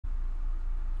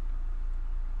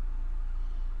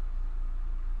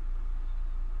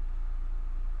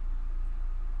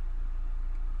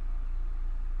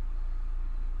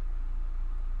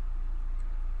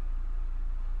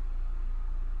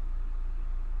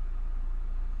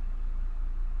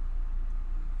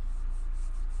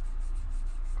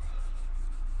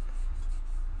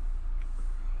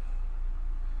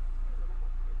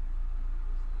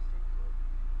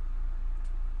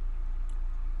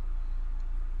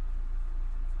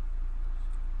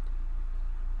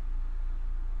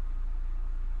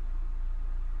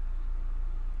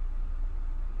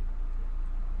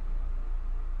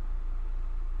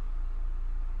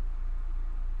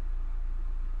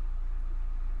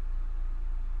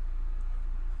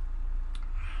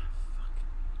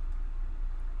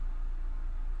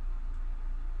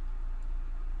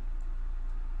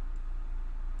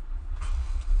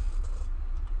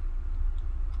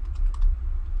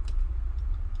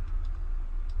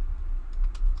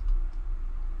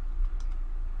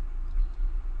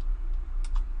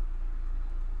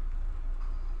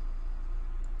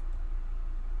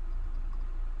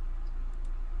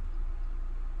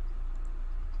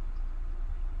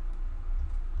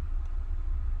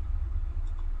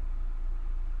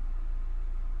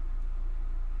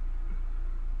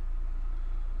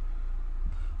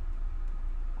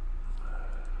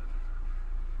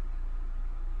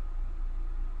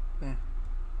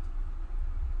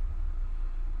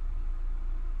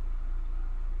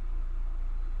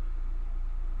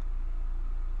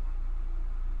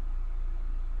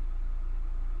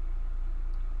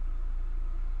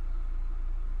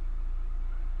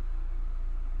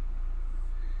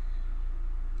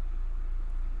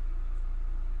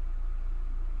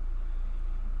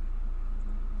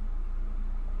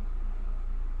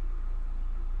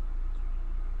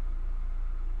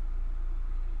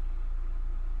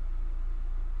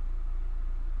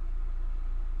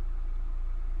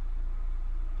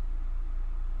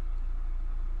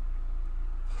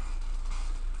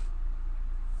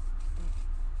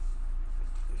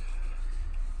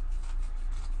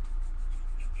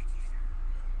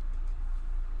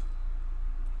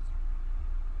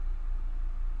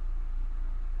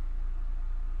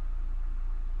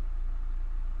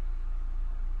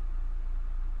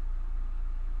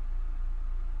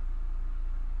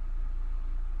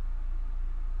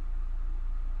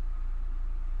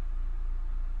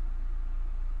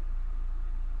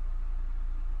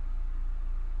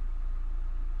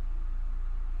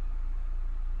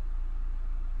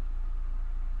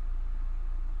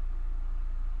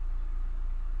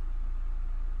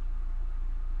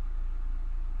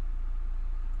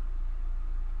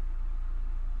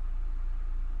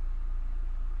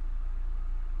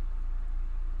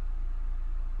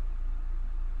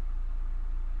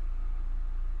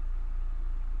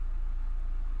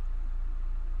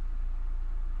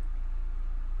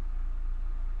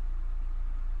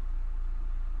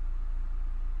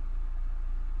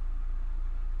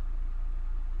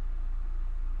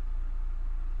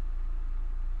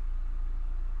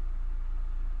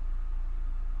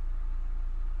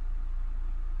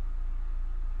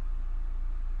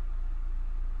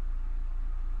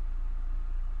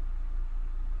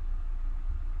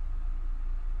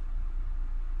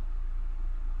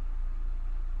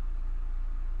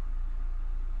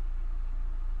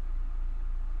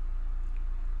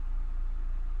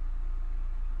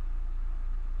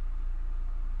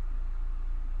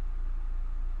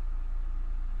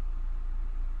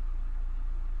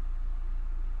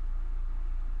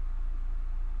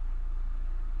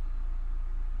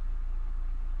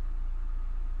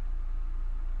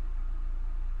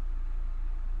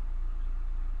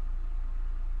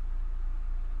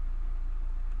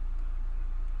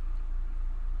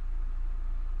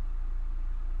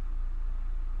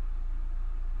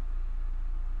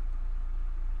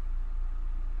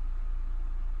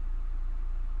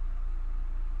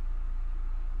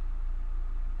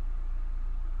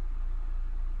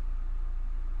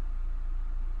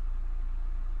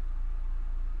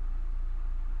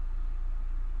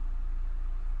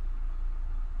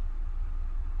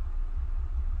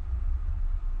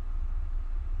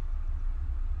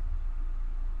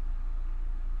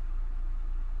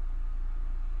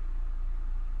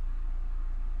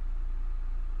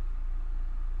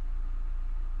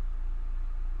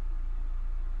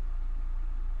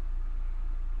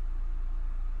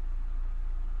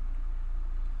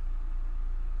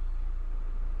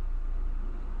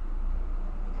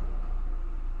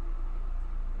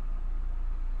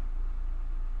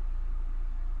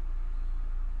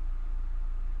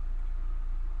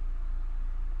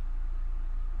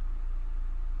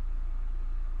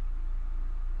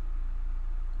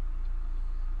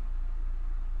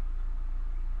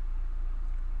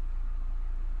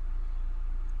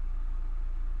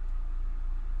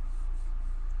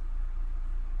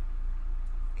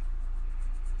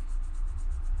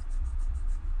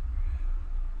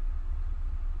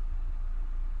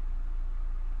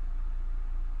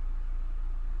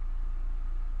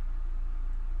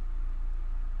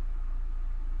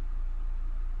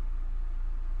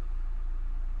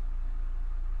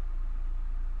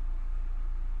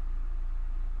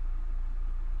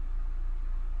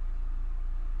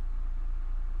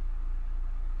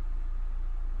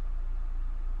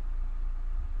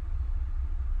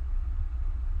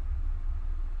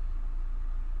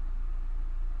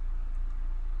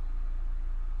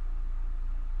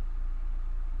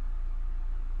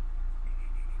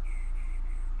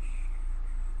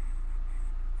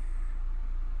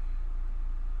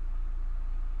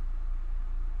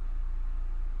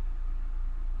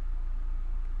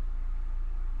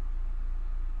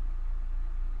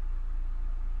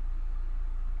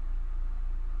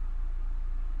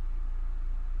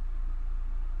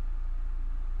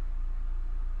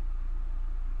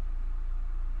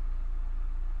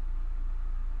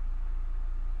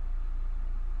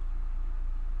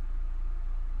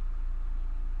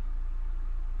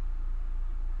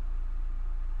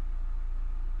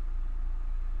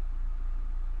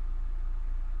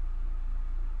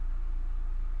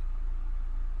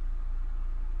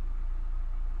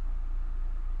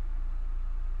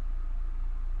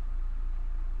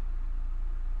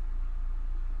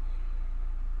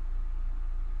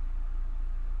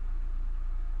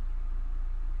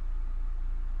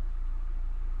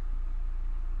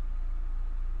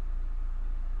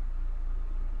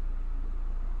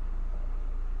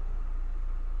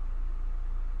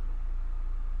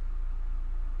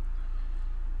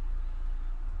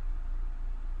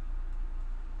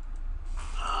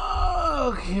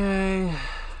Okay.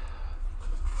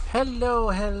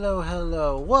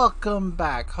 Hello. Welcome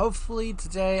back. Hopefully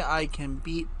today I can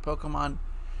beat Pokemon.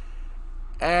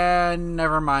 And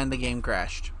never mind, the game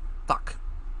crashed. Fuck.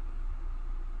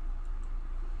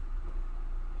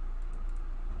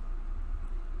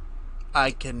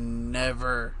 I can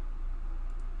never,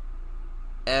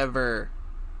 ever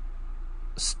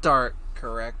start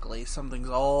correctly. Something's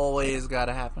always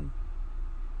gotta happen.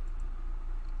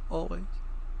 Always.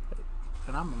 Wait,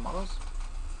 and I'm a models.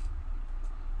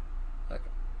 Okay.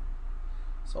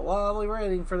 So while we're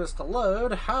waiting for this to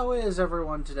load, how is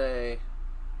everyone today?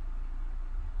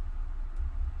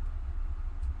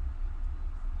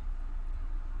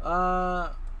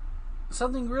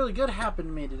 Something really good happened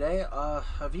to me today. A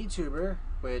VTuber,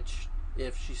 which,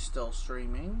 if she's still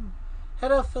streaming,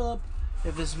 hello Philip.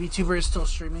 If this VTuber is still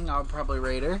streaming, I'll probably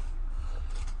rate her.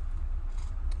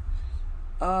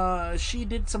 She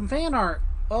did some fan art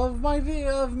of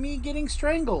me getting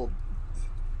strangled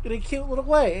in a cute little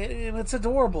way, and it's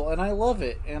adorable, and I love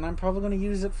it, and I'm probably going to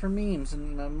use it for memes,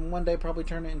 and one day probably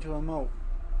turn it into a emote.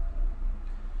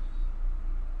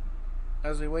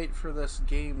 As we wait for this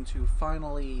game to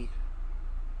finally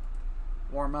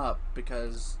warm up,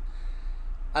 because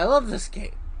I love this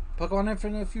game. Pokemon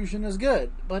Infinite Fusion is good,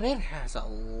 but it has a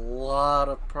lot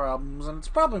of problems, and it's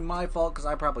probably my fault because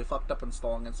I probably fucked up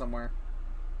installing it somewhere.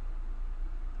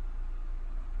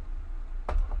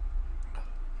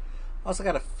 Also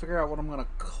gotta figure out what I'm gonna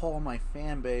call my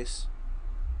fan base.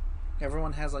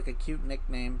 Everyone has like a cute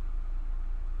nickname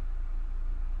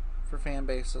for fan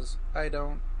bases. I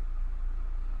don't.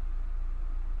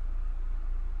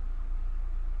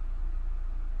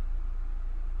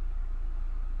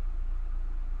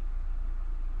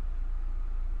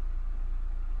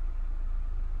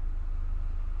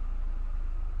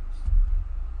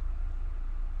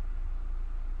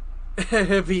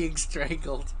 Being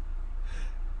strangled.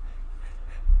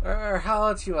 Or how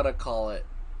else you want to call it.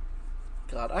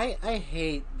 God, I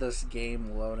hate this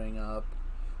game loading up.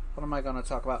 What am I going to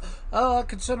talk about?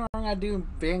 Considering I do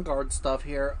Vanguard stuff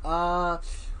here,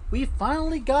 we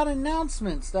finally got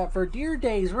announcements that for Deer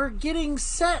Days we're getting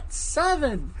Set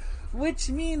 7, which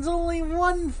means only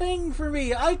one thing for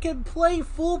me. I can play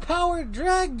full-powered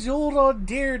Drag Jeweled on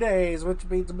Deer Days, which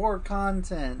means more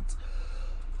content.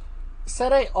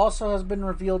 Set 8 also has been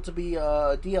revealed to be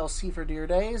a DLC for Deer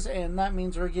Days, and that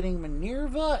means we're getting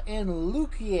Minerva and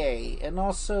Luquier, and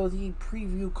also the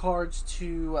preview cards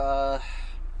to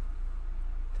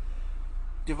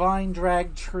Divine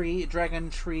Dragon Tree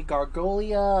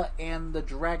Gargolia, and the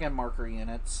Dragon Marker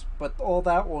units, but all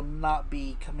that will not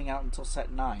be coming out until Set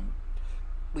 9.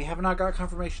 We have not got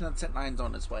confirmation that Set 9's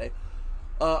on its way.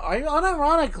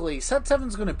 Unironically, Set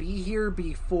 7's going to be here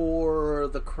before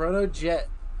the Chrono Jet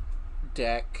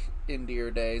deck in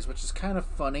Deer Days, which is kind of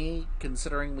funny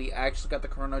considering we actually got the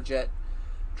Chrono Jet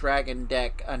Dragon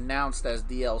deck announced as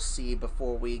DLC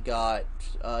before we got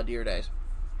Deer Days.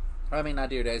 I mean, not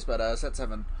Deer Days, but Set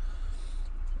 7.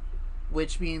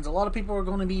 Which means a lot of people are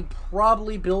going to be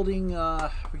probably building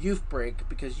Youth Break,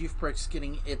 because Youth Break's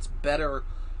getting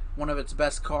one of its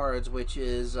best cards, which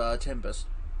is Tempest.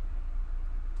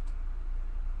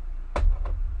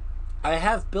 I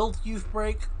have built Youth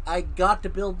Break. I got to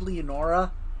build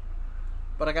Leonora,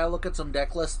 but I gotta look at some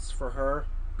deck lists for her,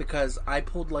 because I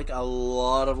pulled like a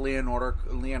lot of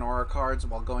Leonora cards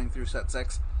while going through Set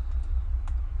 6.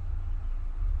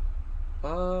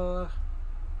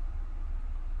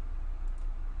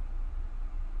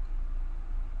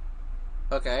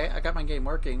 Okay, I got my game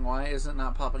working. Why is it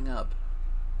not popping up?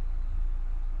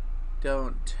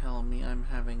 Don't tell me I'm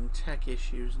having tech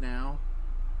issues now.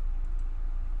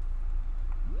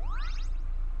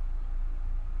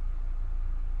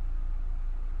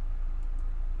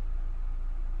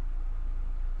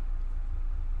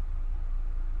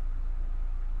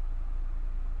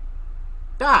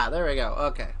 Ah, there we go.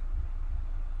 Okay.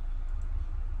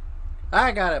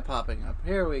 I got it popping up.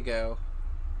 Here we go.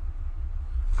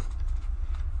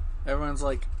 Everyone's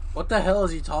like, what the hell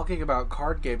is he talking about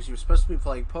card games? You're supposed to be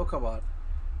playing Pokemon.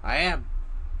 I am.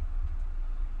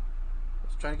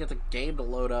 Let's try to get the game to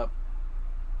load up.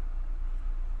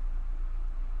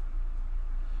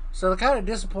 So to kind of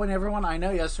disappoint everyone, I know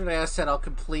yesterday I said I'll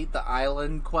complete the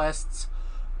island quests,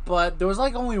 but there was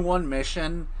like only one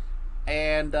mission,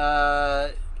 and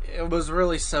it was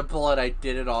really simple, and I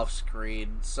did it off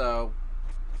screen, so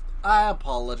I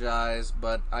apologize,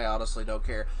 but I honestly don't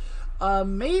care.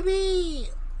 Maybe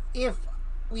if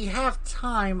we have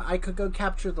time, I could go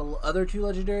capture the other two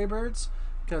legendary birds,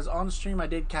 because on stream I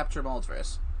did capture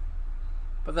Moltres.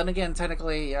 But then again,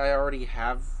 technically I already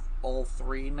have all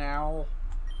three now.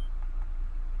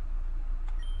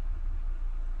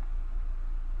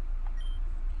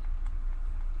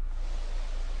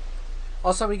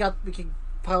 Also, we can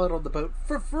pilot on the boat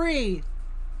for free.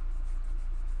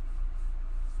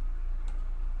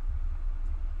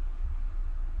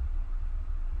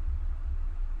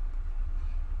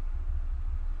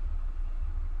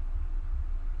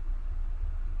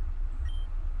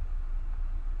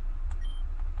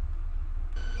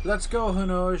 Let's go,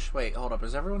 Hunoj. Wait, hold up.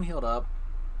 Is everyone healed up?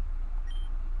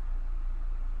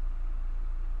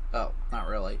 Oh, not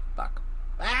really. Fuck.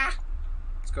 Ah!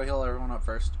 Let's go heal everyone up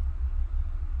first.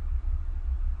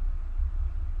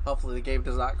 Hopefully the game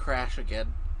does not crash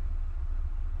again.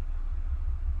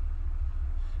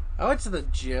 I went to the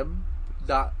gym.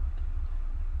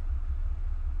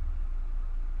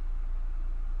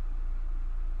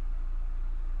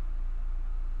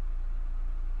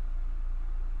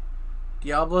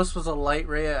 Diablos was a light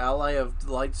ray ally of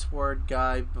Lightsword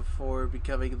guy before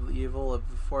becoming evil and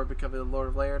before becoming the Lord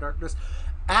of Layer Darkness.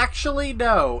 Actually,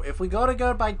 no. If we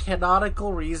go by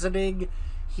canonical reasoning,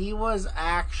 he was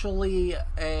actually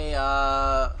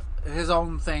his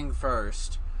own thing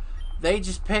first. They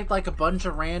just picked like a bunch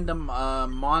of random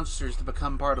monsters to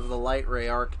become part of the light ray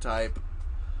archetype,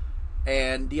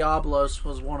 and Diablos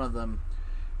was one of them.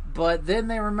 But then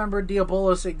they remembered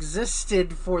Diabolos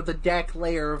existed for the deck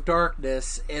Layer of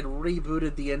Darkness and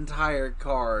rebooted the entire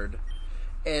card.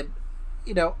 And,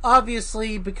 you know,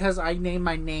 obviously, because I named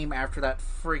my name after that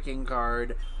freaking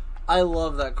card, I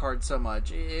love that card so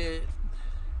much.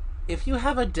 If you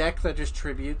have a deck that just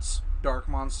tributes dark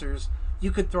monsters,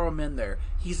 you could throw him in there.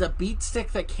 He's a beat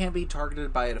stick that can't be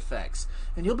targeted by effects.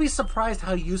 And you'll be surprised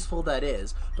how useful that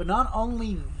is. But not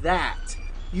only that,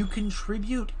 you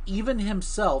contribute even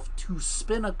himself to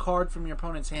spin a card from your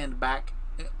opponent's hand back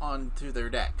onto their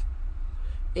deck.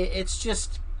 It's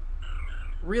just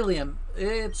really,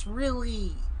 it's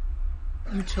really,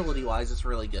 utility-wise, it's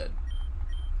really good.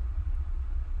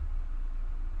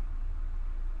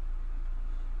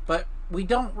 But we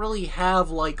don't really have,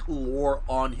 like, lore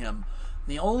on him.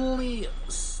 The only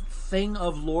thing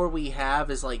of lore we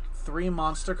have is, like, 3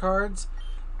 monster cards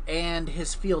and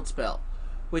his field spell.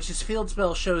 Which his field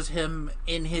spell shows him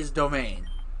in his domain.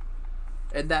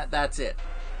 And that's it.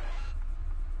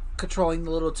 Controlling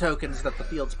the little tokens that the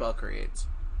field spell creates.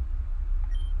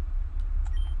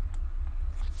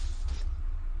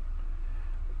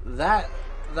 That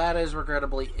is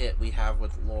regrettably it we have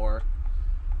with lore.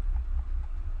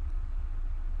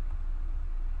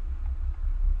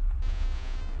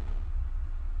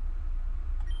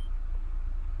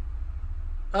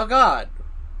 Oh god!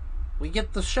 We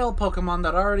get the shell Pokemon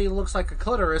that already looks like a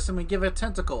clitoris and we give it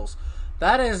tentacles.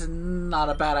 That is not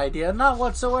a bad idea. Not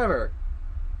whatsoever.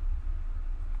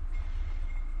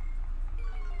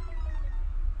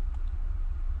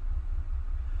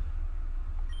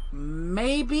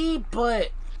 Maybe,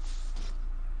 but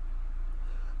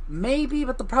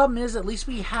the problem is at least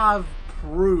we have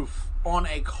proof on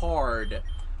a card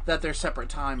that there's separate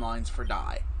timelines for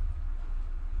Dai.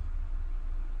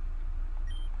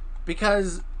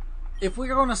 Because if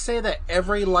we're going to say that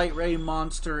every Light Ray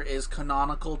monster is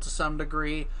canonical to some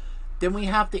degree, then we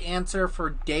have to answer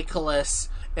for Daedalus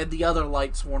and the other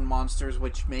Lightsworn monsters,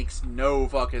 which makes no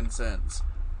fucking sense.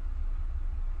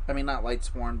 I mean, not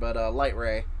Lightsworn, but Light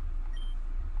Ray.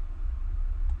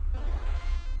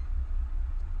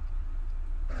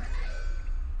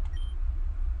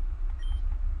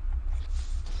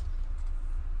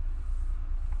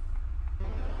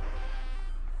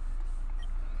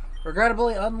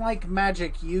 Regrettably, unlike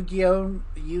Magic,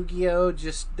 Yu-Gi-Oh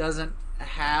just doesn't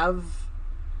have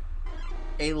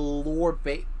a lore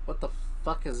bait. What the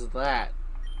fuck is that?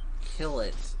 Kill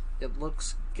it. It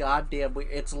looks goddamn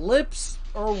weird. Its lips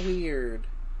are weird.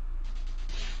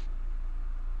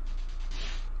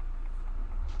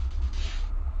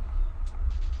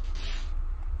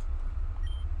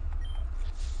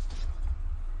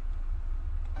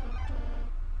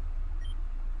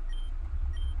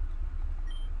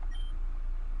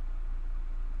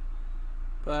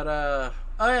 But, oh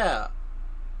yeah.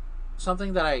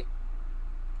 Something that I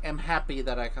am happy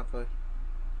that I accomplished.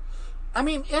 I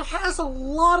mean, it has a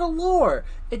lot of lore.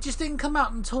 It just didn't come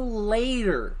out until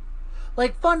later.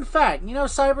 Like, fun fact, you know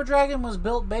Cyber Dragon was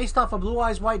built based off a Blue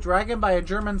Eyes White Dragon by a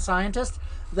German scientist?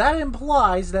 That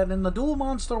implies that in the dual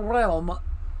monster realm,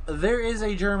 there is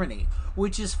a Germany,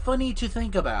 which is funny to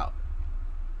think about.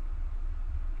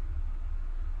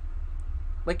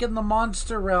 Like in the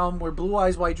monster realm where Blue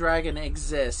Eyes White Dragon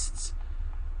exists,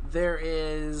 there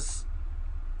is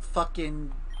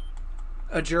fucking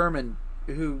a German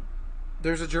who...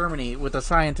 There's a Germany with a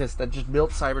scientist that just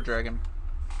built Cyber Dragon.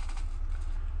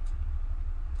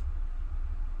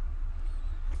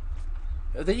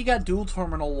 Then you got dual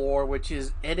terminal lore, which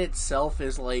is in itself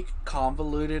is like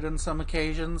convoluted on some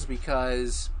occasions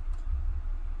because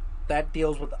that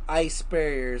deals with ice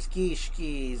barriers,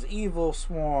 Gishkis, evil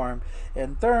swarm,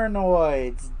 and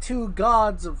Thernoids, two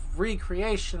gods of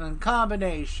recreation and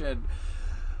combination.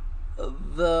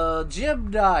 The Gym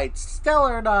Knights,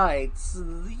 Stellar Knights,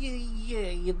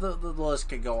 the list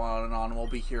could go on and on. We'll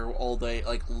be here all day,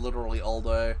 like literally all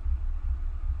day.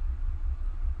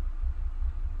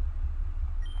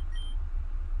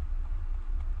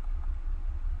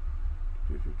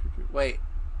 Wait,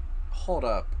 hold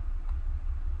up.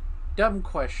 Dumb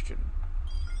question.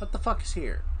 What the fuck is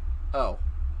here? Oh.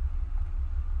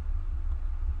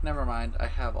 Never mind, I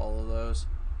have all of those.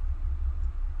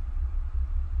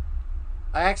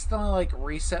 I accidentally, like,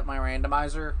 reset my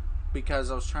randomizer because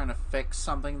I was trying to fix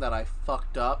something that I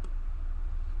fucked up.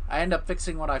 I ended up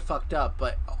fixing what I fucked up,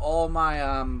 but all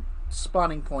my,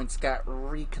 spawning points got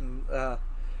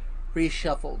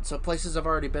reshuffled. So places I've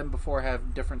already been before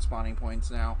have different spawning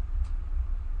points now.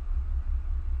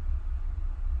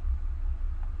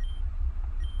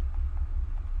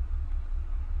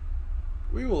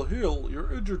 We will heal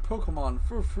your injured Pokemon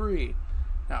for free.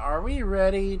 Now, are we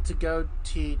ready to go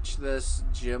teach this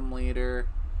gym leader,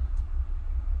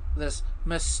 this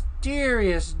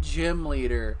mysterious gym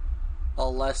leader, a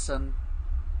lesson?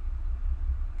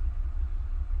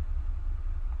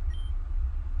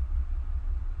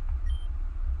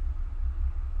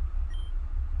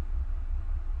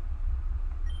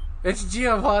 It's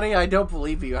Giovanni, I don't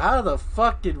believe you. How the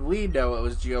fuck did we know it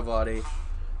was Giovanni?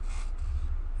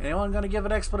 Anyone gonna give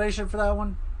an explanation for that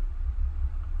one?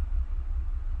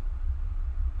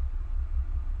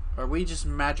 Or are we just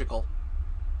magical?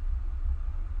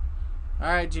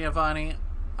 Alright, Giovanni.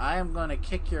 I am gonna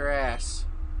kick your ass.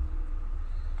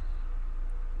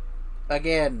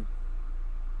 Again.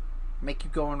 Make you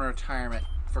go in retirement.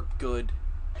 For good.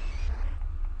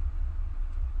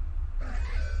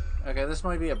 Okay, this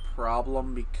might be a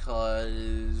problem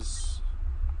because...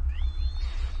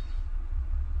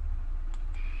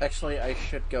 Actually, I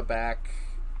should go back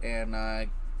and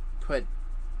put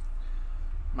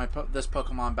this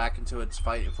Pokemon back into its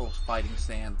full fighting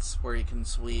stance, where he can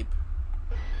sweep.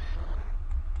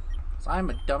 So I'm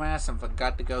a dumbass and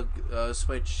forgot to go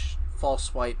switch False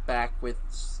Swipe back with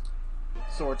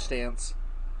Sword Stance.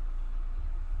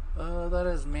 That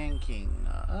is Manking.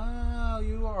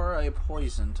 You are a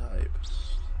poison type.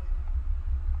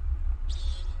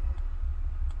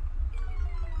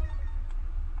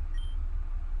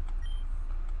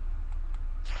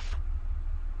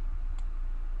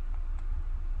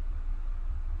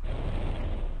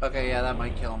 Okay, yeah, that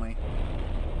might kill me.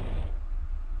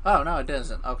 Oh, no, it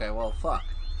doesn't. Okay, well, fuck.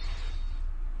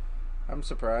 I'm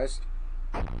surprised.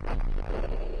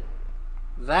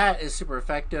 That is super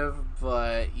effective,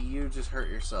 but you just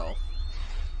hurt yourself.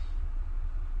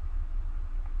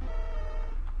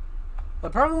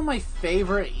 But probably my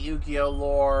favorite Yu-Gi-Oh!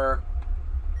 Lore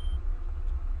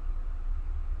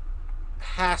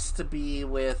has to be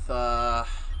with, God,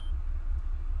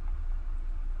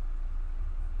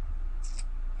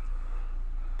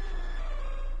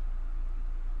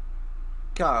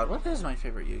 what is my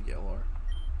favorite Yu-Gi-Oh! Lore?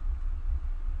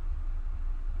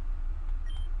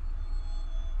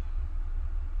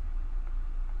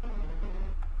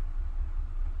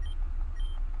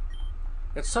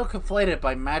 It's so conflated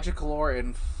by Magic lore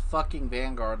and fucking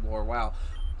Vanguard lore. Wow.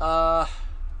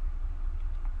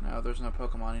 No, there's no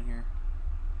Pokemon in here.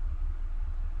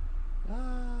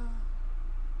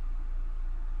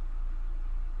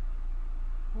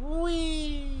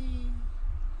 Whee!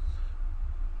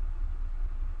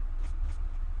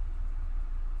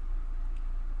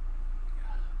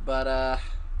 But, let's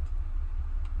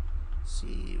see,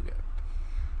 you go.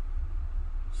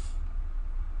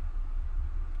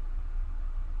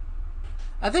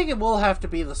 I think it will have to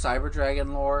be the Cyber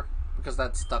Dragon lore, because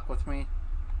that stuck with me.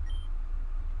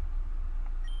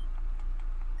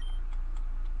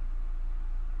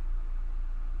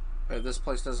 Wait, this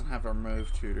place doesn't have a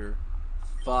move tutor.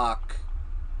 Fuck.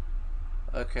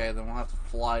 Okay, then we'll have to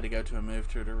fly to go to a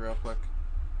move tutor real quick.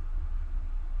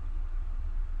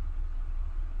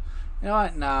 You know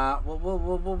what? Nah,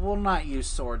 we'll not use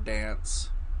Sword Dance.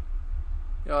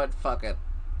 You know what? Fuck it.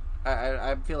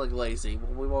 I'm feeling lazy.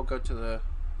 We won't go to the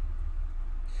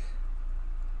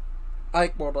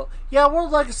Ike World. Yeah,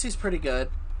 World Legacy's pretty good.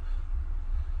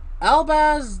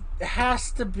 Albaz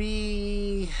has to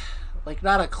be like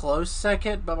not a close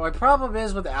second, but my problem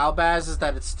is with Albaz is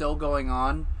that it's still going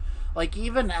on. Like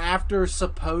even after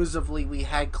supposedly we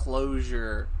had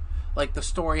closure, like the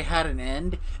story had an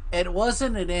end, it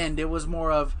wasn't an end. It was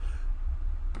more of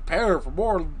prepare for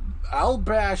more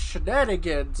Albaz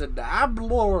shenanigans and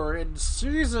Ablor in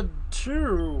Season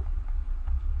 2.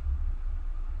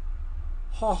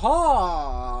 Ha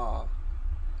ha!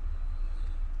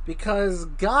 Because,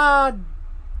 god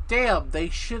damn, they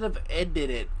should have ended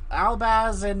it.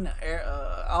 Albaz and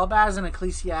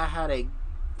Ecclesia had a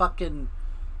fucking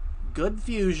good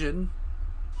fusion.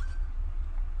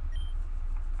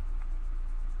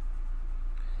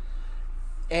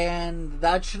 And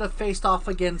that should have faced off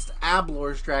against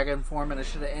Ablor's dragon form, and it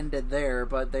should have ended there,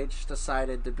 but they just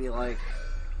decided to be like,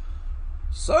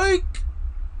 psych!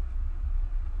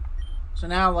 So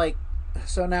now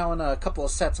in a couple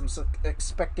of sets, I'm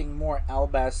expecting more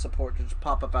Albaz support to just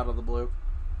pop up out of the blue.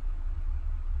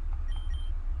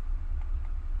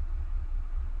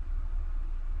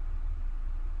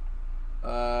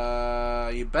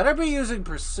 You better be using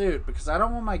Pursuit, because I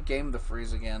don't want my game to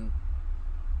freeze again.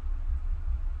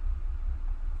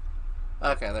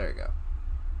 Okay, there you go.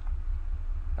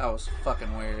 That was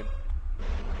fucking weird.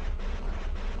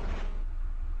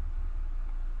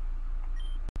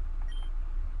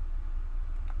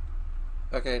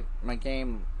 Okay, my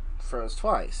game froze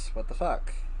twice. What the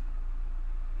fuck?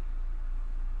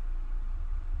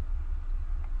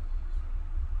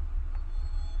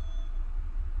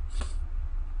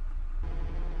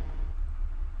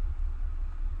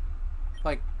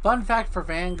 Like, fun fact for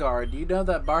Vanguard, do you know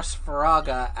that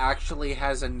Basfaraga actually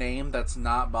has a name that's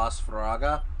not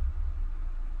Basfaraga?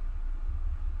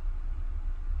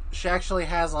 She actually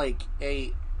has, like,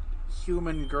 a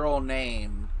human girl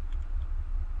name.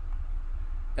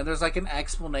 And there's, like, an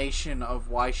explanation of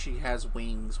why she has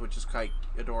wings, which is quite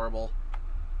adorable.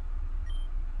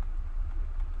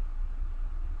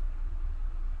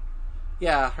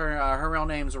 Yeah, her real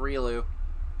name's Rilu.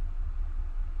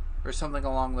 Or something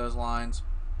along those lines.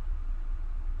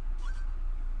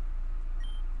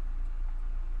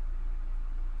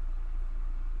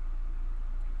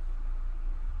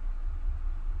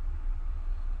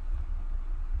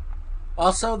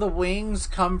 Also, the wings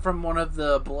come from one of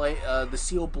the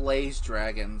Seal Blaze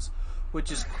dragons,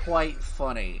 which is quite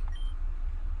funny.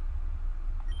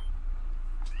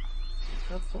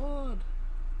 Have fun.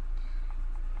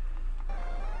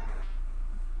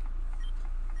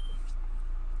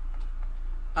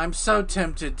 I'm so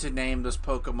tempted to name this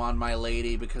Pokemon My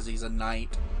Lady because he's a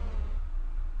knight.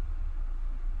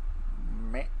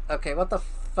 Okay, what the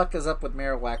fuck is up with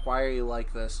Marowak? Why are you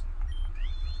like this?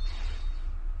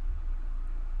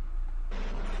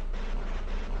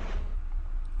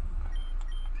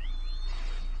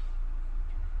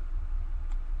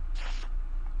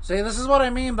 See, this is what I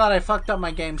mean that I fucked up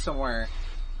my game somewhere.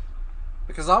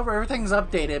 Because everything's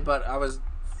updated, but I was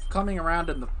coming around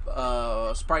in the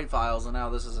sprite files, and now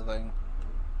this is a thing.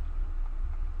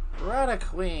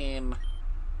 Rattaqueen.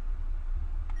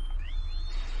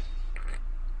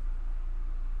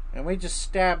 And we just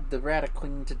stabbed the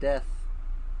Rattaqueen to death.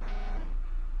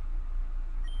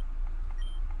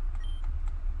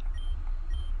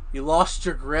 You lost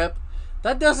your grip?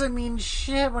 That doesn't mean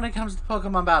shit when it comes to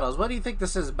Pokemon battles. What do you think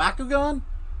this is, Bakugan?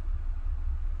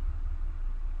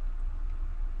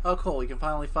 Oh cool, we can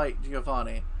finally fight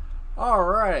Giovanni.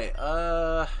 Alright,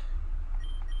 I'm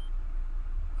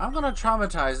gonna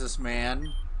traumatize this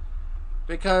man.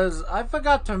 Because I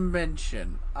forgot to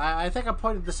mention, I think I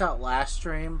pointed this out last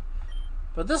stream,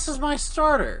 but this is my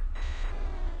starter.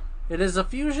 It is a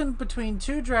fusion between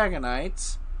two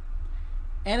Dragonites,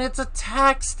 and its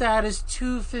attack stat is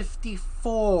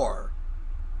 254.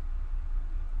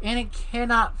 And it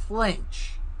cannot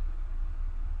flinch.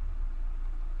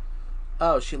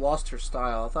 Oh, she lost her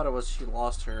style. I thought it was she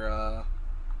lost her,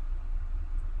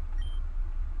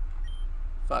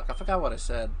 Fuck, I forgot what I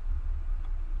said.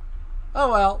 Oh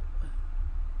well.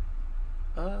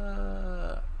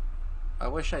 I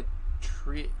wish I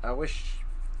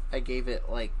gave it,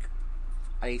 like,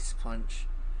 Ice Punch.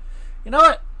 You know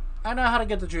what? I know how to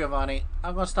get to Giovanni.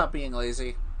 I'm gonna stop being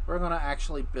lazy. We're gonna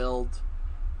actually build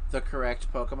the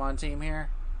correct Pokemon team here.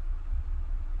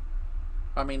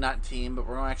 I mean, not team, but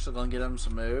we're actually going to get him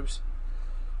some moves.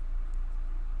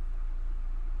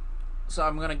 So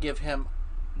I'm going to give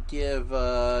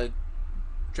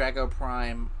Drago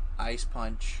Prime Ice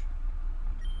Punch.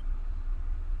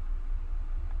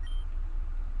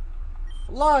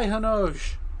 Fly,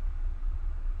 Hanosh!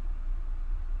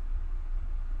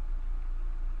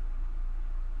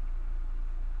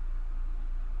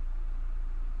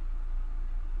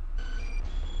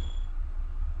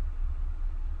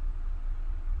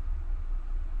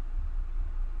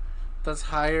 That's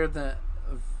higher than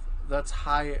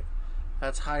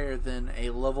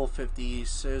a level 50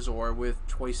 Scizor with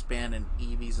Choice Band and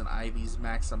EVs and IVs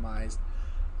maximized.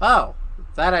 Oh,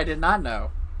 That I did not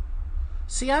know.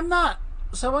 See, I'm not...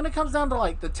 So when it comes down to,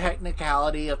 like, the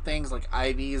technicality of things like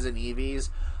IVs and EVs,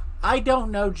 I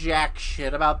don't know jack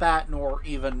shit about that, nor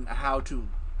even how to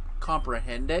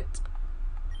comprehend it.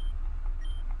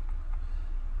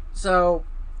 So,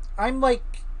 I'm like...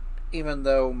 Even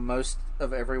though most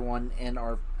of everyone in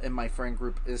my friend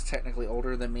group is technically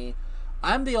older than me,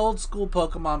 I'm the old school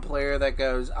Pokemon player that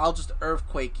goes, I'll just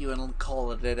Earthquake you and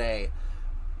call it a day.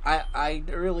 I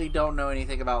really don't know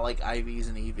anything about, like, IVs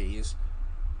and EVs.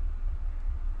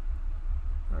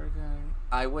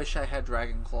 I wish I had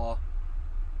Dragon Claw.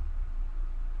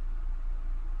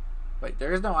 Wait,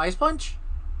 there is no Ice Punch?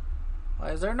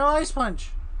 Why is there no Ice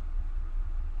Punch?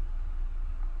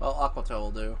 Well, Aqua Tail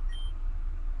will do.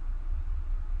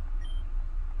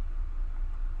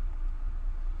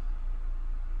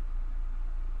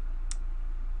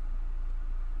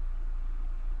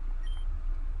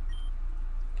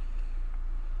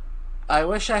 I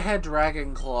wish I had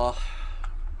Dragon Claw.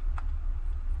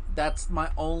 That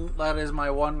is my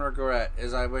one regret,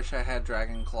 is I wish I had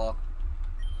Dragon Claw.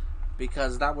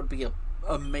 Because that would be an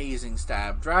amazing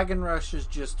stab. Dragon Rush is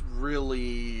just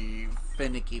really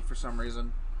finicky for some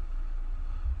reason.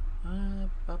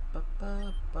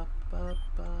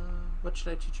 What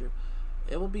should I teach you?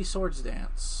 It will be Swords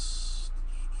Dance.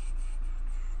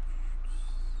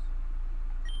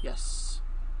 Yes.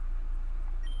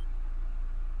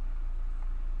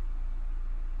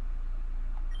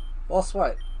 False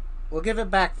Swipe. We'll give it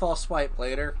back False Swipe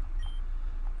later.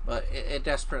 But it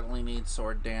desperately needs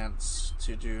Sword Dance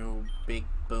to do big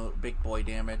boy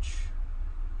damage.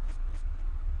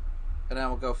 And now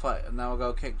we'll go fight. And now we'll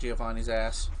go kick Giovanni's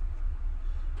ass.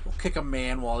 We'll kick a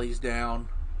man while he's down.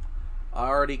 I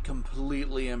already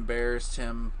completely embarrassed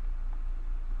him.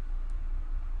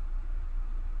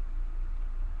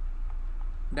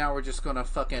 Now we're just gonna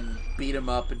fucking beat him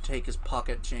up and take his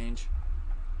pocket change.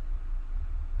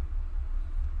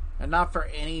 And not for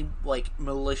any, like,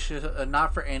 malicious,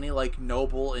 not for any, like,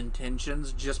 noble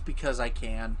intentions, just because I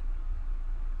can.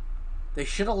 They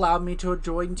should allow me to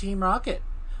join Team Rocket.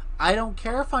 I don't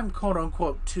care if I'm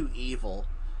quote-unquote too evil.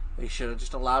 They should have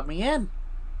just allowed me in.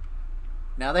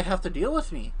 Now they have to deal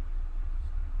with me.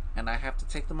 And I have to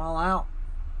take them all out.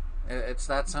 It's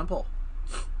that simple.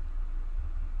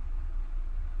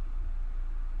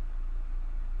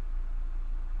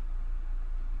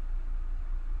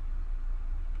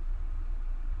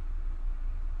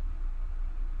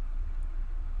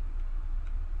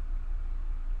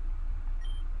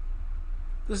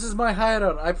 This is my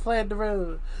hideout. I plan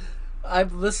to...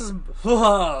 This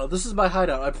is my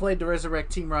hideout. I plan to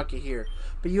resurrect Team Rocket here.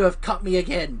 But you have caught me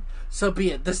again. So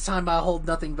be it. This time I'll hold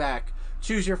nothing back.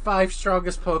 Choose your 5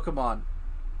 strongest Pokemon.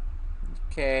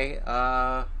 Okay,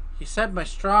 you said my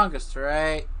strongest,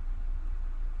 right?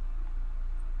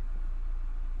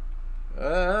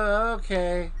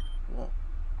 Okay. Well,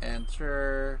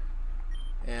 enter.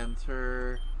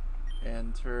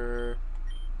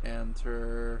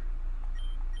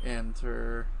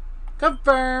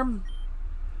 Confirm.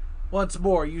 Once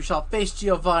more, you shall face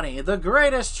Giovanni, the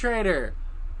greatest trainer.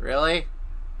 Really?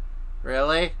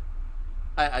 Really?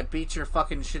 I beat your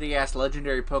fucking shitty ass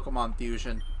legendary Pokemon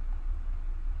fusion.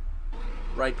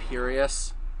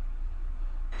 Rhyperius.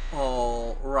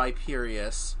 Oh,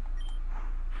 Rhyperius.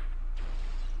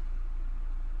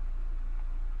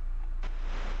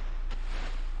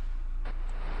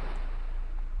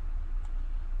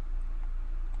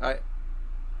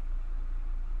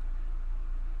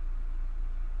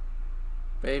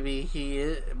 Maybe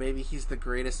he's the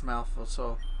greatest mouthful,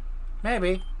 so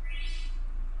maybe.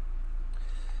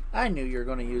 I knew you were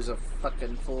gonna use a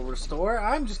fucking full restore.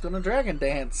 I'm just gonna Dragon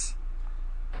Dance.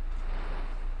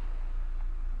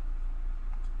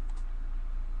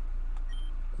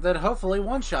 Then hopefully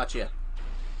one-shot you.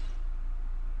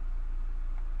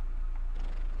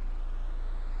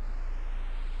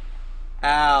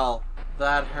 Ow.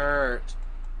 That hurt.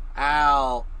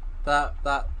 Ow. That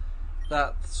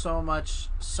so much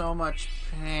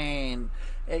pain.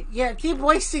 Yeah, keep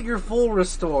wasting your full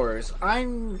restores.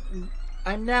 I'm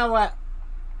now at...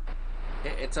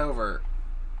 It's over.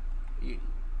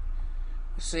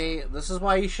 See, this is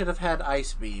why you should have had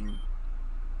Ice Beam.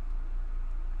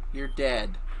 You're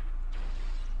dead.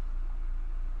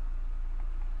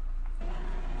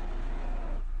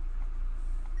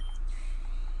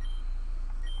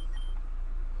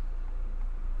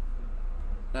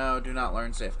 No, do not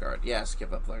learn Safeguard. Yes,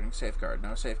 give up learning Safeguard.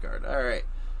 No Safeguard. Alright.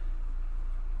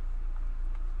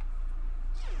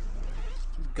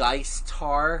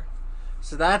 Geistar.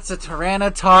 So that's a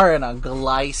Tyranitar and a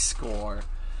Gliscor.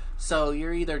 So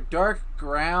you're either dark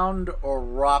ground or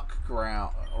rock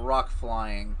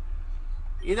flying.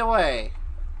 Either way.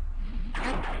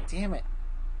 God damn it.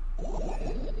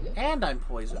 And I'm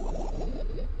poisoned.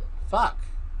 Fuck.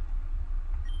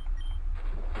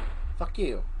 Fuck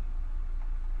you.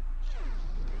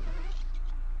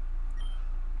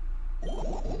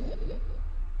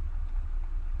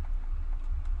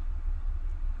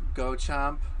 Go,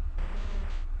 chomp.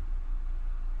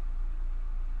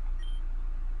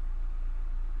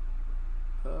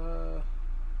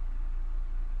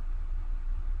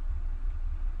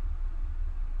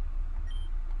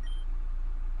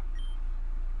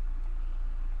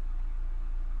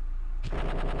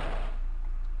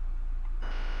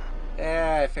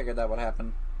 Yeah, I figured that would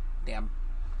happen. Damn.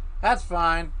 That's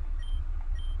fine.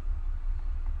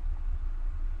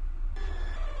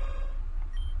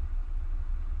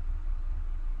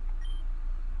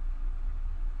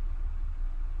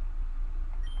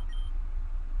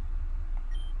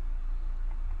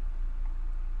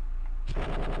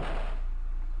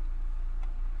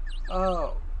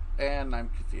 Oh, and I'm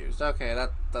confused. Okay,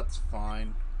 that's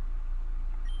fine.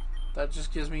 That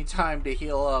just gives me time to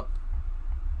heal up.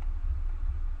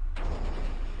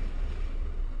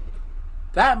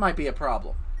 That might be a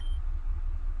problem.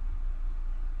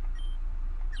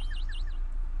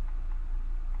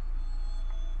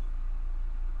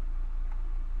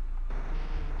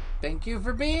 Thank you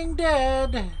for being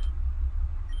dead.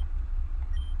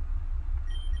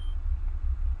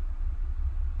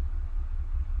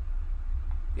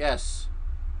 Yes.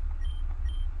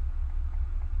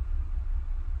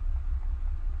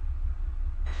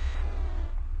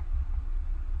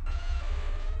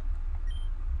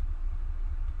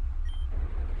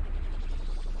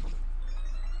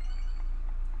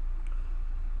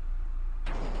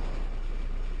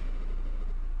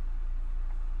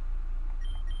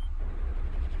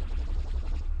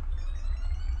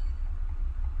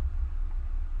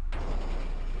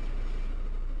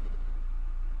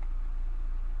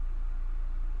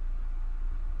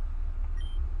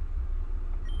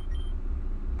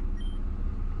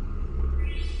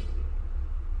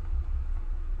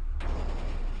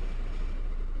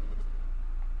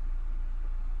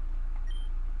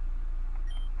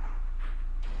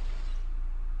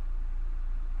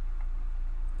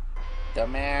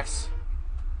 Dumbass.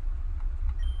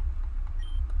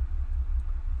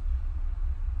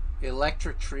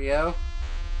 Electric Trio.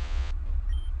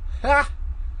 Ha!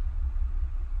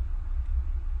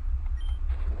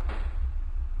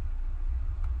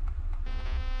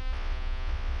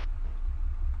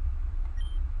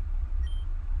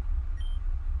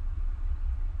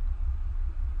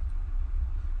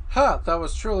 Huh, that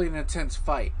was truly an intense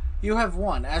fight. You have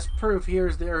won. As proof,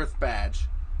 here's the Earth badge.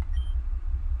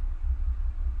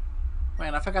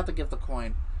 Man, I forgot to give the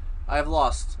coin. I have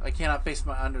lost. I cannot face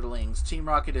my underlings. Team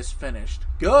Rocket is finished.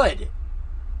 Good!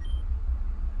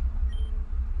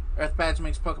 Earth badge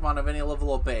makes Pokemon of any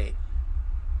level obey.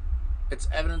 It's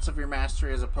evidence of your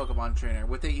mastery as a Pokemon trainer.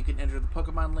 With it, you can enter the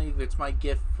Pokemon League. It's my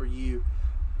gift for you.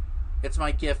 It's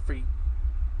my gift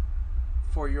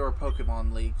for your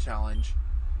Pokemon League challenge.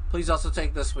 Please also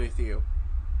take this with you.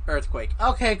 Earthquake.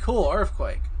 Okay, cool.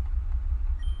 Earthquake.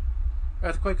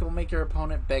 Earthquake will make your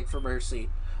opponent beg for mercy.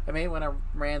 I made it when I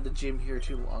ran the gym here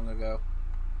too long ago.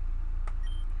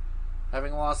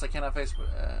 Having lost, I cannot face...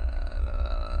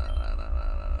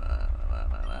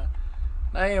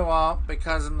 No, you won't,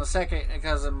 because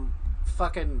in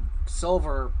fucking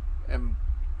silver and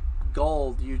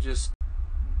gold, you just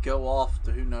go off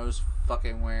to who knows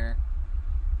fucking where.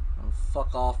 And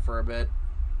fuck off for a bit.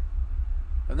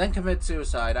 And then commit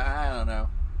suicide. I don't know.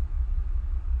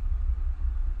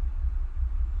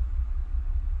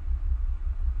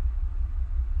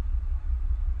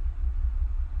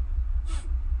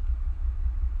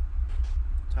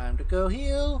 Time to go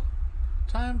heal.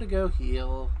 Time to go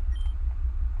heal.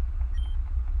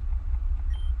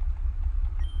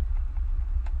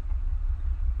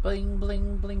 Bling,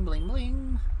 bling, bling, bling,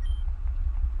 bling.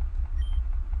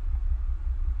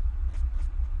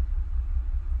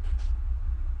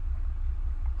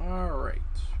 Alright.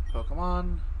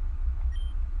 Pokemon.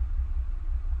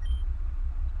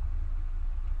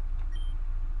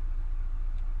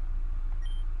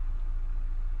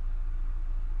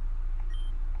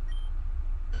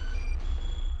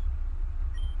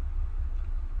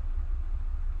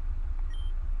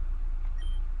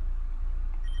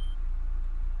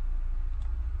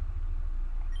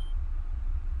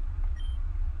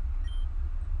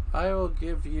 I will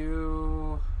give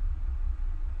you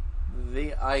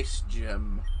the Ice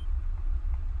Gem.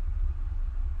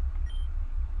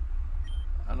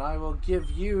 And I will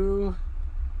give you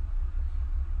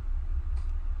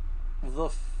The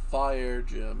Fire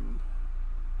Gym.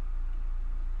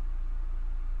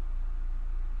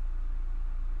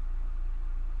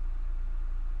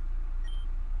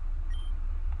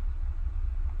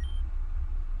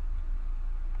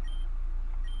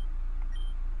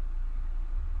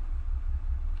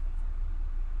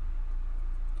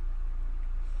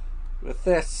 With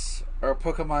this, our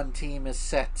Pokemon team is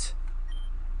set.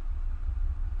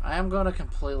 I am going to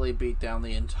completely beat down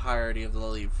the entirety of the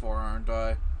Elite Four, aren't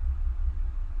I?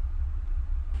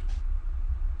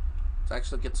 To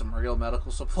actually get some real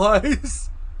medical supplies.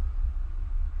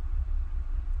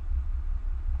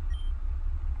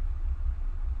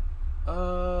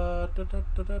 Ooh,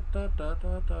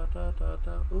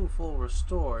 full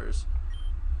restores.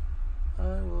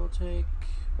 I will take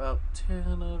about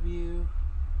 10 of you.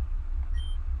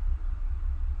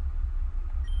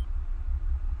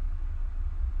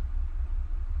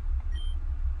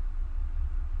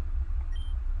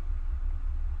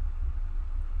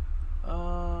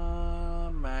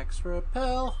 Max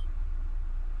Repel.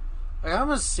 Like, I'm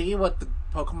gonna see what the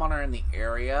Pokemon are in the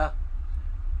area,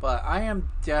 but I am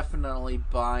definitely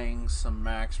buying some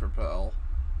Max Repel.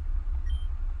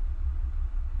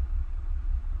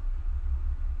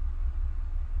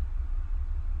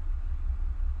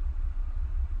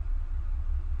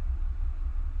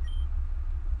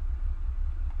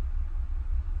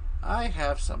 I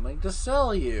have something to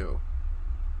sell you.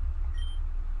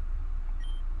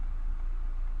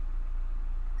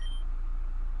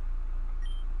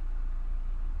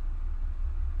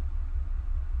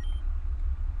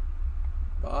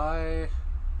 Buy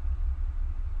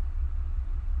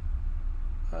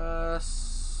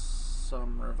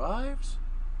some revives.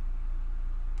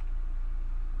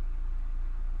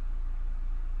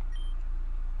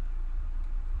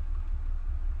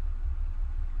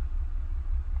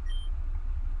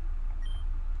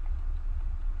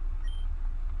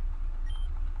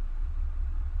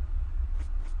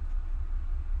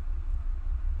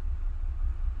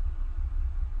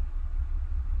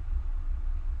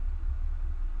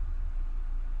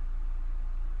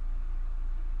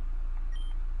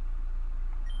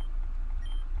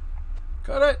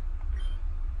 Got it.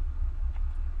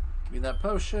 Give me that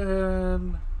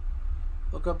potion.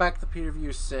 We'll go back to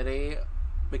Peterview City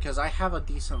because I have a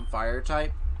decent fire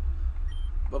type.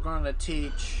 We're going to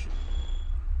teach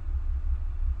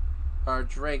our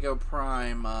Drago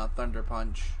Prime Thunder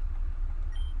Punch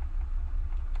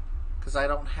because I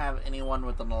don't have anyone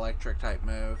with an electric type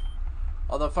move.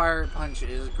 Although Fire Punch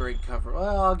is great cover.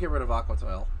 Well, I'll get rid of Aqua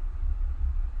Tail.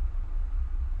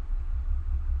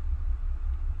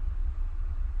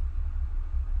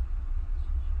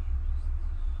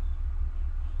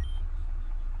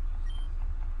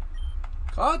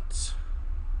 Cut!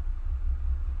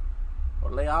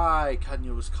 Only I can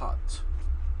use cut.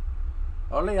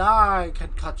 Only I can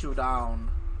cut you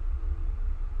down.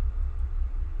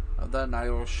 And then I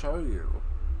will show you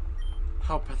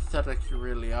how pathetic you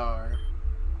really are.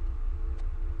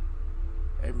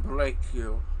 And break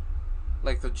you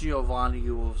like the Giovanni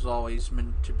you was always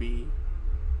meant to be.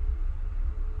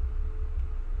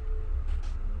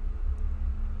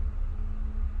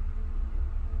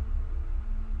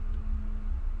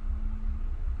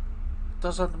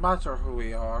 Doesn't matter who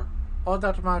we are. All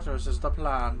that matters is the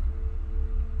plan.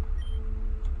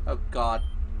 Oh god.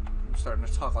 I'm starting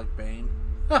to talk like Bane.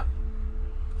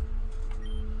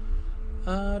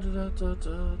 I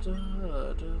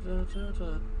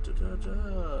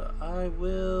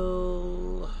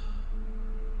will...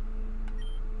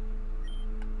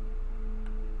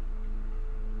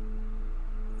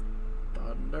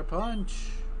 Thunder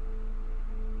Punch.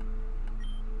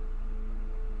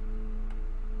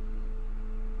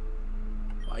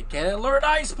 Why can't it learn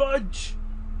Ice Punch?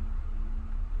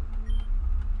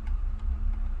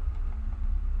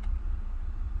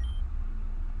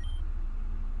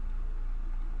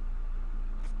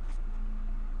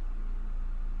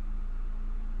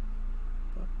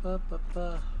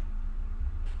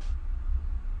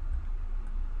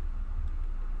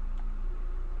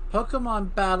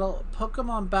 Pokemon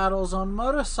battles on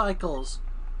motorcycles.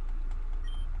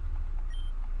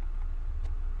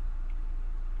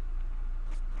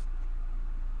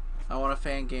 I want a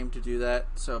fan game to do that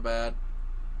so bad.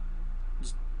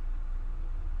 Just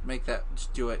make that.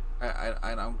 Just do it.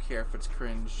 I don't care if it's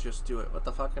cringe. Just do it. What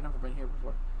the fuck? I've never been here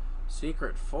before.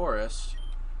 Secret Forest.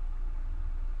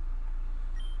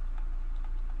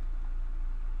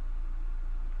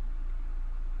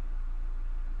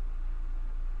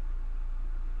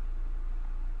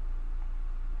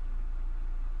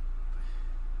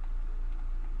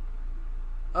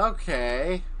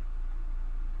 Okay.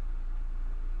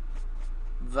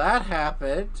 that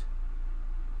happened.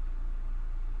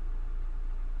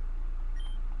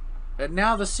 And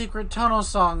now the secret tunnel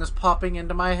song is popping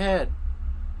into my head.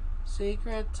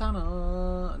 Secret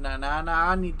tunnel. Nah,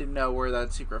 I need to know where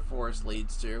that secret forest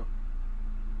leads to.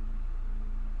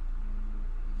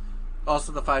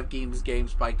 Also, the 5 games game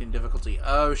spiked in difficulty.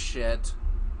 Oh, shit.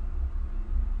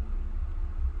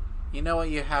 You know what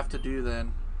you have to do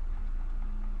then?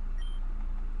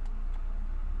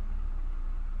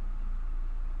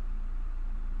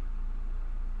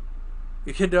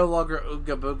 You can no longer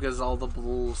Ooga Boogas all the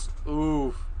blues.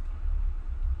 Oof.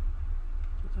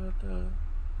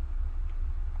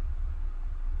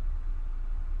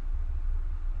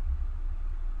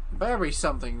 Better be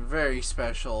something very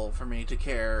special for me to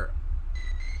care.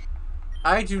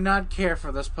 I do not care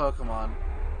for this Pokemon.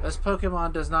 This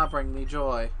Pokemon does not bring me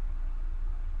joy.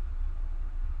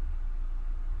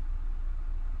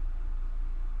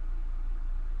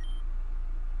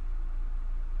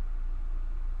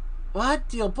 What?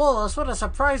 Diabolos, what a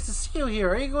surprise to see you here.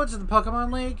 Are you going to the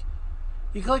Pokemon League?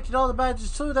 You collected all the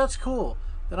badges too? That's cool.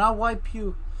 Then I'll whip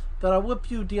you,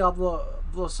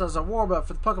 Diablos, as a warm-up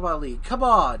for the Pokemon League. Come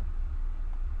on!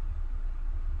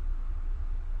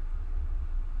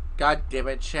 God damn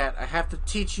it, chat. I have to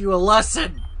teach you a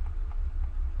lesson!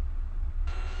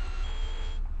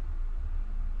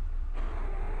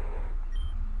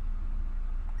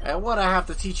 And what, I have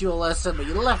to teach you a lesson, but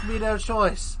you left me no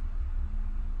choice.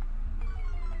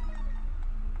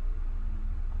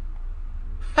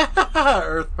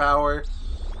 Earth power.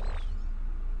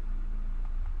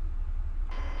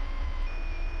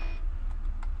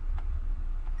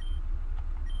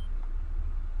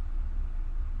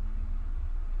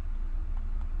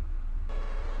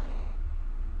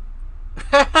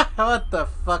 What the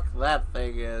fuck that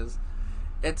thing is?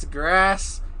 It's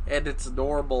grass and it's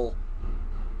normal.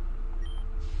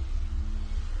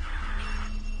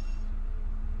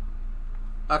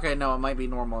 Okay, no, it might be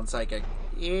normal and psychic.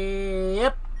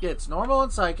 Yep, it's normal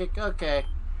and psychic. Okay.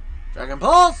 Dragon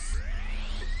Pulse!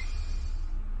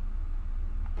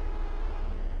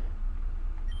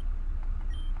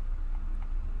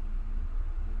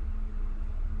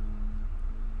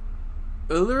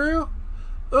 Uluru?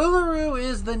 Uluru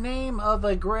is the name of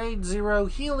a grade 0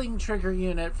 healing trigger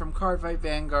unit from Cardfight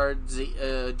Vanguard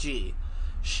G.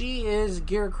 She is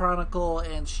Gear Chronicle,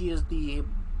 and she is the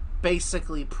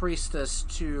basically priestess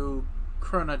to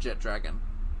Chrono Jet Dragon.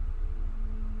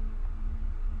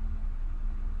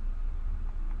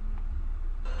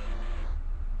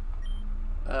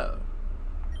 Oh.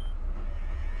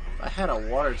 If I had a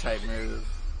water type move.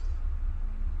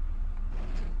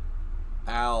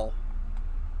 Ow.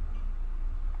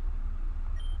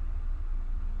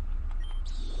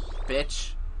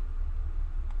 Bitch.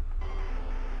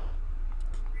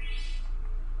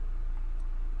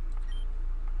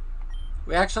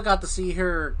 We actually got to see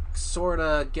her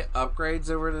sorta get upgrades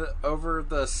over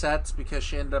the sets because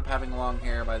she ended up having long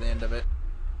hair by the end of it.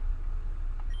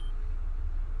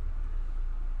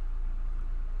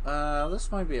 This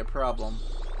might be a problem.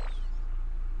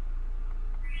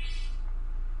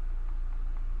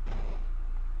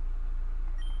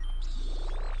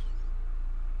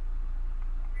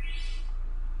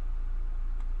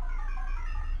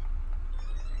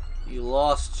 You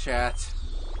lost, chat.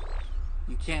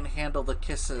 You can't handle the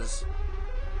kisses.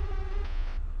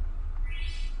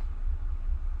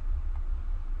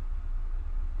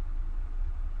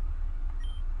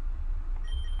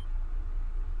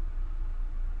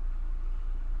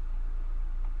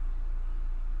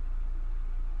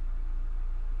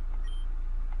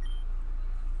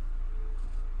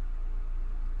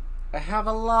 I have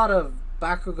a lot of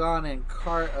Bakugan and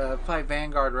Fight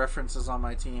Vanguard references on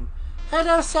my team.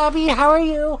 Hello, Sabby. How are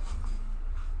you?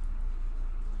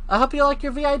 I hope you like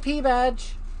your VIP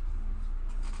badge.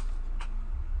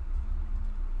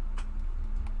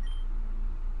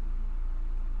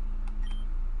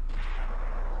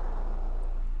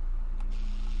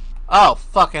 Oh,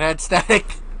 fuck, it had static.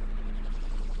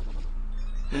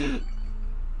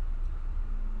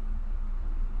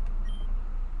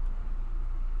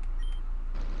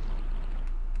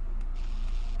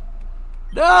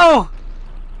 No!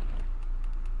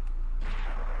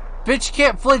 Bitch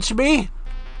can't flinch me.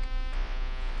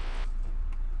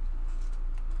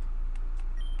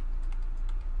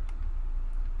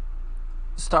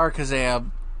 Star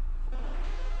Kazam.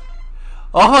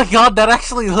 Oh my god, that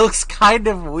actually looks kind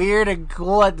of weird and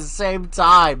cool at the same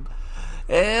time.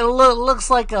 It looks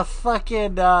like a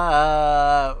fucking,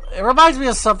 it reminds me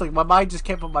of something. My mind just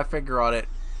can't put my finger on it.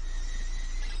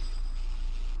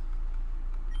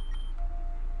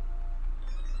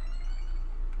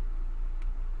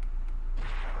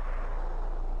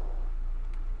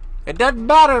 It doesn't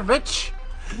matter, bitch!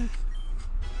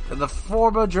 And the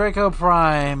Forbo Draco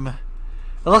Prime.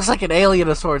 It looks like an alien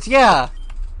of sorts. Yeah!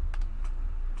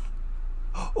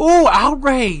 Ooh,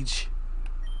 Outrage!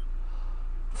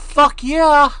 Fuck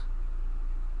yeah!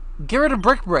 Get rid of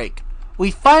Brick Break.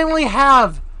 We finally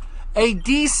have a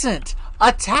decent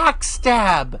attack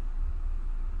stab.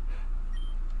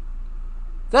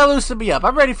 That loosened me up.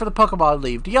 I'm ready for the Pokemon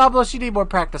leave. Diablos, you need more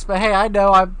practice. But hey, I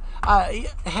know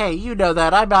hey, you know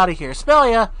that. I'm out of here.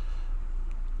 Spellia!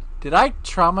 Did I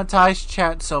traumatize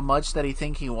chat so much that he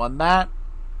think he won that?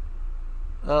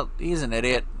 Well, he's an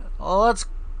idiot. Well, let's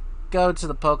go to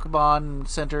the Pokemon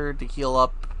Center to heal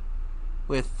up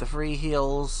with the free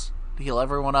heals. To heal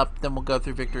everyone up. Then we'll go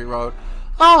through Victory Road.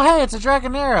 Oh, hey, it's a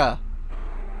Dragonera!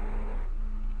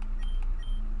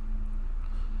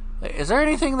 Is there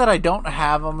anything that I don't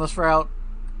have on this route?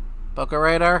 Poké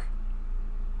Radar?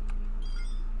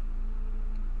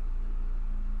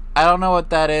 I don't know what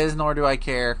that is, nor do I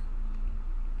care.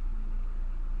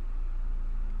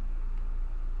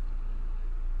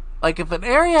 Like, if an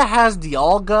area has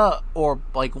Dialga, or,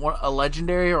 like, a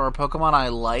legendary or a Pokemon I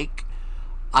like,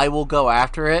 I will go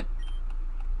after it.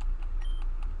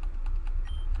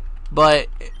 But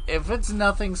if it's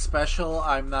nothing special,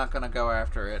 I'm not gonna go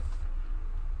after it.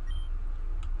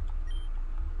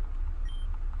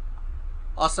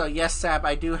 Also, yes, Sab,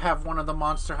 I do have one of the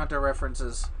Monster Hunter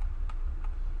references.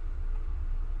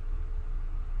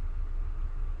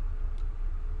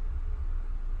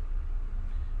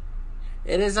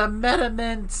 It is a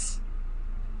Metamint!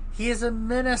 He is a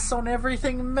menace on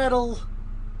everything metal!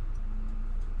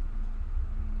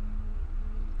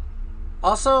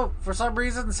 Also, for some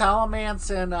reason,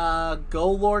 Salamence and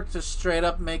Golork just straight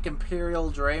up make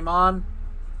Imperial Draymond.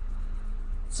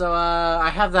 So,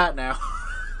 I have that now.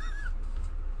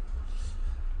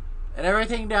 And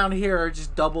everything down here are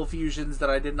just double fusions that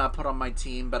I did not put on my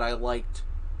team, but I liked.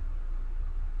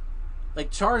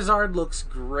 Like, Charizard looks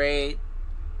great.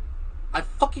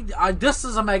 This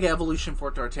is a Mega Evolution for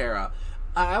Torterra.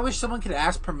 I wish someone could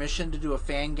ask permission to do a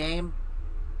fan game.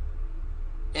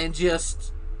 And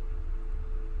just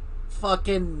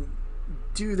fucking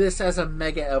do this as a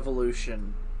Mega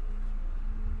Evolution.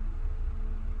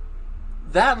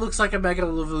 That looks like a Mega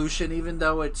Evolution, even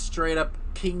though it's straight up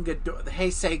King Ghidorah.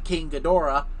 Heisei King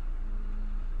Ghidorah.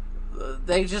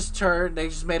 They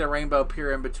just made a rainbow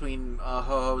appear in between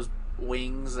Ho-Ho's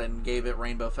wings and gave it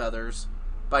rainbow feathers.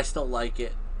 But I still like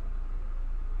it.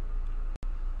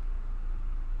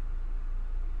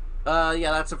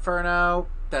 Yeah, that's Inferno.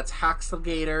 That's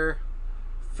Haxelgator.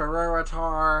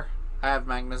 Ferreratar. I have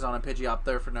Magnezone and Pidgeot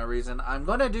there for no reason. I'm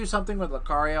going to do something with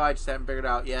Lucario. I just haven't figured it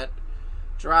out yet.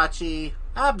 Jirachi.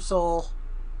 Absol.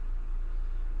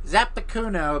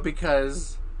 Zapdokuno,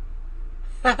 because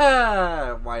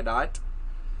why not?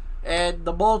 And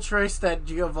the Moltres that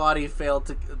Giovanni failed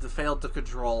to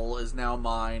control is now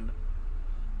mine.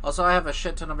 Also, I have a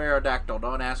shit ton of Aerodactyl.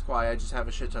 Don't ask why, I just have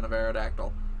a shit ton of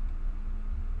Aerodactyl.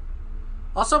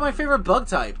 Also, my favorite bug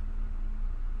type.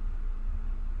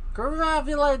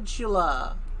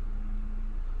 Gravulentula.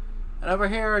 And over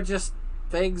here are just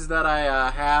things that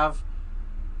I have.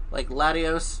 Like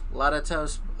Latios,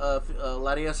 Latios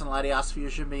and Latios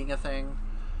fusion being a thing.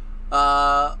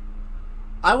 I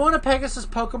want a Pegasus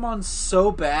Pokemon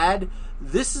so bad.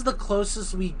 This is the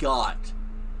closest we got.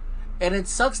 And it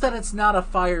sucks that it's not a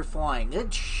fire flying.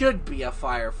 It should be a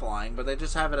fire flying, but they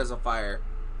just have it as a fire.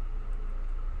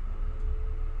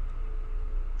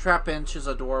 Trapinch is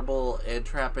adorable, and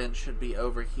Trapinch should be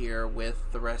over here with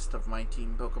the rest of my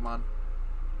team Pokemon.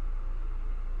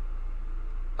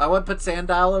 I would put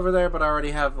Sandile over there, but I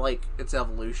already have, like, its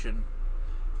evolution.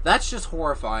 That's just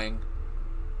horrifying.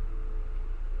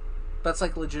 That's,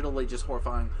 like, legitimately just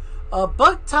horrifying.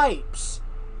 Bug types!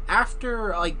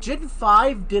 After, like, Gen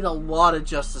 5 did a lot of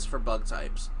justice for bug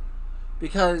types.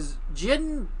 Because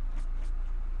Gen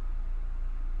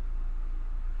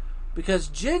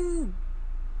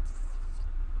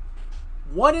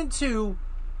 1 and 2,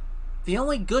 the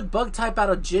only good bug type out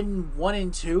of Gen 1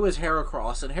 and 2 is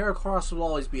Heracross, and Heracross will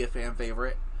always be a fan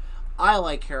favorite. I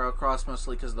like Heracross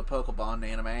mostly because of the Pokemon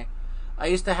anime. I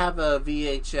used to have a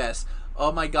VHS.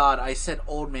 Oh my god, I said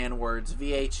old man words.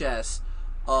 VHS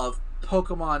of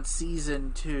Pokemon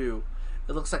Season 2.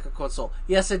 It looks like a console.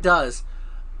 Yes, it does.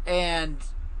 And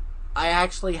I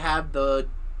actually have the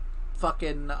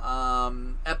fucking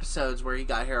episodes where he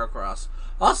got Heracross.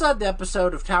 Also had the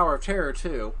episode of Tower of Terror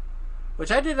too,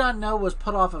 which I did not know was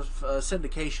put off of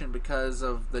syndication because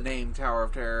of the name Tower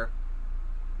of Terror.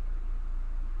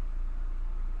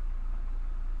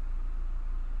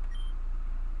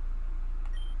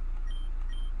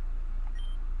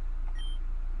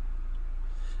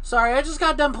 Sorry, I just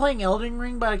got done playing Elden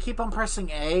Ring, but I keep on pressing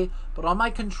A. But on my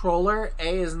controller,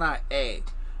 A is not A.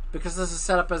 Because this is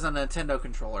set up as a Nintendo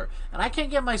controller. And I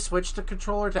can't get my Switch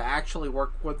controller to actually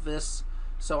work with this.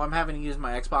 So I'm having to use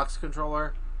my Xbox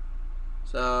controller.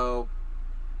 So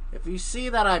if you see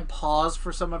that I pause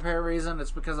for some apparent reason,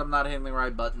 it's because I'm not hitting the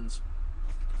right buttons.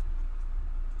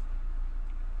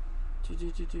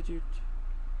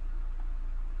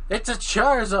 It's a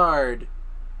Charizard!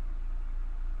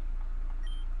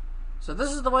 So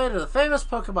this is the way to the famous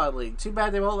Pokemon League. Too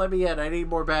bad they won't let me in. I need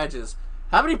more badges.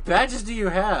 How many badges do you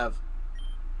have?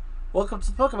 Welcome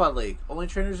to the Pokemon League. Only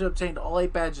trainers who obtained all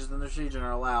 8 badges in this region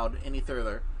are allowed any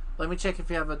further. Let me check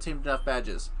if you have obtained enough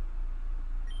badges.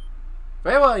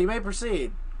 Very well, you may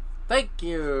proceed. Thank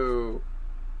you.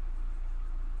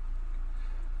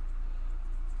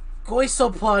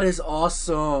 Goisopod is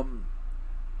awesome.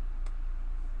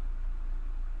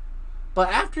 But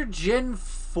after Gen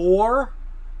 4...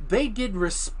 they did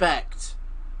respect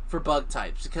for bug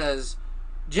types, because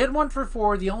Gen 1 for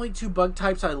 4, the only 2 bug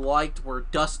types I liked were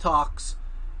Dustox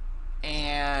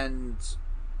and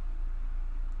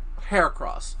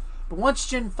Heracross. But once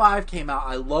Gen 5 came out,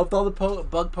 I loved all the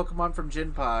bug Pokemon from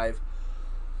Gen 5.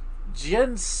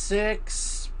 Gen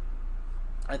 6,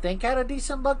 I think, had a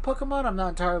decent bug Pokemon. I'm not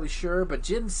entirely sure. But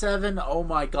Gen 7, oh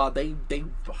my god, they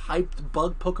hyped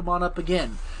bug Pokemon up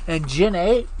again. And Gen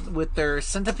 8, with their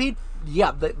Centipede,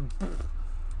 yeah,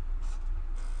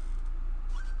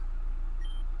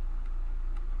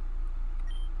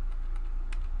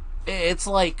 it's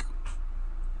like,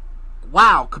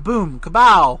 wow, kaboom,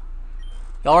 kabow.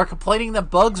 Y'all are complaining that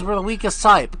bugs were the weakest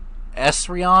type.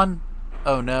 Esrion?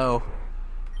 Oh no.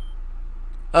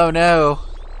 Oh no.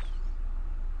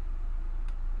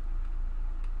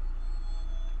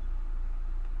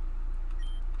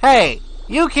 Hey,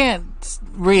 you can't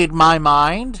read my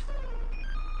mind.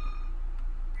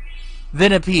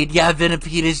 Venipede. Yeah,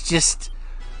 Venipede is just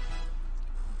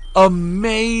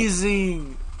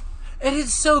amazing. It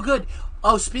is so good.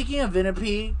 Oh, speaking of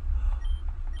Venipede,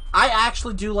 I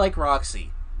actually do like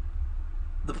Roxy.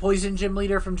 The Poison Gym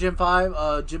leader from Gym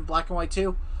 5, Gym Black and White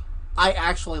 2. I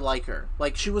actually like her.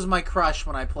 Like, she was my crush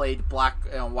when I played Black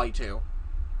and White 2.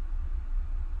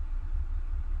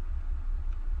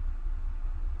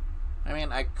 I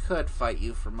mean, I could fight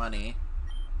you for money.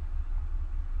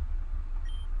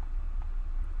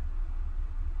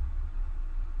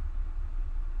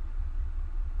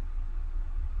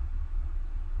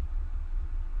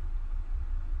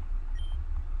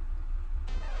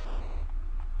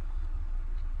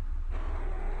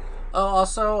 Oh,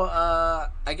 also,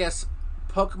 I guess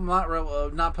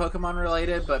Pokemon, not Pokemon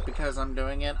related, but because I'm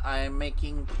doing it, I'm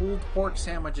making pulled pork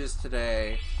sandwiches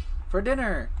today for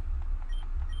dinner.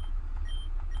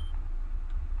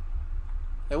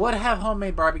 They would have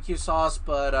homemade barbecue sauce,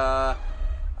 but I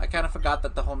kind of forgot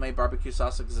that the homemade barbecue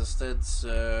sauce existed,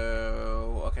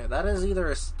 so... Okay, that is either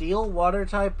a steel water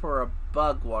type or a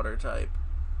bug water type.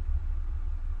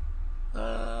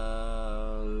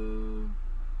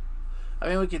 I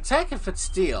mean, we can check if it's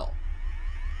steel.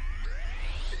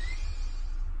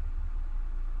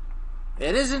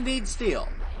 It is indeed steel.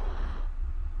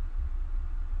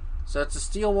 So it's a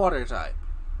steel water type.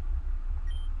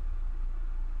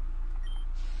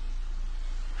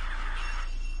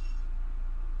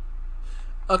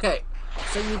 Okay,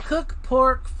 so you cook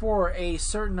pork for a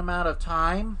certain amount of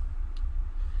time,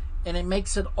 and it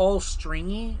makes it all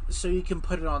stringy, so you can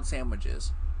put it on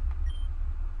sandwiches.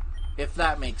 If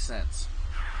that makes sense.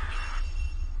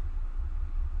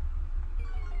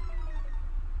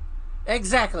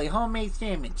 Exactly, homemade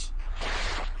sandwich.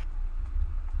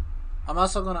 I'm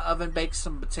also going to oven bake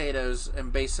some potatoes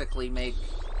and basically make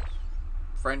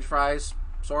French fries,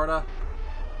 sorta.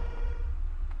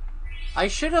 I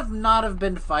should have not have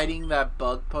been fighting that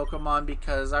bug Pokemon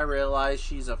because I realized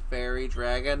she's a fairy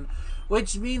dragon,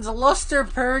 which means Luster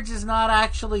Purge is not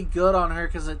actually good on her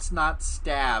because it's not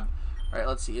stab. Alright,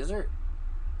 let's see. Is there...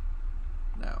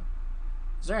 No.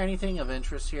 Is there anything of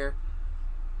interest here?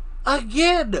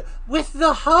 Again! With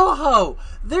the Ho-Ho!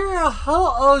 There are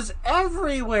Ho-Ohs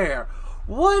everywhere!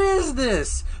 What is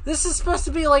this? This is supposed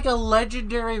to be like a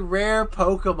legendary rare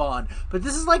Pokemon, but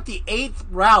this is like the 8th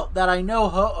route that I know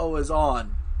Ho-Oh is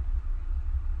on.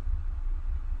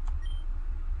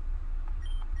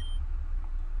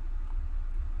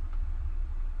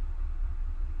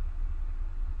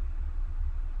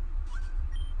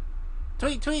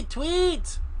 Tweet, tweet,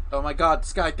 tweet! Oh my god,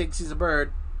 this guy thinks he's a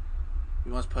bird.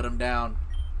 We must put him down.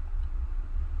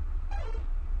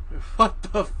 What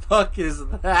the fuck is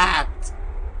that?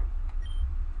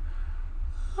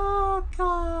 Oh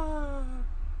god.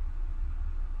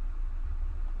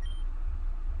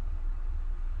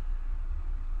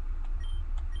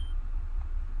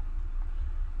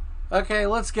 Okay,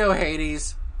 let's go,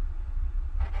 Hades.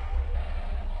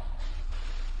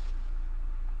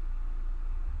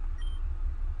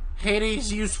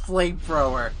 Hades, use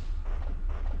flamethrower.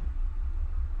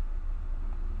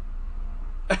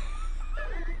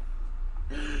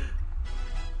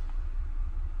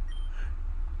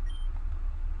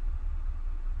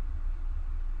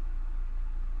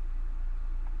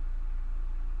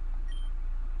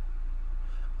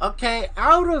 Okay,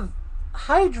 out of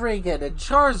Hydreigon and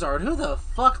Charizard, who the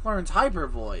fuck learns Hyper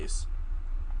Voice?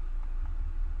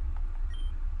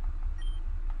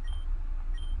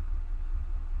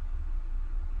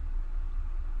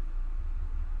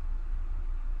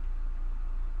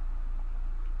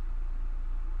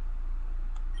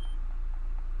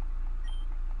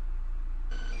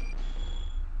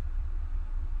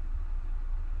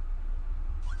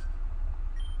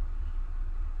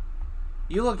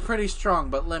 You look pretty strong,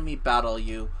 but let me battle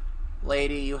you.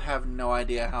 Lady, you have no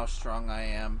idea how strong I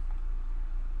am.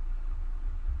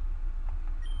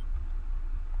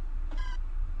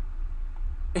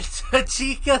 It's a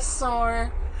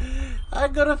Chikasaur.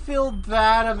 I'm gonna feel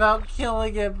bad about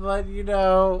killing it, but you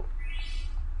know...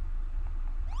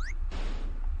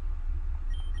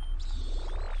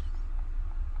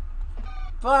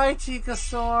 Bye,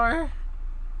 Chikasaur.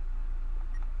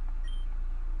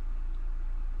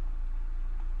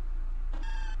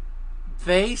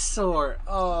 Venusaur.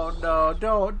 Oh no,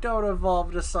 don't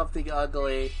evolve to something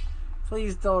ugly.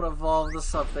 Please don't evolve to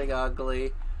something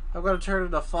ugly. I'm gonna turn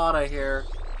into Fauna here.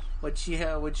 When she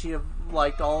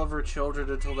liked all of her children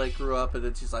until they grew up, and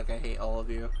then she's like, I hate all of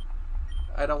you.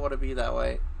 I don't want to be that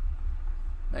way.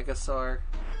 Megasaur.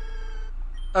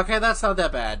 Okay, that's not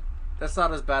that bad. That's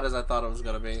not as bad as I thought it was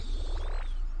gonna be.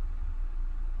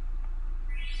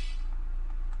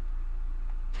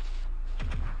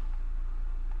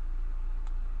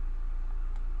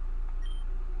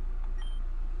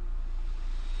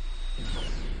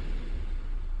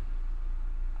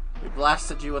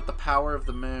 Blasted you with the power of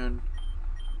the moon.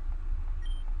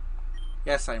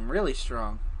 Yes, I'm really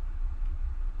strong.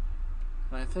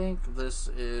 And I think this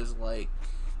is like...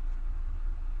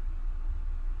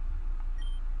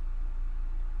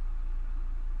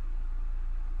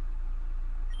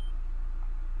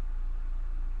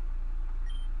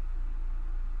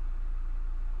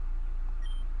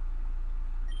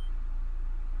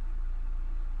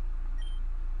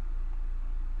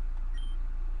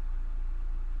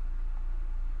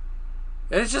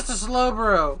 It's just a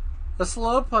Slowbro. A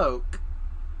Slowpoke.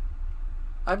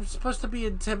 I'm supposed to be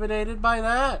intimidated by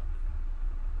that?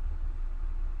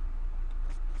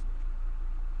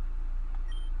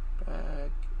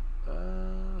 Back.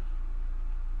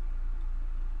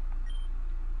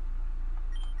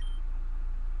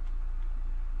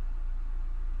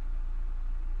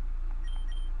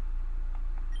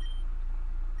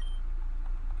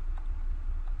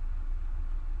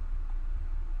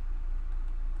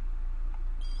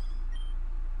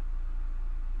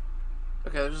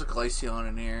 Okay, there's a Glaceon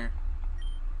in here.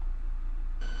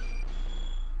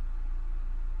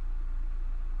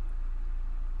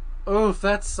 Oof,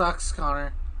 that sucks,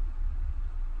 Connor.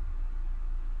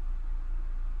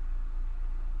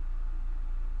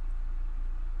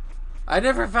 I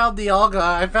never found the Dialga.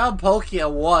 I found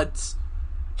Palkia once.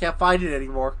 Can't find it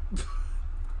anymore.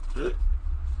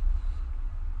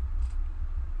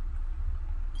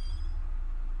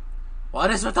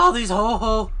 What is with all these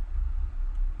ho-ho?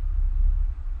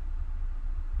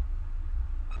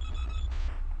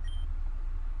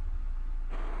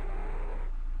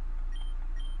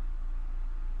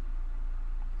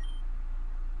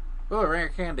 Ooh, a rare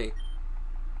candy.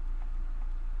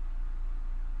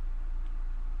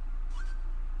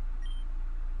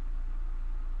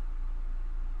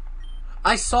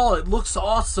 I saw it. Looks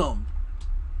awesome.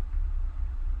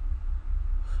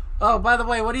 Oh, by the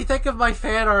way, what do you think of my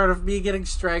fan art of me getting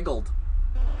strangled?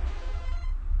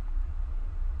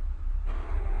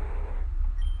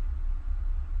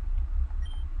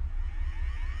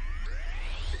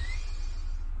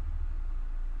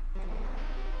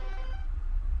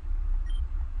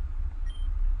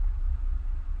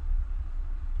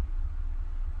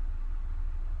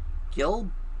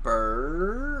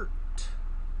 Gilbert.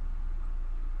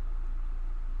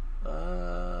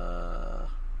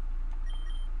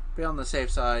 Be on the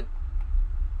safe side.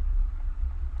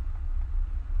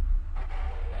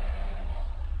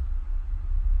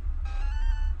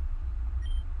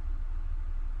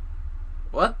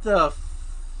 What the f...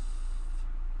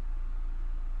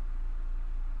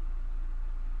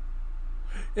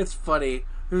 It's funny.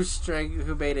 Who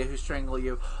made it? Who strangled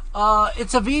you?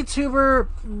 It's a VTuber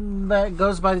that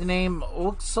goes by the name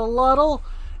Oxalotl,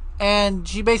 And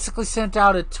she basically sent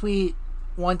out a tweet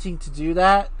wanting to do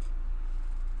that.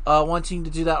 Wanting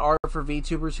to do that art for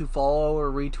VTubers who follow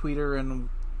or retweet her and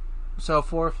so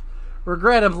forth.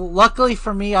 Regrettably, luckily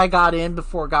for me, I got in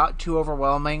before it got too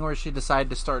overwhelming where she decided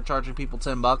to start charging people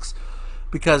 $10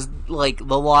 because, like,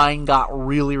 the line got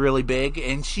really, really big,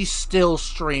 and she's still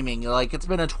streaming. Like, it's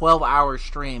been a 12-hour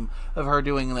stream of her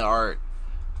doing the art.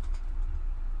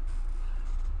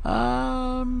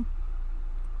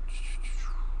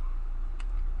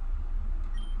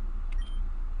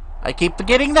 I keep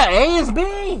forgetting that A is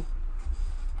B!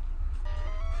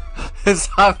 It's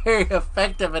not very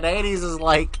effective, and 80s is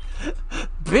like,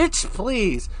 bitch,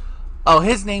 please. Oh,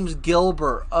 his name's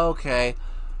Gilbert. Okay.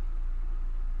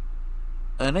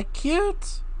 And a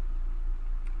cute.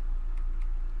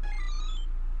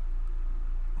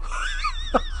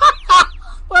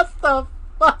 What the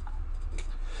fuck?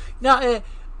 No,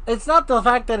 it's not the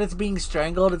fact that it's being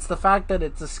strangled. It's the fact that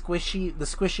it's the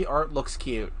squishy art looks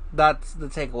cute. That's the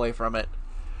takeaway from it.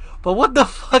 But what the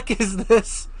fuck is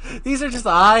this? These are just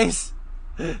eyes.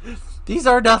 These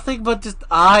are nothing but just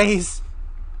eyes.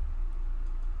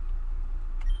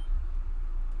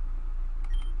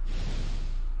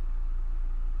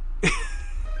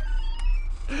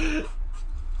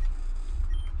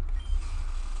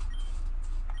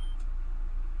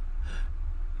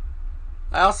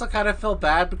 I also kind of feel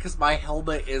bad because my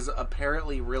helmet is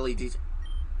apparently really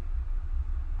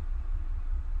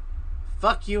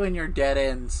Fuck you and your dead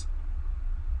ends.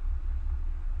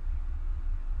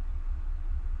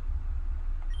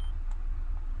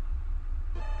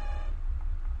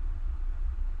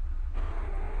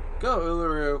 Go,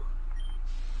 Uluru.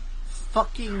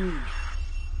 Fucking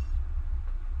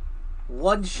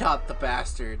one-shot the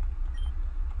bastard.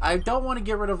 I don't want to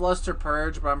get rid of Luster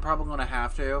Purge, but I'm probably going to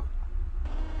have to.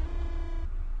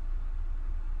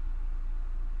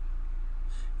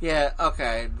 Yeah,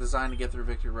 okay. Designed to get through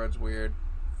Victory Road's weird.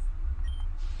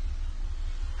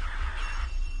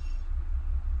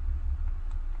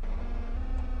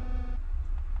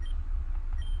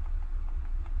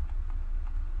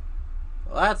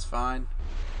 Well, that's fine.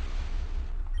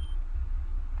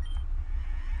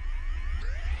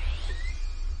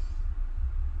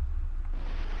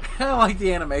 I don't like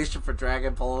the animation for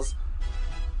Dragon Pulse.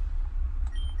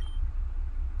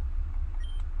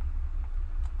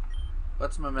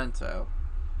 What's Memento?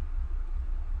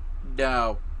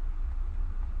 No.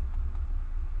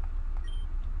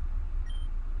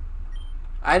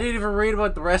 I didn't even read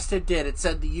what the rest it did. It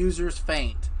said the user's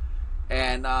faint.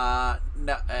 And,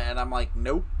 no, and I'm like,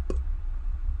 nope.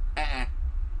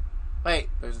 Wait,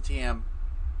 there's a TM.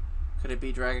 Could it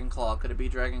be Dragon Claw? Could it be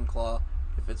Dragon Claw?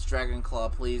 If it's Dragon Claw,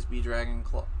 please be Dragon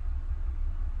Claw.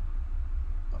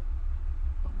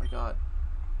 Oh my god.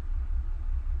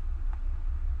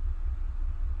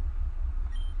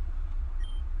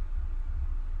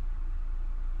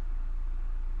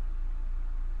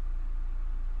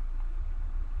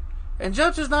 And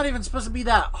Jumps not even supposed to be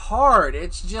that hard.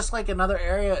 It's just like another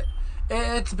area.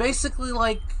 It's basically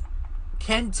like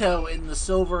Kento in the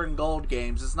Silver and Gold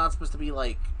games. It's not supposed to be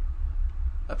like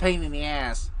a pain in the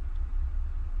ass.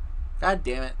 God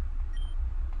damn it.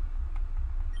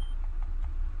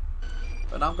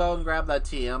 But I'll go and grab that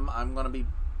TM. I'm gonna be...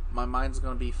 My mind's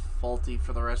gonna be faulty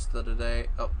for the rest of the day.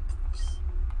 Oh.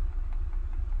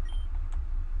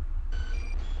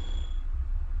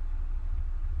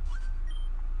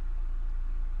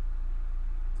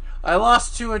 I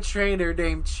lost to a trainer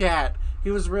named Chat. He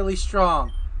was really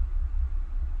strong.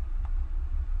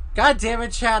 God damn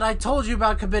it, Chat. I told you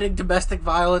about committing domestic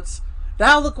violence.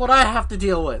 Now look what I have to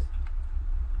deal with.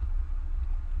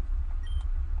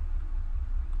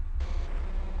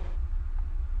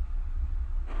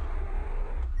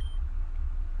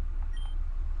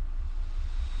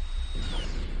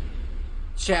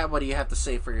 Chat, what do you have to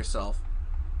say for yourself?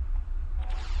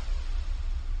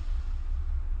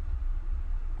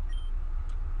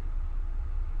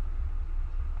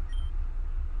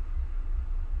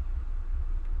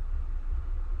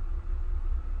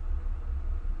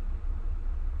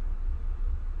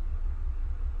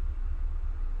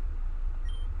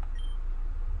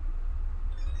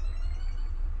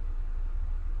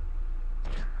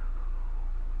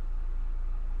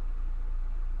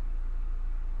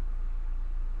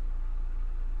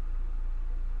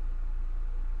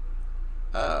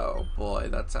 Oh boy,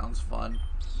 that sounds fun.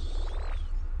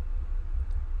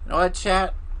 You know what,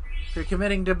 Chat? If you're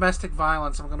committing domestic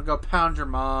violence, I'm gonna go pound your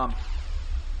mom.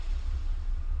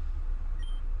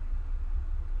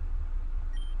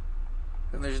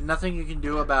 And there's nothing you can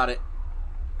do about it.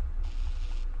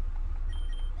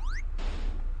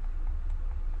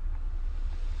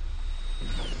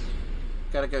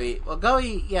 Gotta go eat. Well, go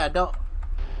eat. Yeah, don't...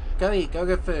 Go eat. Go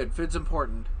get food. Food's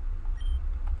important.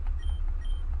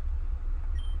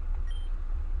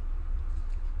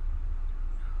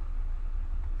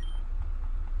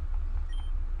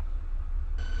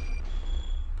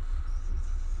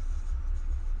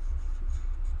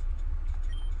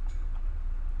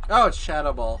 Oh, it's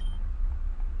Shadow Ball.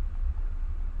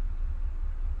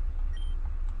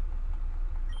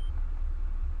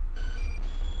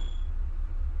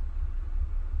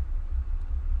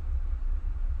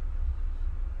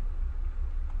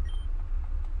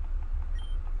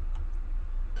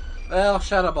 Well,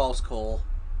 Shadow Ball's cool.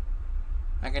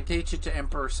 I can teach it to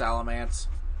Emperor Salamence.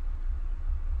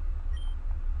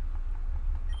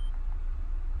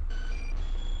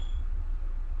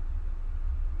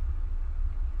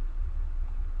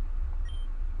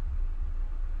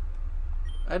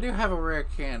 I do have a rare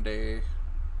candy.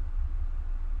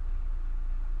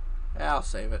 Yeah, I'll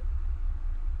save it.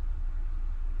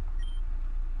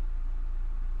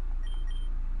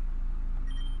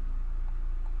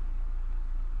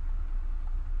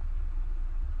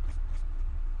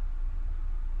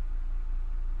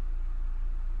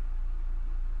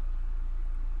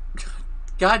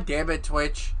 God damn it,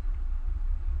 Twitch.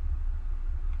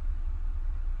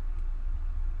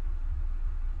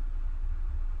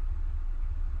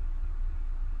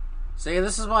 See,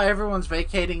 this is why everyone's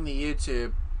vacating the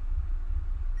YouTube.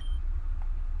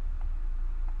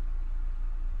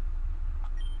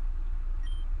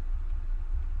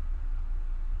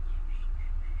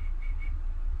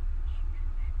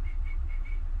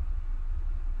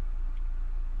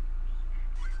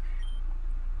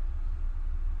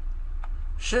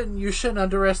 You shouldn't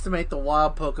underestimate the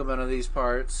wild Pokemon of these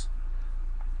parts.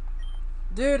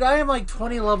 Dude, I am like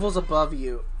 20 levels above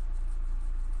you.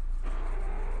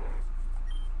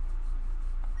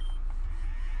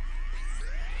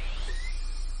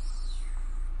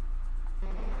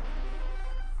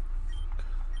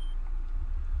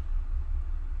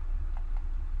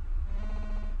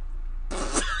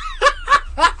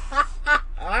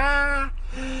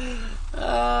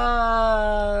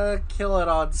 Kill it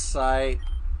on sight.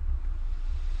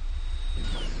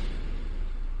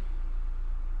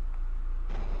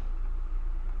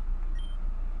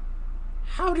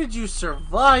 How did you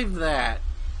survive that?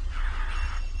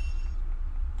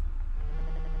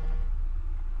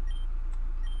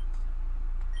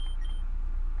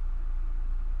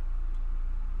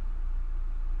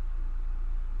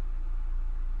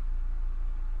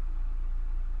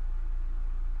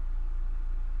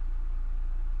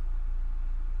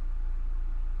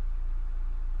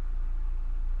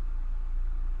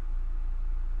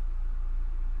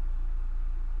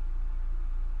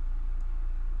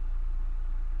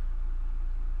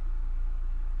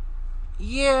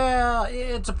 Yeah,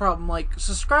 it's a problem. Like,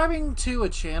 subscribing to a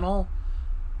channel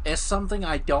is something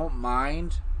I don't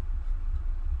mind.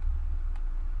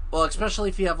 Well, especially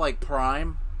if you have, like,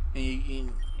 Prime.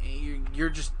 And you're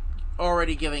just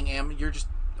already giving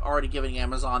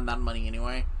Amazon that money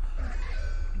anyway.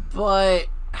 But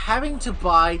having to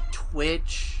buy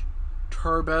Twitch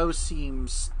Turbo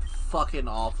seems fucking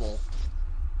awful.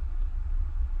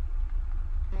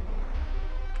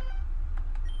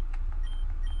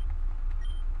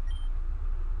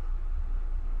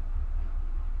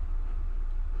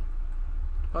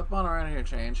 Pokemon around here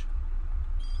change.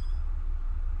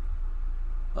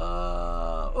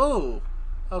 Oh,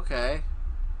 okay.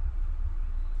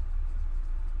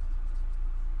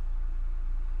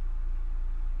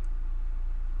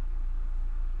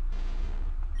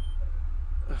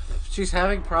 She's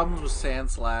having problems with Sand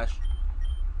Slash.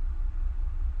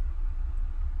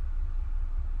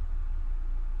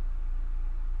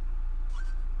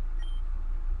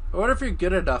 I wonder if you're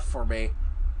good enough for me.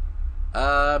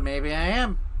 Maybe I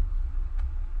am.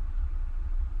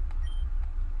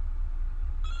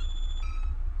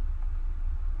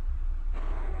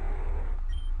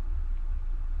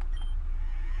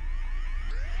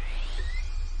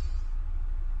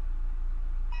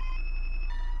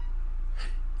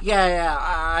 Yeah,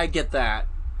 I get that.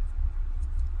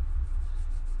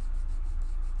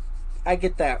 I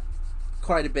get that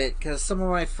quite a bit, because some of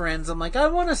my friends, I'm like, I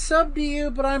want to sub to you,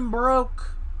 but I'm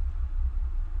broke.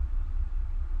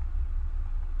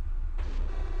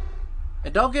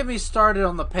 And don't get me started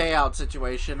on the payout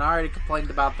situation. I already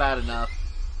complained about that enough.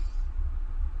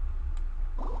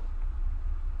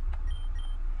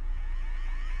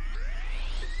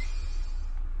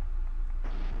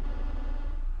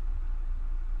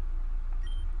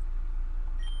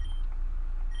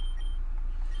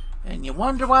 And you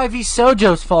wonder why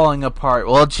Vsojo's falling apart.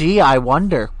 Well, gee, I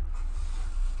wonder.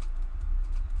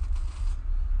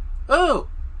 Ooh!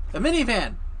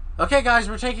 minivan. Okay, guys,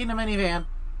 we're taking the minivan.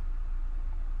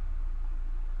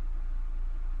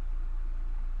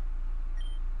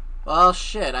 Well,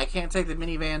 shit, I can't take the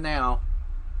minivan now.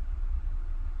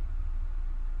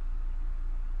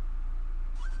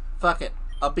 Fuck it.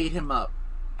 I'll beat him up.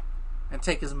 And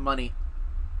take his money.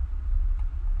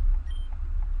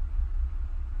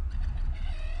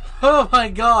 Oh my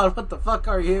god, what the fuck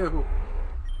are you?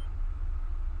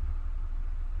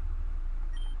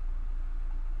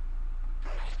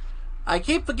 I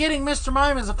keep forgetting Mr.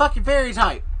 Mime is a fucking fairy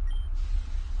type.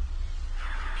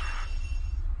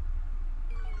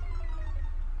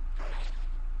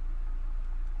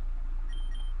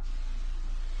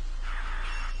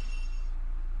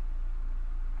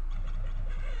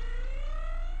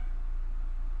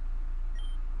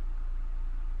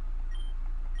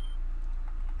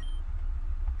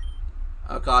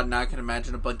 Oh god, now I can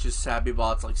imagine a bunch of sabby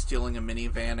bots like stealing a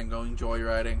minivan and going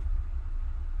joyriding.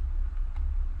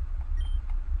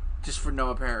 Just for no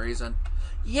apparent reason.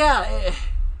 Yeah,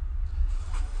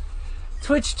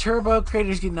 Twitch Turbo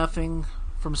creators get nothing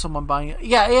from someone buying it.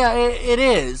 Yeah, it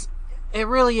is. It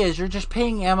really is. You're just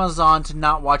paying Amazon to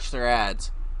not watch their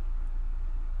ads.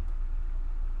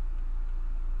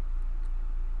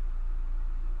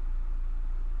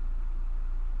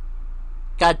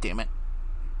 God damn it.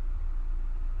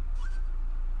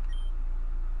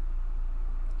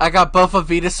 I got both a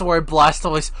Venusaur and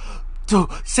Blastoise. Dude,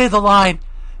 say the line.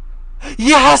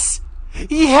 Yes!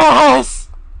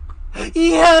 Yes!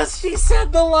 Yes! She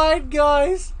said the line,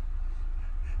 guys!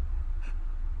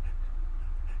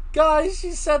 Guys,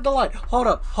 she said the line. Hold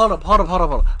up.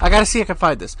 I gotta see if I can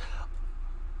find this.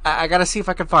 I gotta see if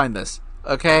I can find this.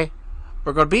 Okay?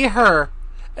 We're gonna be her,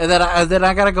 and then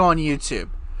I gotta go on YouTube.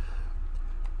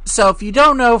 So, if you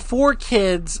don't know,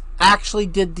 4Kids actually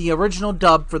did the original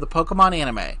dub for the Pokemon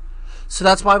anime. So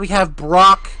that's why we have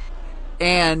Brock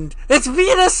and... It's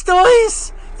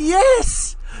Venusaur!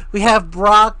 Yes! We have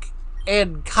Brock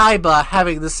and Kaiba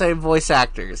having the same voice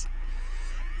actors.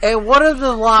 And one of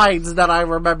the lines that I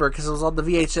remember, because it was on the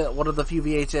VHS, one of the few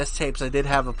VHS tapes I did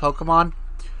have of Pokemon,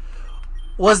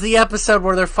 was the episode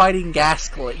where they're fighting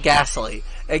Ghastly.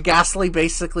 And Ghastly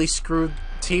basically screwed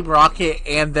Team Rocket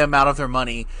and them out of their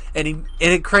money. And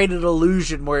it created an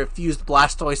illusion where it fused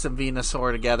Blastoise and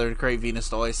Venusaur together to create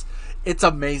Venusaur. It's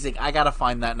amazing. I gotta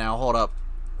find that now. Hold up.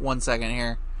 1 second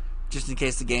here. Just in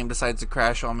case the game decides to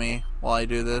crash on me while I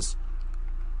do this.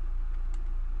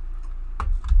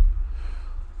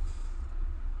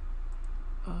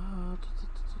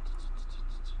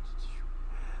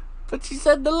 But she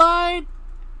said the line.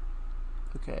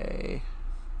 Okay.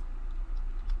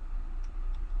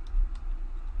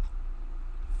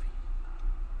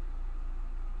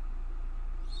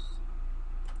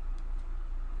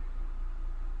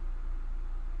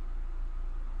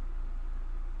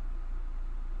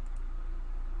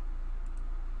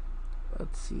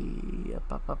 Let's see.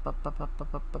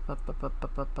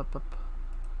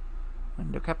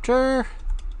 Window capture.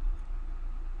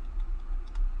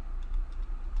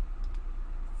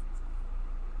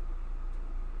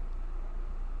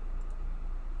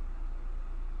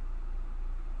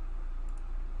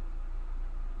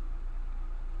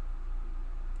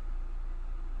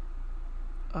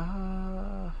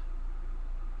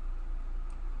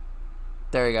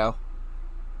 There you go.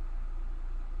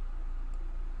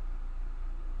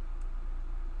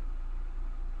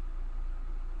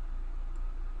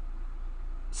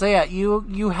 So yeah,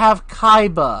 you have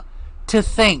Kaiba to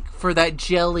thank for that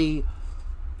jelly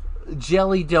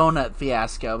donut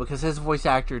fiasco because his voice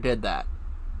actor did that.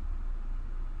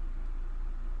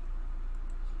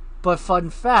 But fun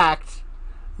fact,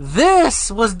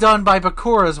 this was done by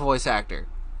Bakura's voice actor.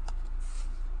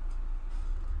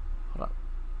 Hold up.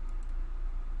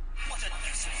 What a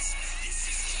nuisance. This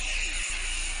is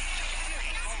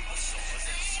Bulbasaurs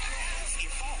and Squirrels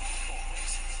evolved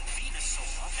forms,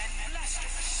 Venusaur and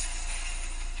Blastoise.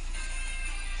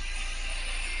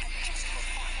 And just for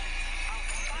fun, I'll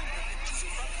combine them into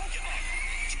Super Pokemon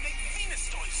to make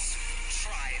Venusaur.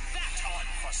 Try that on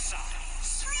for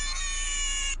size.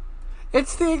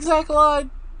 It's the exact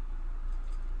line.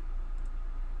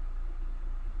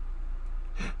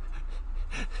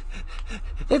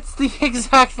 It's the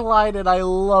exact line, and I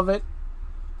love it.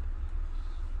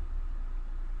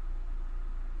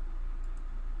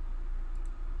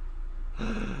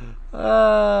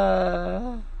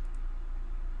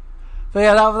 But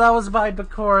yeah, that was by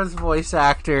Bakura's voice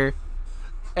actor,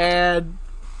 and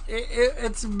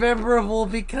it's memorable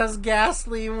because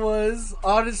Ghastly was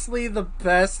honestly the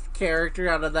best character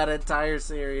out of that entire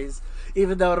series,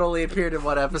 even though it only appeared in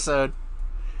one episode.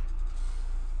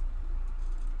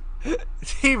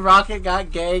 Team Rocket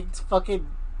got ganked. Fucking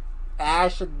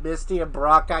Ash and Misty and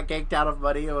Brock got ganked out of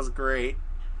money. It was great.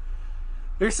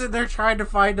 They're sitting there trying to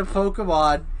find a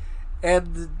Pokemon,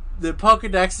 and the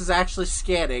Pokedex is actually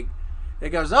scanning. It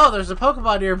goes, oh, there's a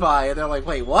Pokemon nearby. And they're like,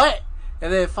 wait, what?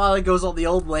 And then it finally goes on the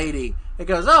old lady. It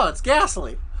goes, oh, it's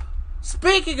Ghastly.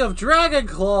 Speaking of Dragon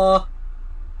Claw...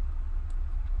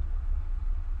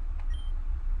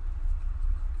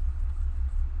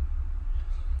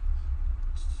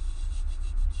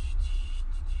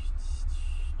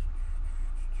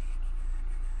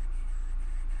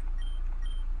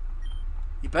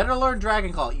 You better learn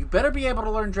Dragon Claw. You better be able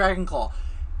to learn Dragon Claw.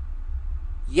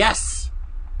 Yes!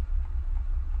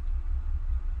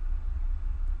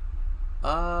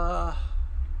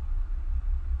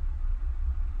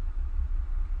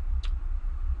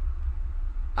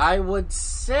 I would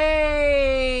say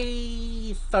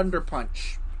Thunder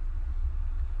Punch.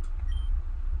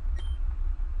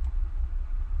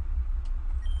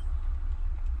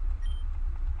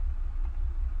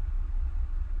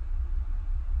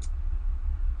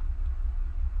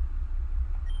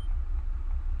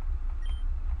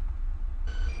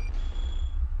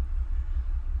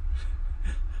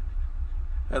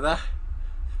 And that,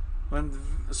 when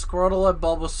Squirtle and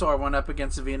Bulbasaur went up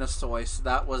against Venusaur,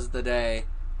 that was the day.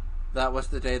 That was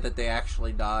the day that they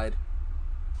actually died.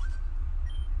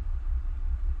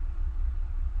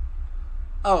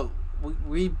 Oh,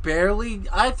 we barely...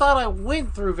 I thought I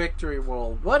went through Victory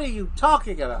World. What are you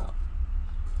talking about?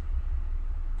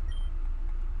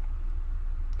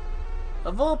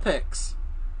 A Vulpix.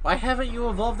 Why haven't you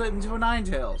evolved it into a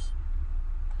Ninetales?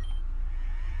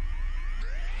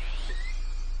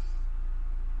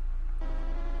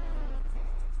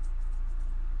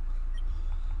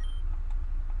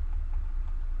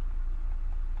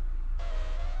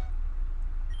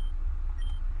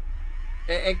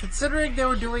 And considering they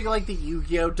were doing like the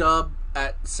Yu-Gi-Oh dub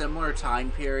at similar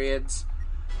time periods,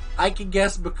 I can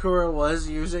guess Bakura was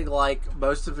using like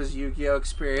most of his Yu-Gi-Oh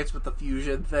experience with the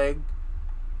fusion thing.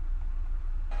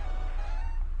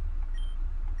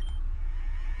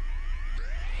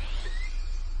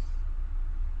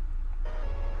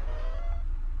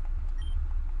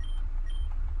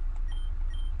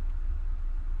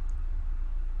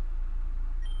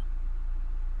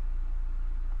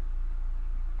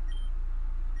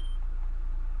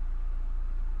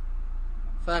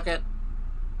 Fuck it.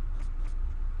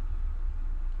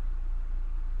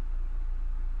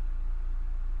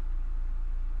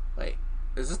 Wait,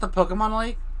 is this the Pokemon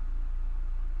League?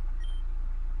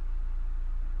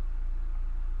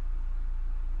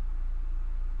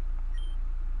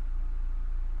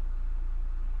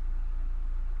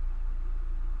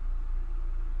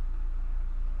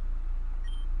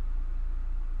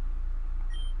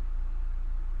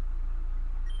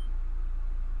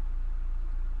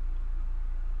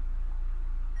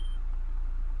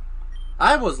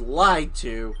 I was lied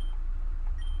to.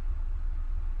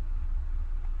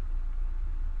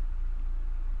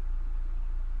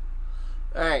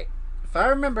 Alright, if I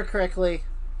remember correctly,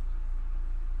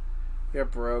 you're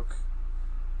broke.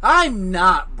 I'm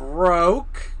not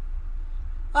broke.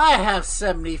 I have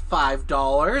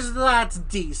 $75. That's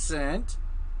decent.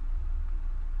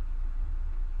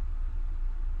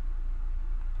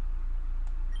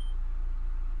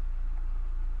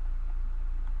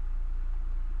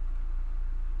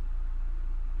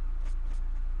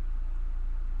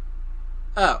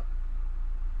 Oh.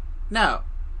 No.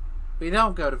 We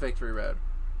don't go to Victory Road.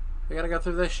 We gotta go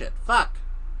through this shit. Fuck.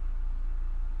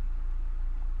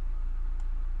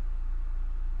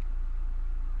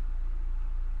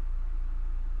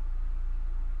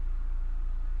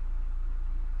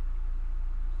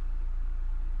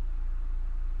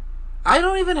 I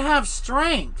don't even have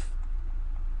strength.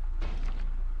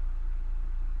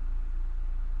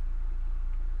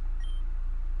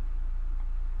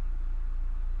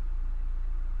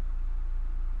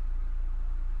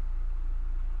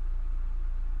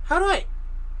 How do I...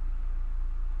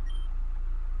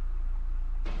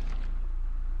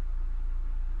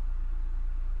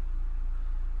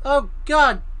 Oh,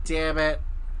 god damn it.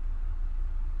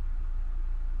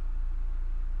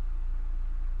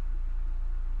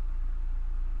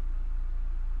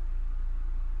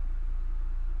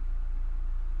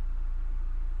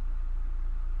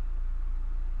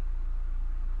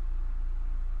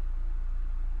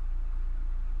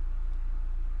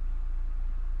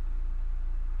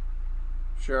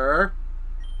 Sure.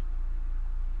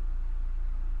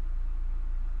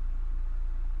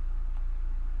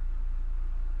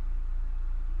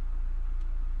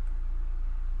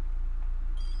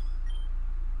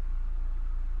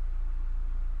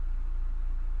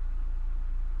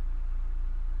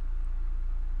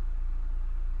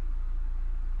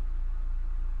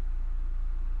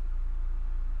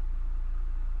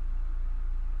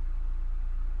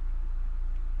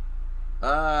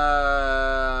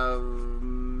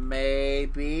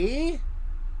 Maybe.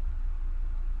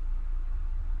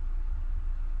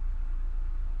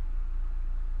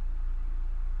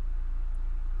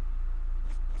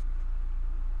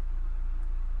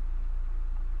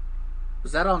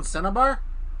 Was that on Cinnabar?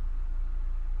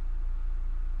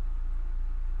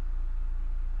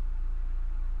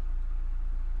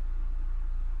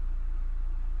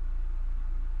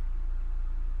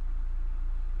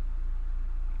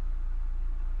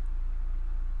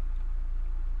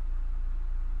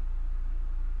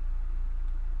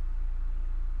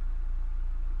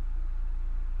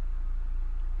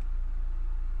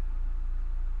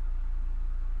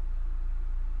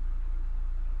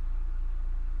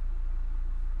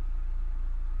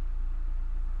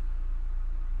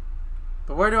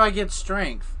 But where do I get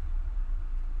strength?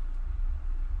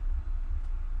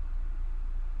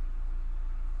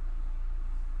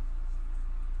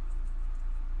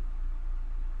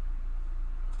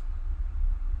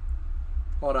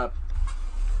 Hold up.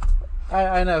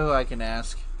 I know who I can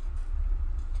ask.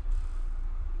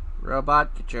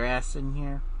 Robot, get your ass in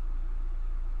here.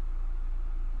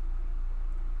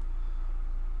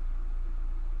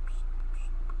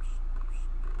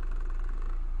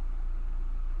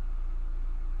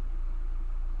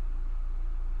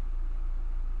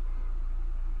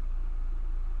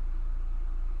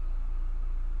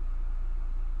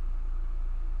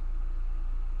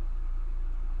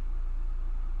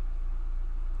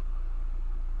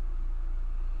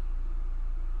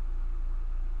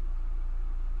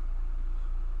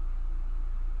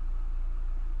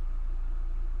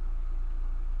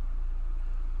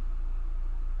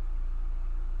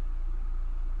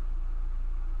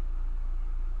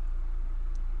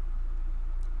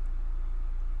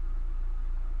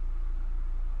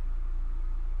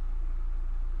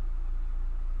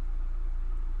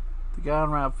 The guy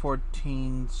on Route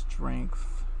 14,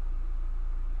 strength.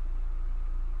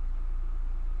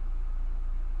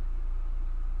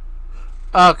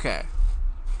 Okay.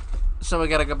 So we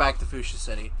gotta go back to Fuchsia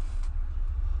City.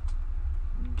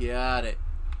 Got it.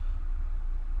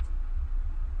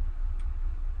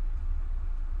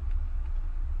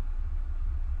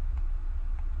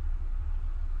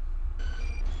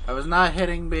 I was not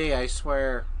hitting B, I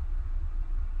swear.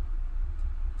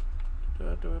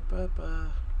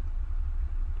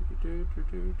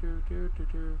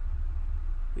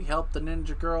 We helped the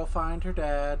ninja girl find her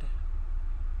dad.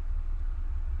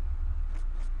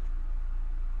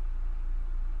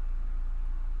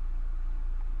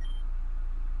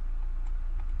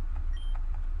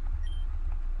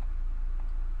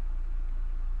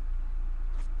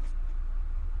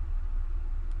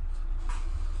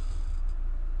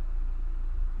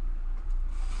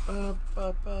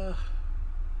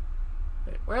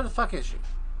 Wait, where the fuck is she?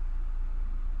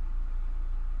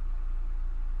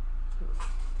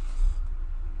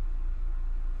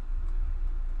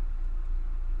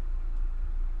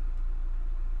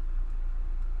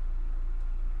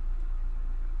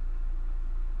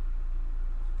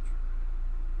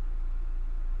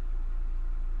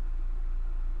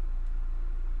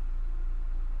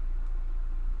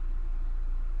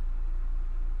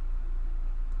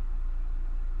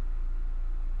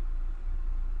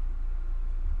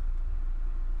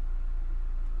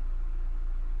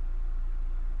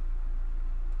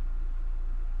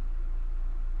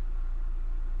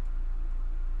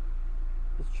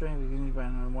 This train begins by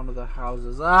in one of the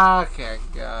houses. Okay,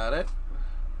 got it.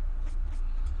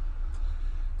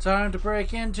 Time to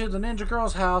break into the ninja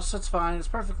girl's house. That's fine. It's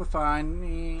perfectly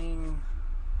fine.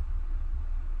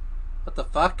 What the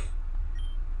fuck?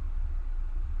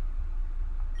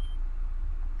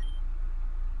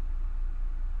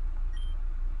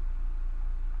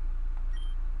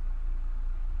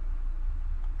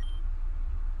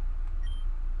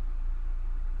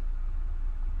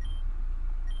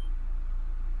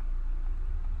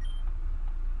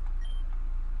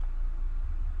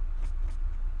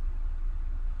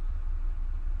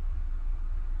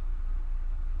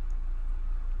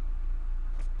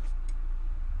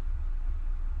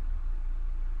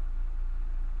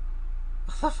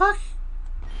 What the fuck?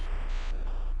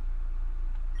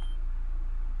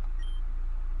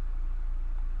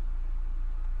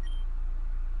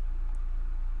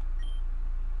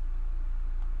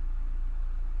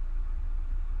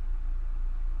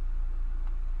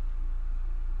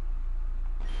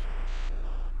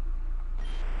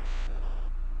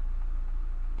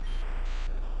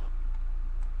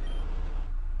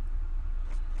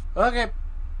 Okay.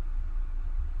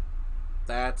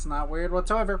 That's not weird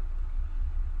whatsoever.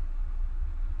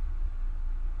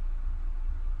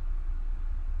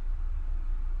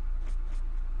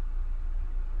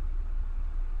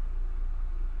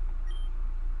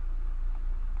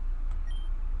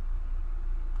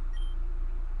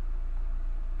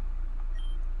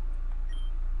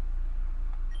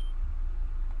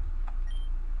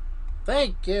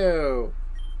 Thank you.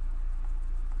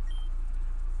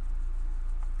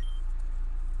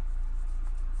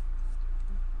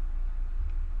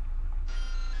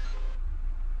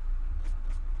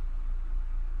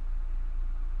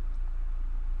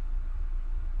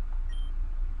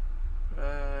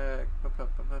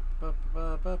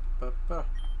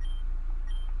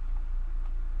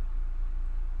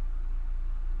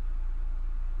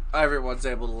 Everyone's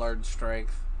able to learn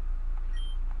strength.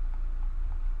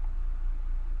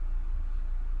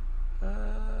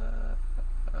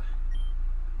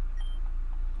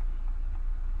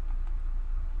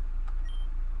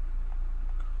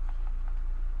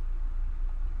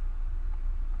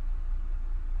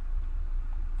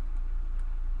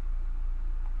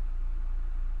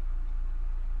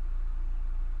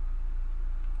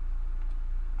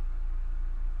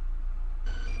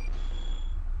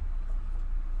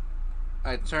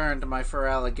 I turned my fur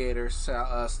alligator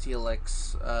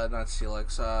Steelix, not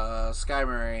Steelix,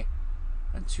 Skymarie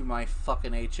into my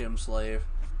fucking HM slave.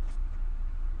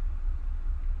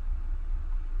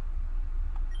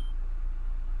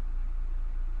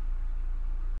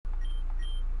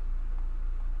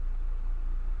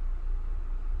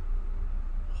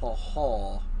 Ha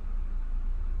ha.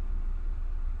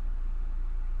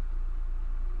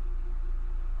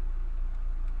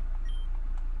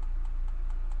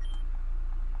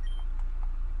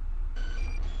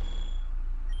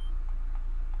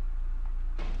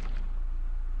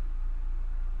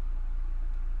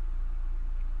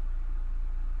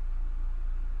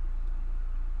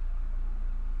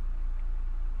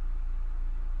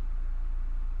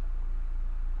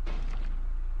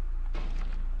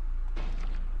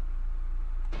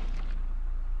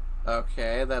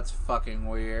 Okay, that's fucking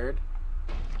weird.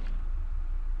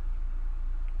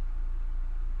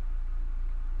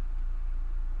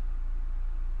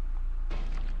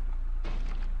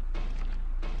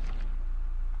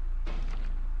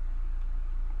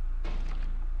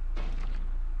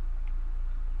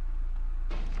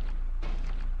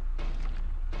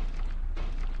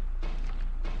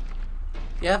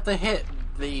 You have to hit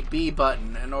the B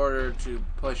button in order to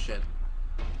push it.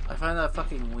 I find that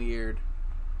fucking weird.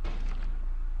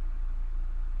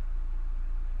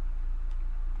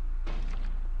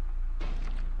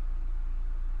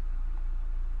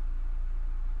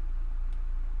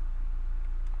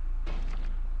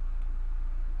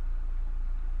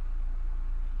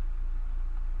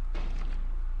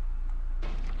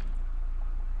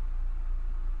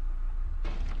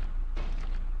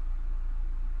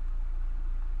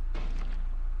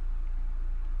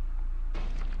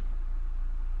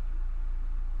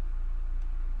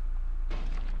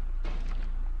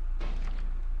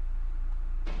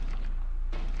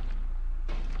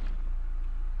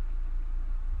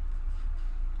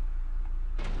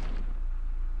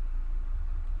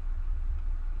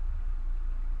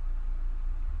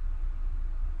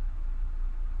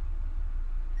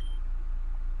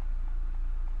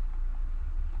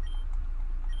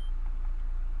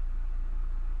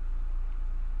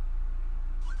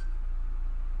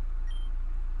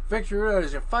 Victory Road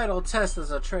is your final test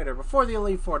as a trader before the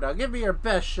Elite Four. Now give me your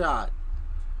best shot.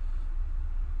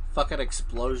 Fucking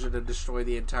explosion to destroy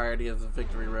the entirety of the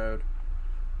Victory Road.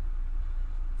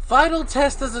 Final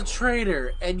test as a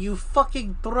trader, and you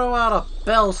fucking throw out a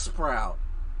bell sprout.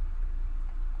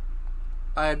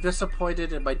 I am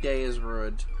disappointed and my day is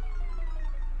ruined.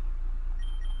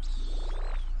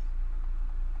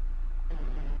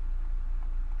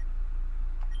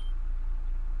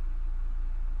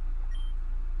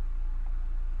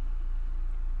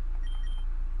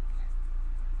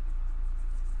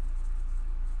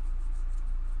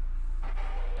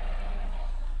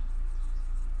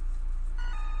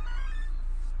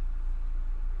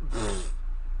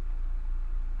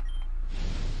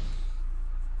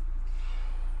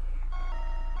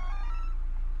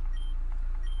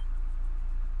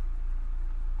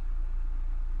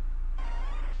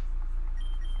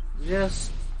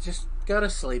 Just go to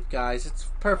sleep, guys. It's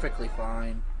perfectly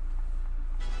fine.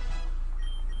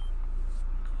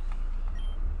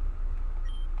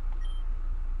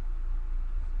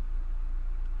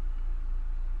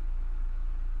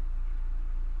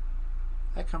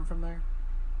 I come from there.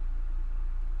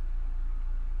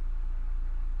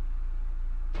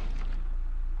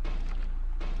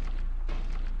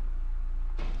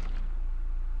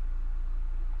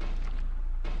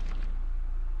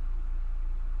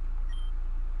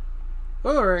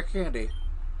 Oh, rare candy.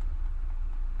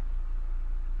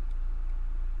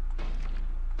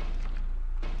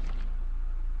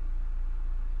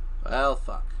 Well,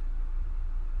 fuck.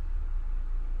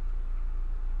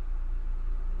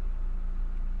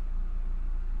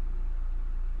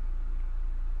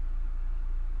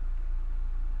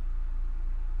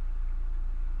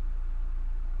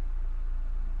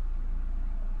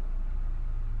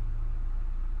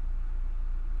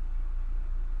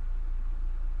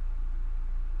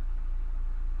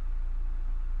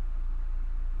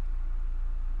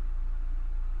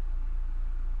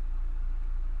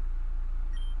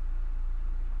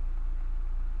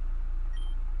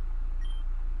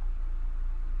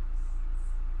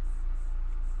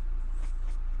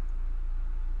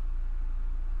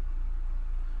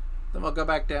 Then we'll go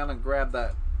back down and grab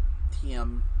that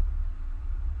TM.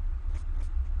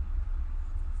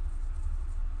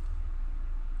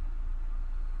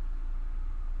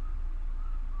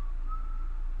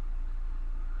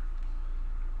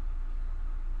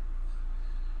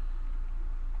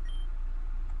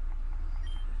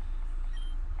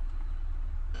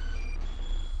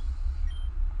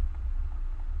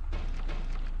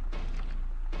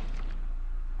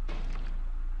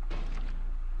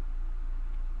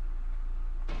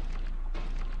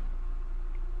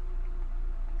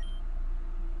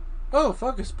 Oh,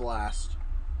 Focus Blast.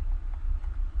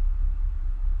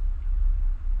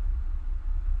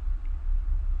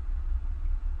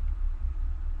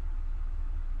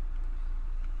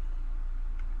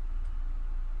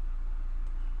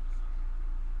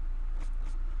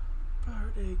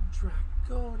 Burning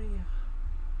Dragonia.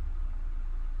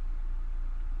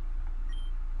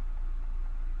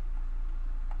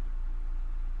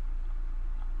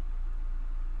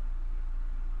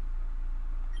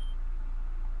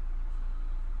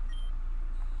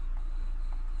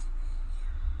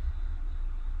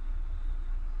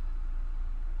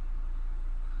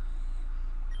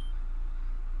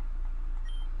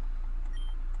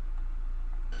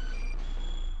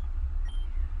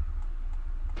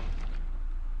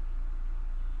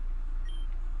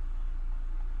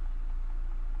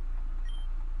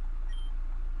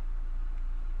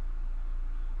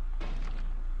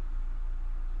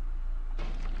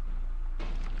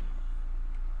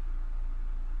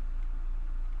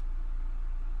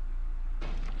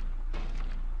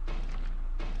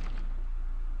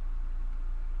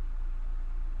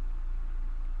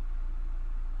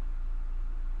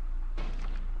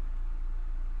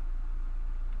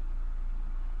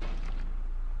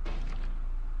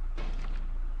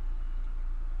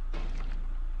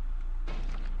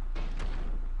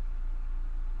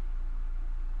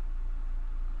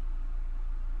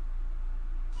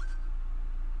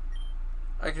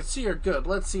 I can see you're good.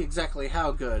 Let's see exactly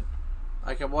how good.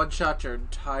 I can one-shot your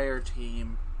entire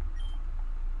team.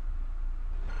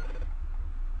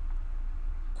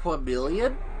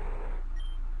 Quadrillion?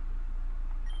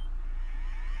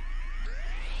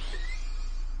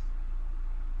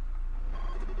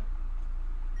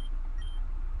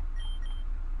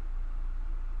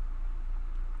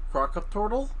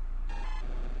 Crocodile?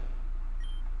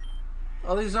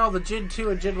 Oh, these are all the Gen 2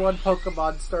 and Gen 1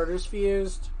 Pokemon starters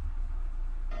fused.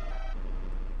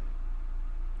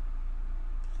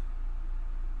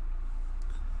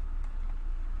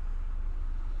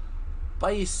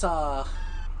 Baisa.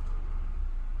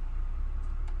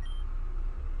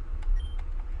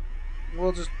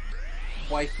 We'll just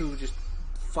waifu, just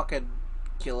fucking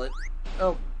kill it.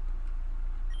 Oh.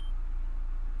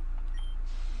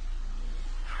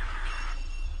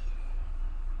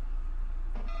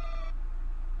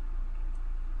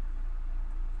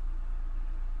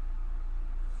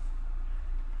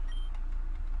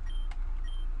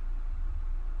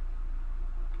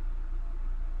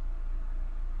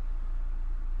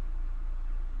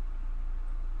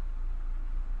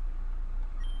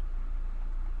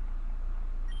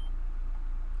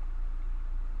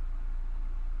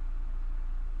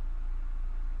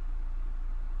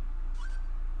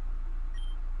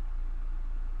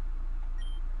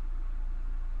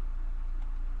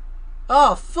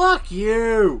 Oh, fuck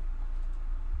you!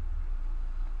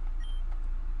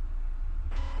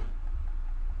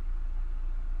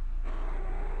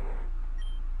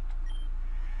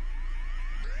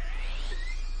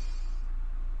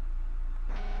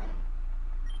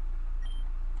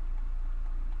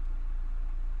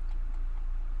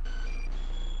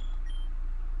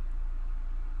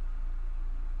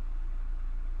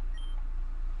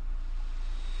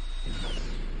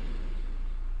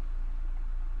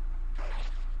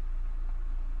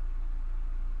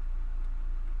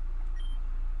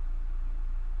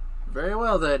 Very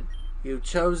well then. You've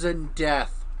chosen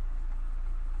death.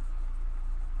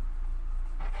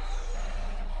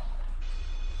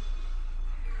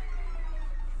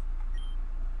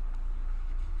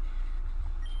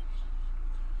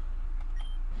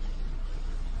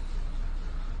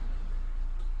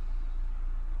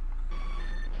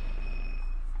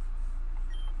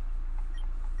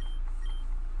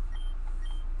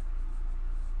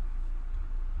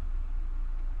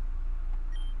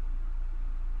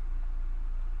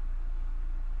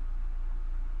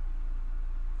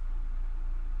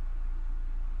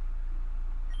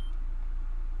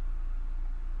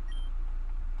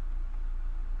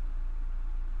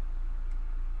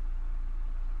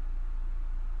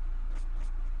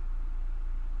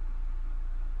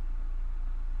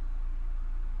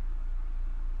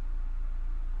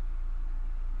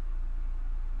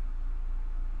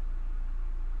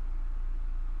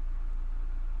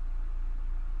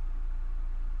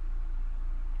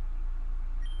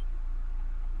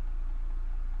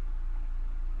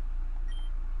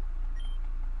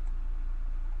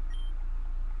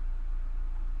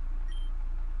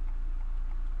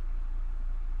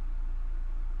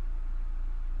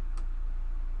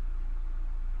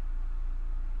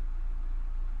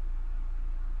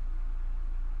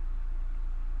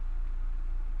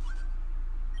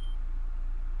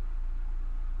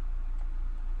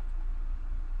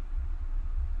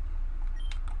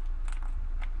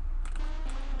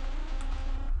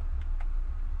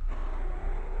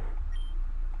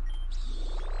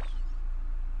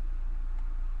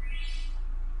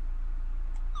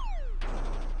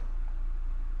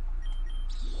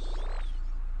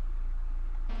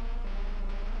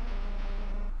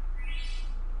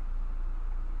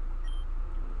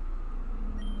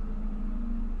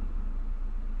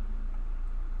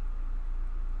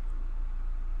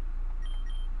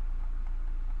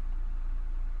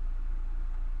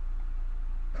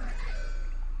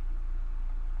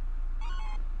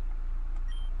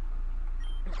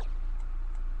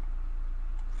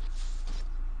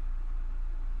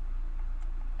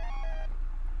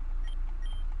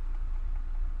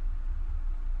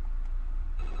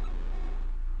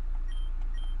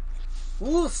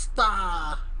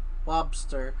 Woosta!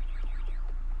 Lobster.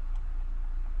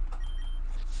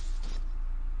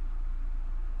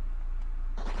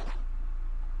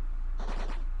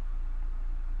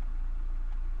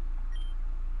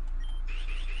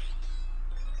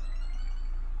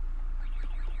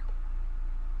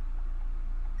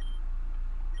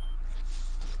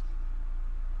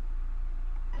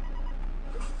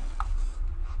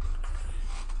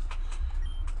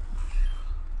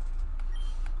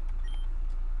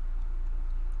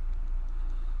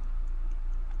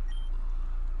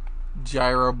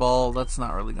 Gyro ball, that's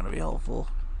not really going to be helpful.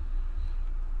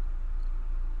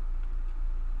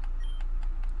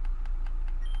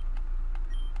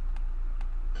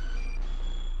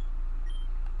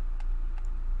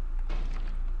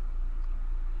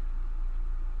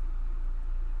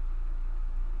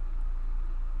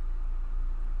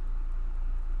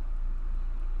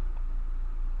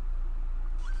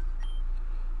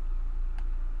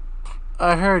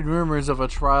 I heard rumors of a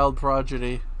child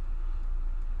prodigy.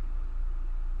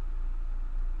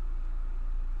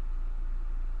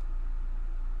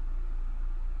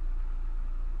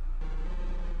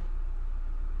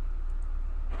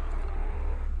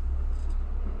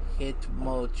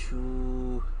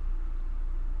 Hitmochu.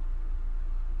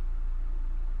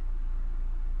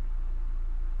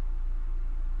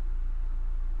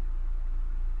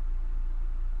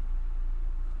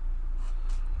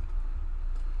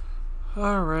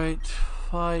 Alright,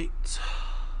 fight.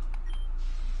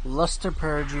 Luster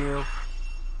Purgew.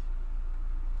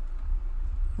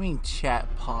 I mean, chat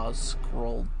pause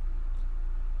scrolled.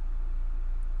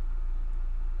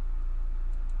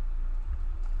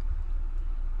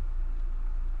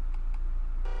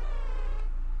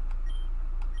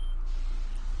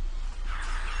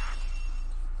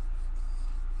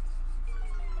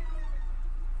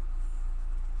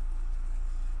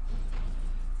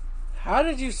 How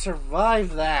did you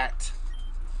survive that?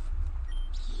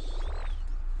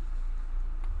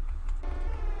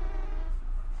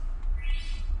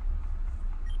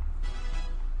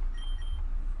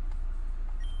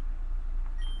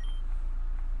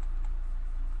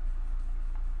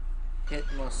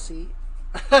 Hitmosi.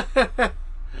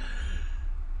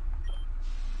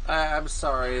 I'm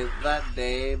sorry, that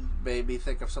name made me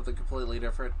think of something completely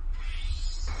different.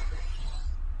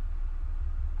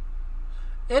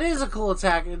 It is a cool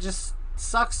attack. It just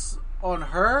sucks on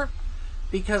her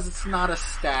because it's not a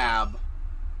stab.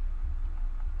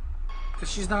 Because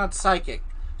she's not psychic.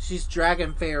 She's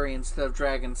Dragon Fairy instead of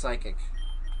Dragon Psychic.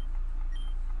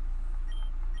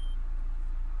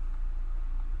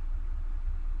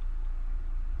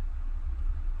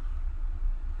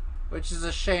 Which is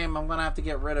a shame. I'm going to have to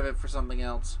get rid of it for something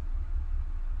else.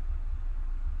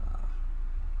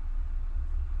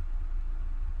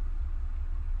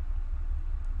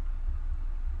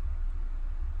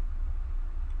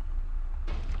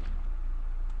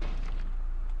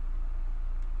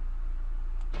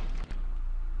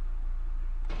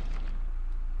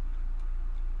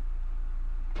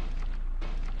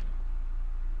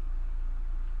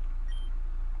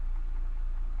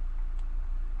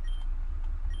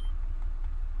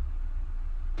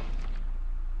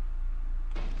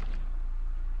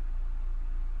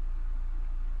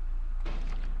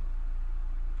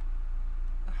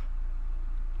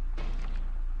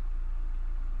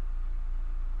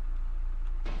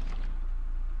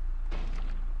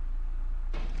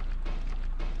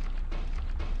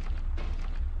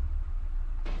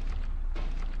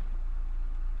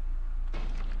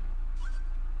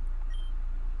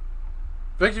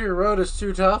 Victory Road is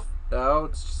too tough? No,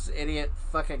 it's just idiot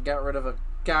fucking got rid of a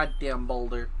goddamn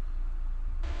boulder.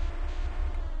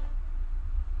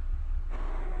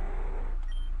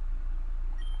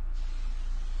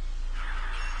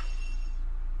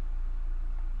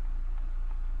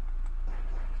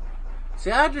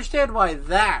 See, I understand why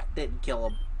that didn't kill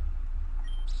him.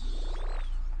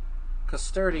 Because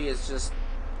Sturdy is just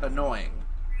annoying.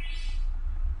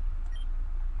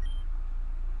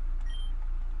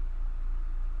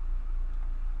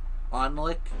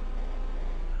 Onlick?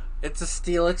 It's a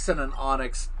Steelix and an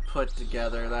Onyx put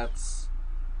together. That's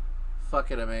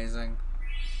fucking amazing.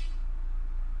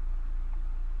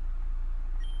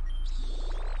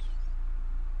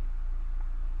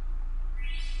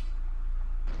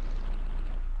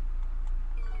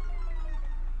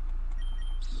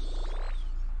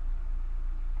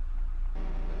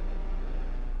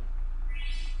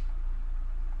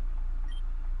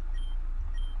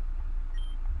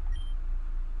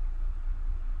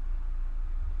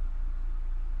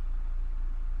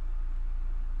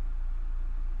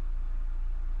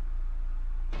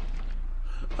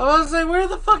 I was gonna say, where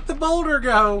the fuck did the boulder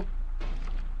go?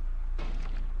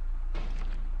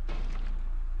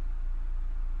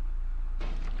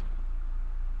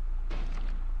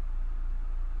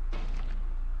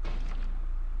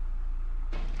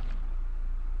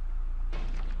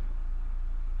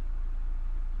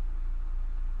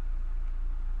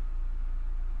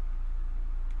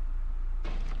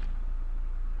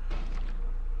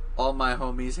 All my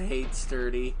homies hate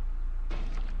Sturdy.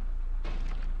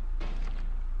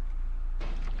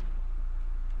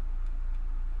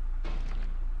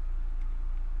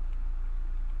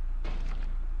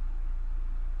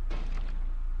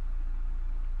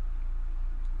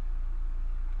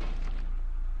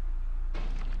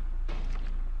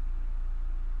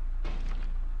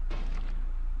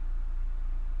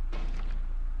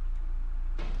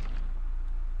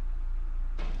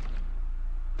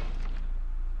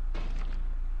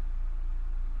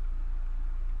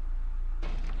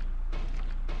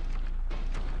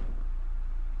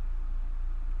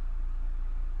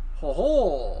 Ho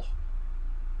ho!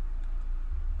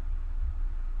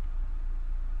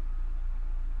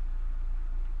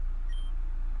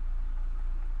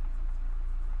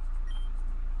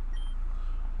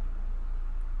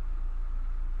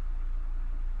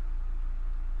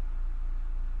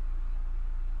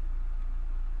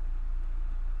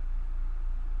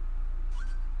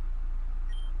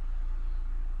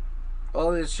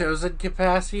 Oh, it shows it get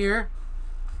past here.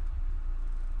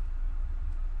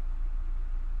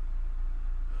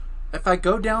 If I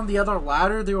go down the other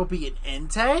ladder, there will be an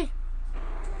Entei?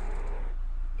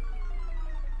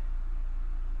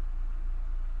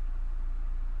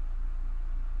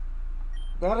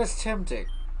 That is tempting.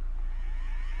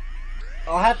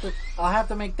 I'll have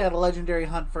to make that a legendary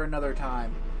hunt for another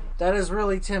time. That is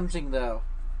really tempting though.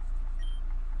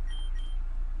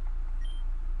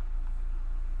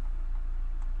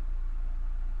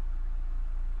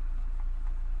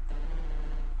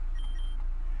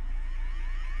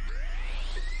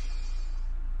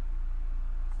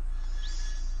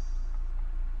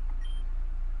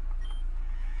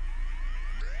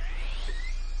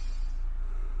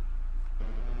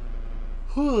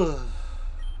 Whew.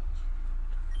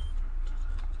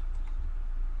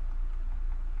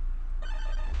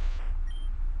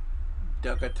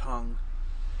 Dug a tongue.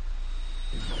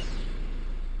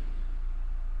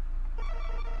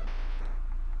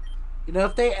 You know,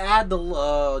 if they add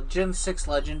the Gen 6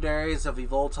 legendaries of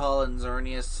Yveltal and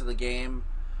Xerneas to the game,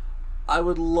 I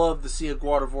would love to see a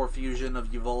Gardevoir fusion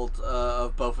of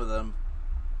of both of them.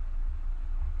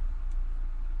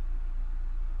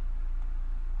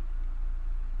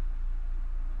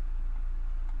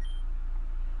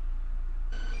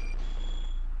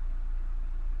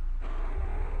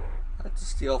 That's a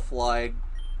Steel Flag.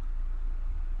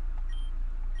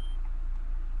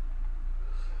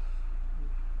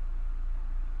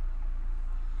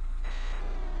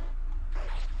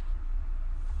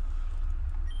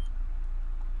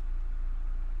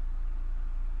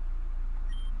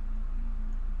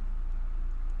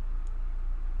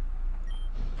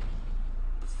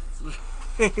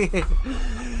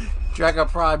 Dragon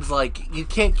Prime's like, you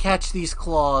can't catch these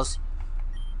claws.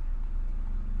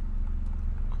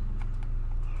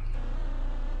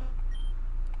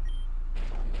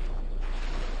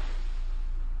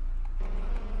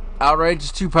 Outrage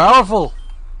is too powerful.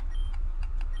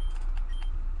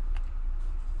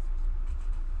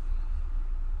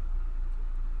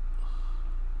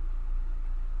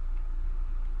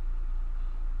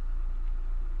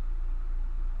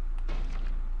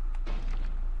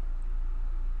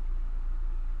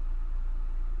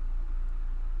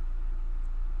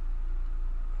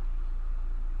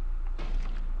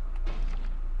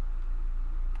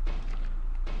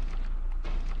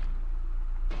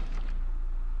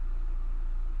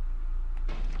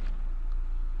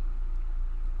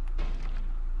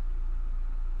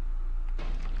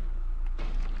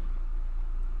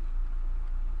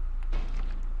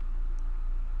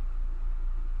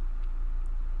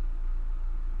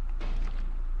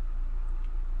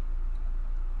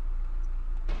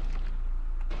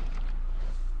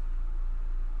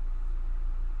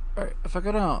 Alright, if I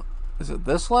go down, is it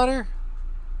this ladder?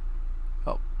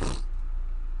 Oh.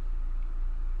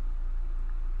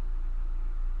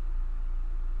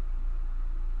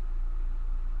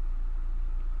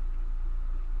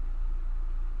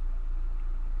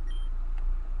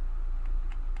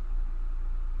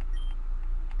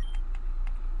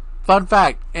 Fun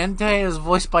fact, Entei is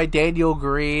voiced by Daniel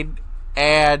Green,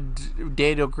 and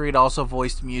Daniel Green also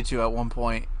voiced Mewtwo at one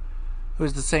point,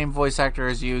 who's the same voice actor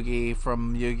as Yugi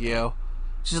from Yu-Gi-Oh!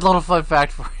 Just a little fun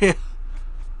fact for you.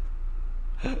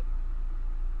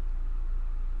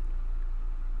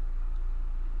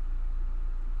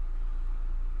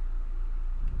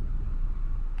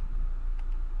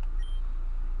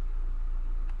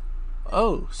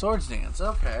 Oh, Swords Dance,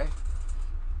 okay.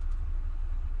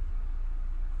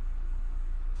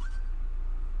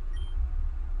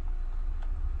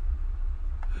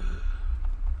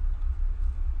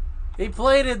 He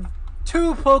played in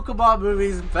 2 Pokemon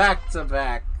movies back to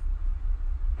back.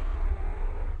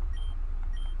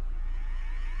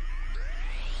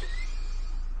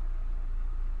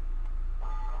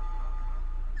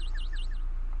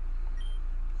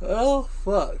 Oh,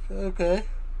 fuck. Okay.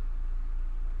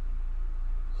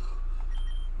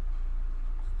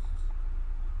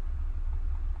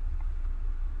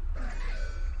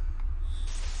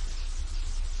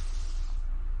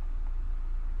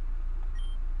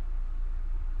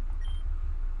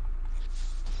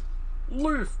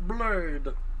 Leaf Blade.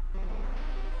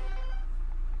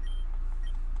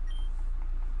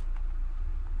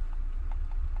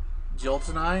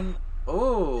 Joltenine?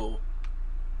 Oh,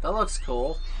 that looks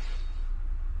cool.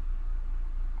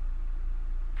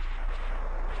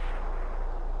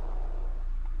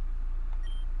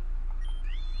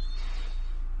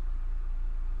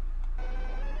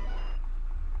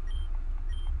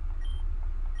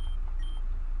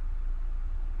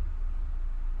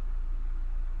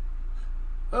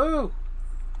 Oh!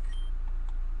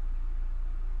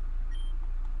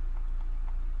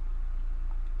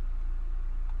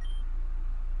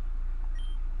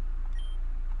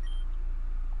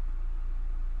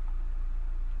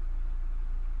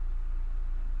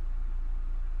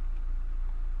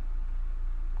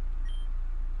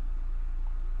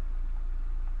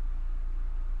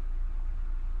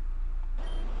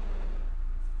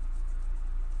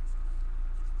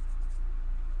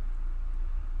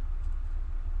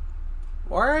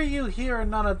 Why are you here and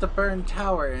not at the burned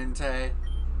tower, Entei?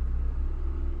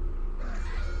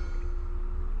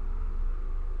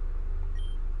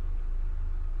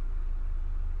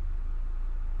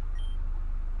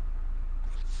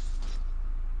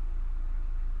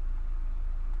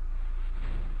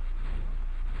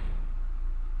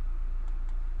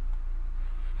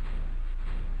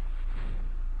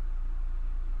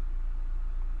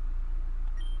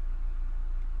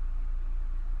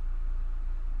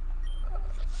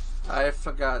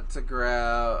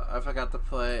 I forgot to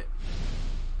put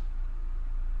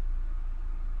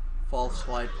false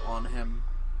swipe on him.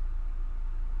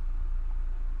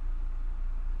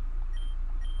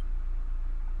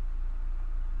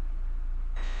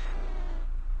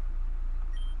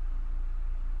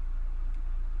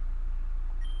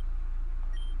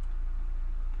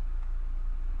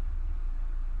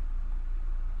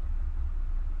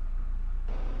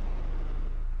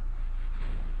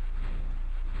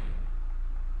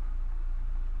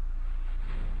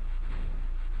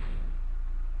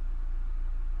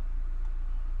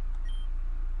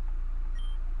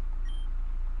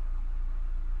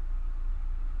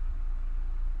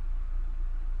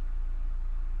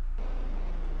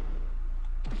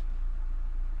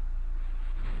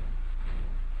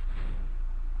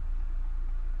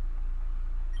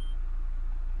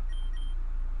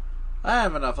 I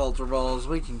have enough Ultra Balls,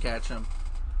 we can catch him.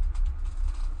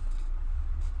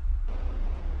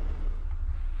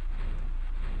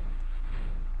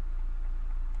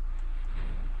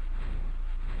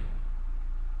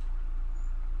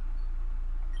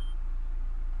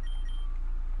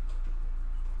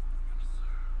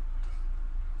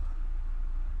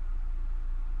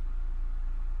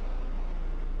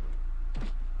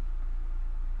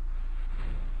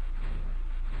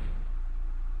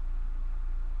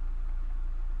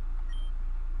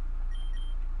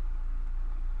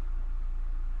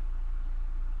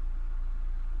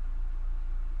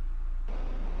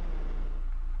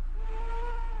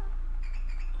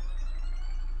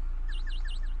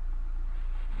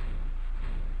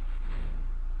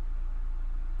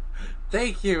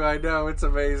 Thank you, I know, it's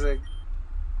amazing.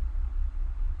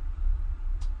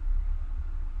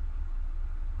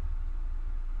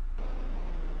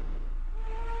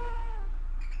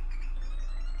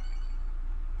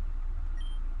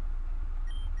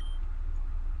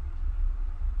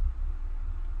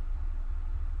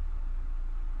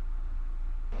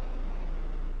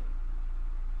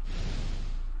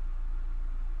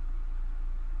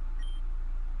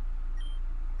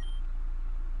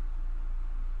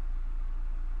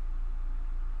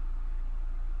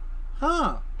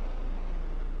 Huh.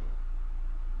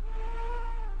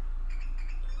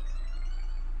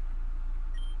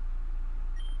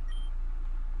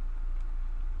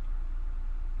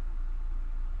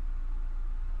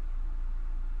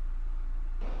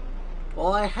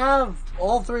 Well, I have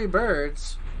all three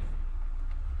birds.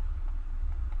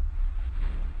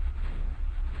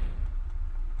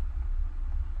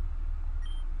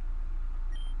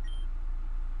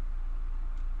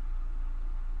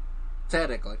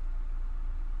 Technically.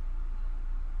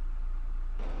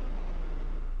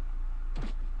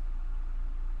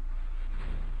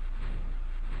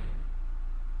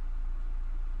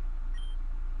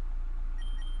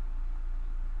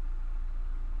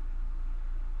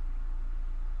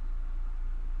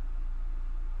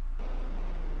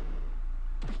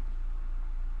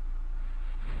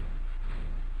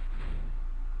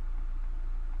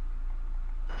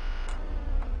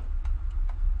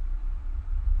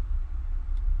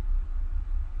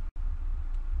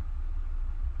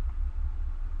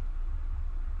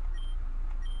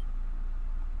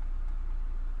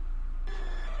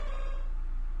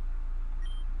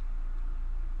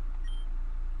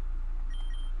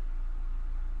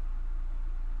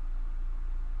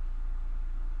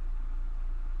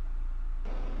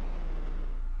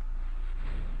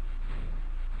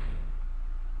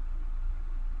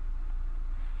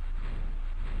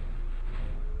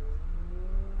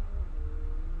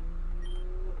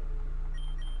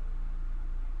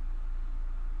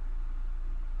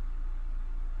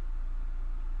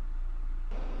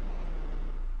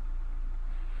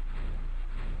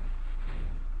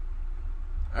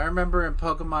 I remember in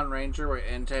Pokemon Ranger where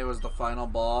Entei was the final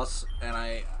boss,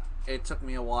 and it took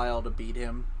me a while to beat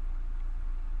him.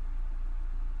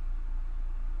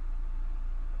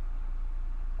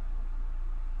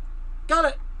 Got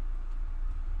it!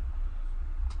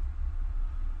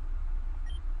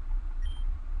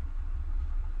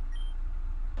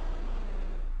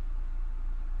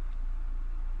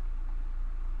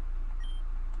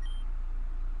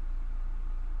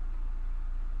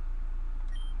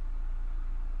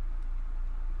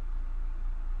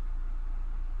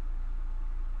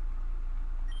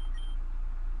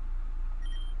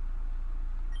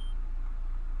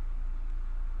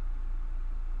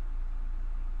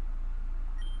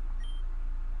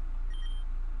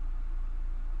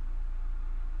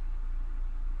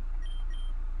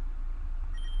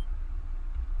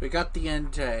 We got the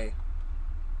Entei.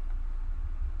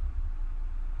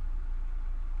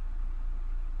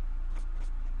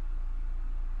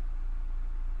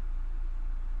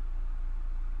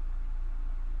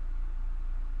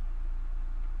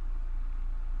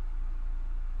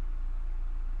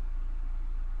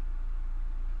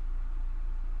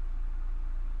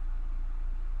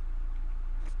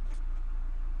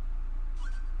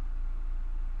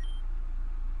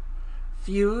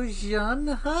 Fusion,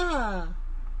 ha!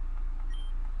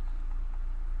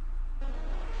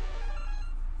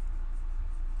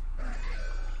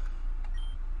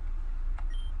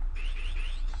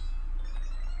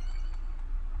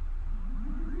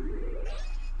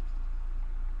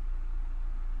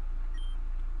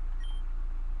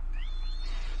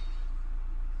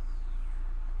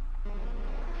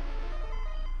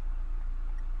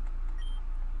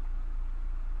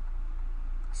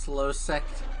 Slow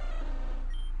sect.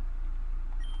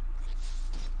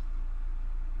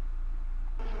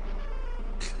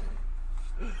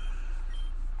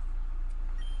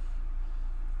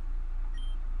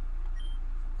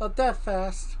 Not that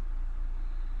fast.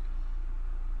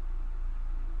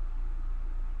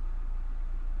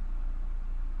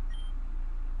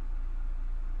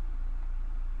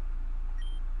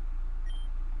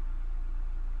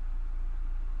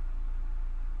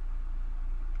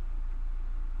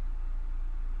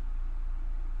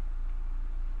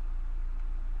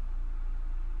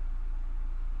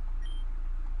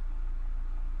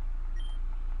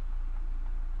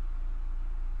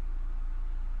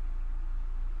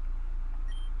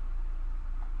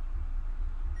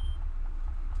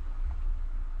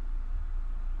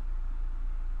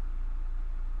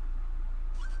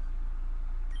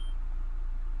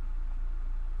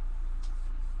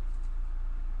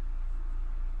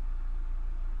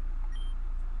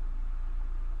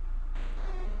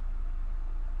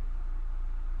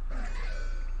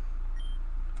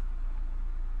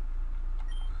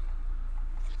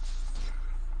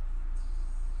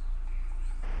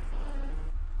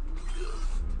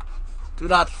 Do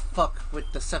not fuck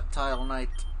with the Sceptile Knight.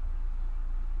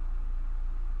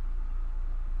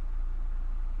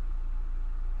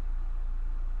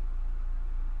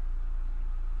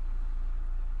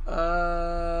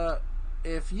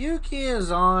 If Yuki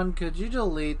is on, could you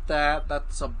delete that?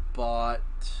 That's a bot.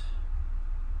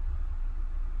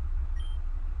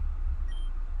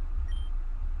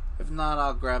 If not,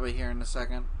 I'll grab it here in a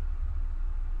second.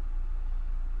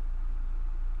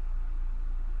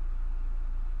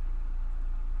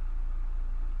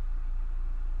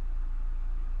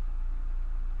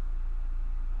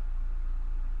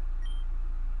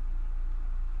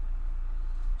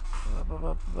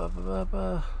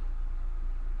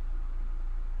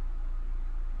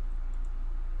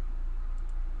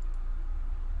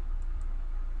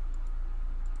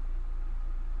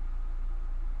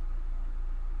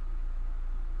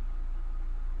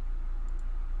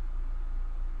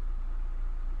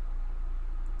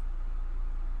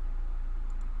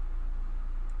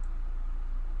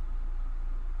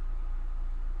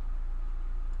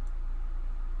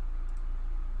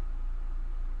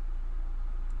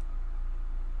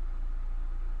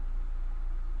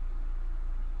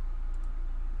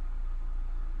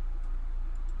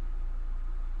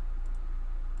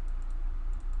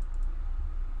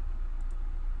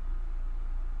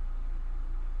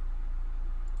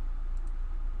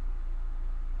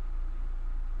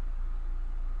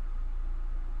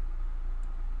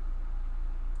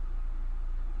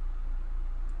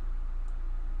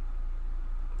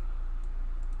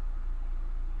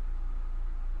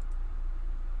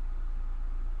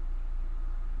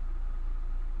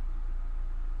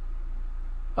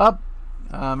 Up.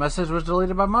 Message was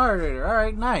deleted by moderator.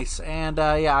 Alright, nice. And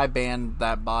yeah, I banned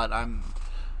that bot.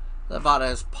 That bot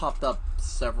has popped up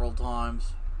several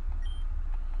times.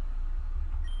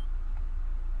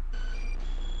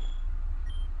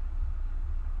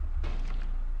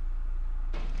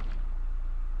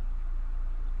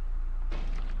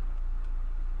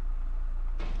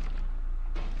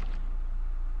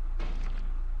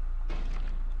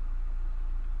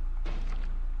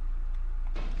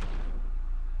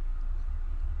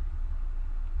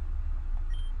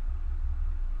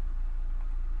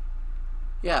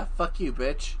 Yeah, fuck you,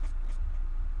 bitch.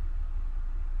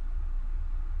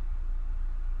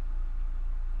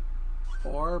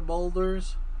 Four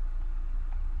boulders?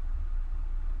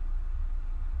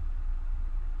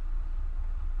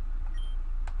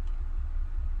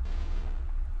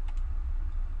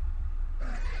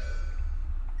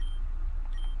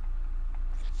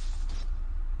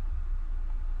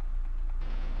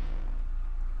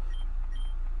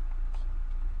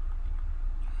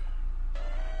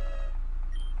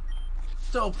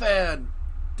 Stofan!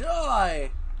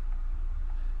 Die!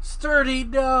 Sturdy,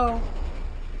 no!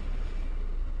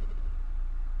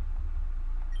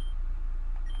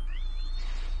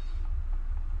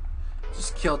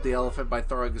 Just killed the elephant by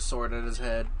throwing a sword at his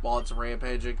head while it's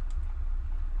rampaging.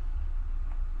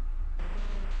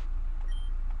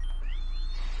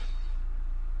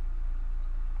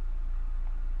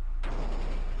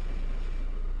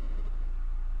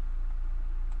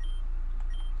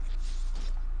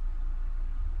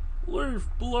 Leaf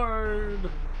blade!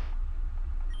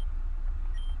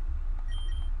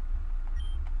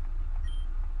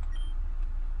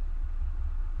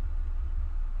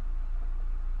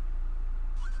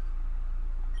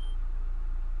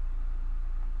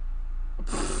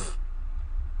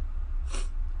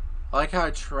 I like how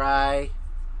I try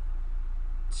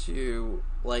to,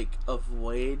 like,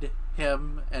 avoid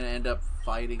him and end up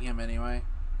fighting him anyway.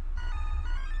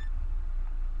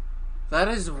 That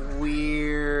is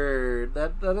weird.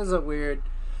 That is a weird...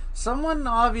 Someone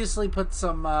obviously put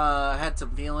some, had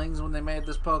some feelings when they made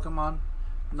this Pokemon.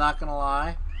 I'm not gonna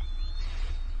lie.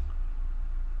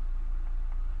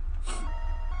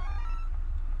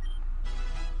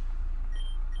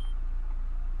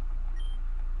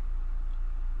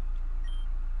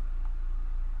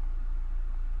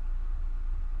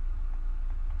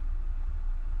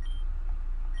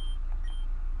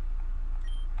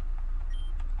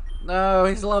 No,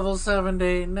 he's level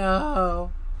 70.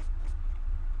 No.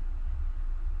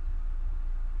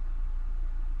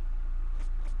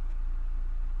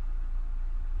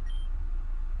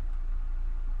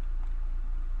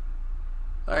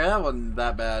 Alright, that wasn't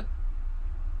that bad.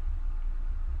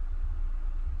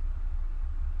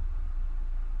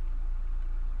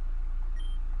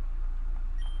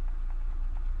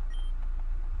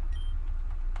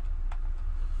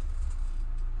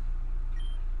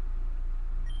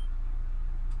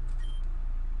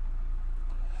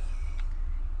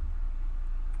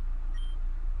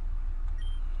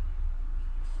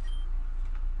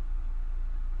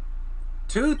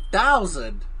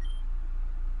 $2,000.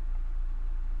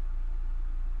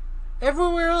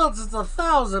 Everywhere else it's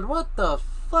 1,000. What the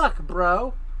fuck,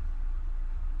 bro?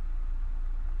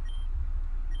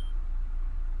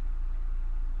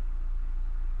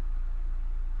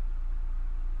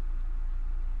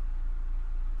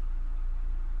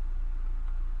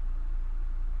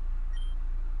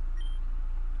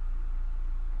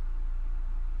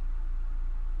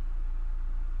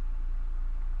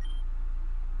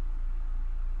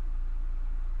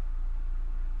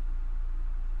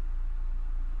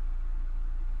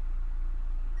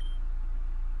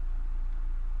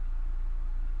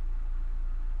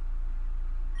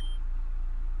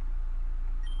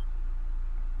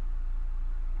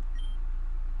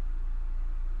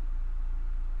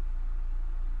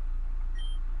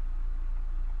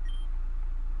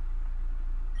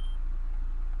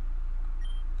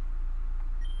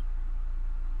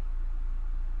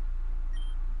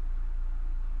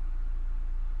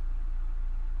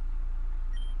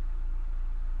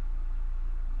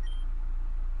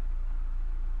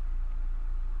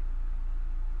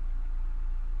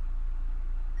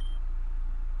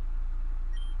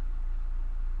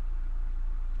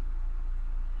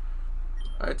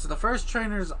 Alright, so the first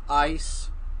trainer's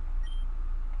Ice.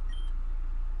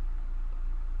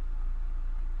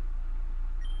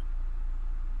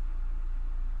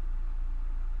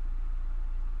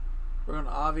 We're going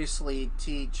to obviously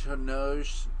teach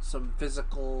Honoj some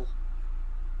physical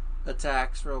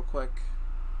attacks real quick.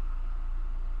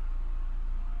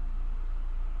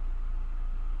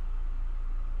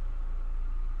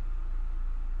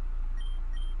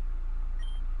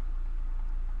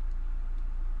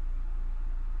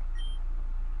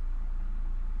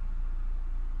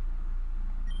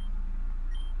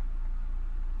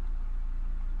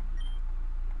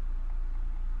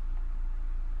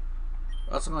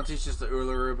 Also, I'm going to teach this to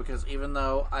Uluru because even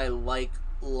though I like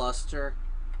Luster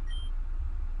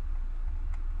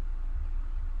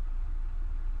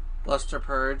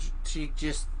Purge, she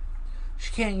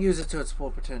can't use it to its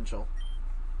full potential.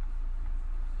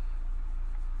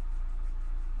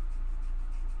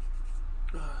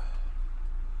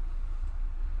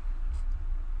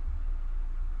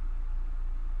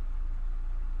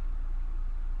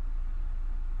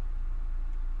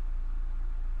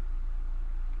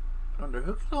 wonder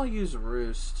who can all use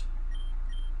Roost.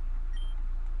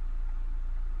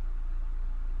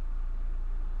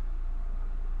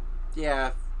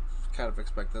 Yeah, kind of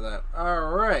expected that.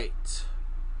 Alright.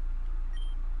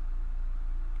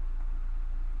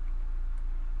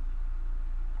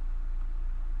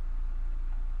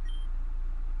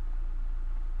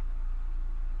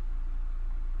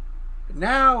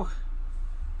 Now,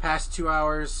 past 2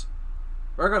 hours,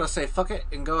 we're gonna say fuck it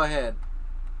and go ahead.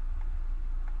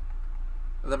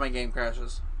 And then my game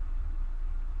crashes.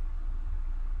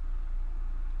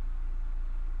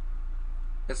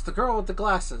 It's the girl with the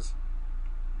glasses.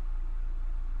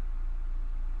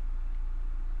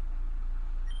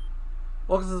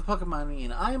 Welcome to the Pokemon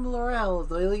Meeting. I am Laurel of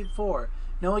the Elite Four.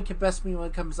 No one can best me when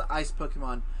it comes to ice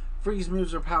Pokemon. Freeze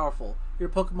moves are powerful. Your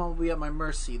Pokemon will be at my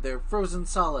mercy. They're frozen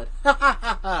solid. Ha ha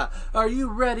ha ha! Are you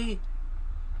ready?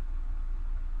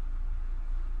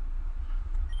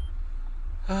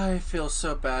 I feel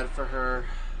so bad for her.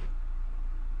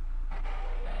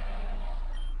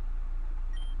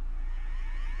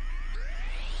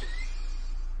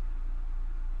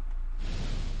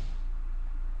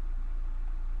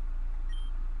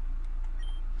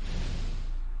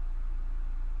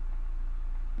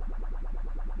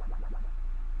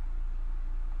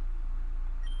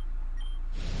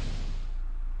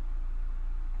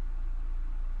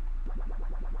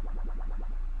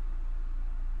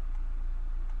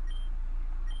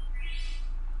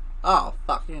 Oh,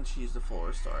 fuck. And she used the full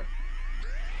restore.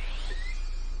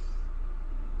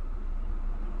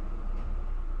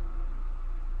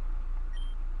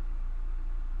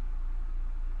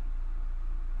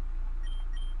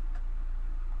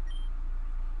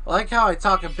 I like how I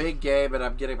talk a big game and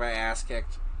I'm getting my ass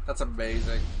kicked. That's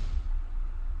amazing.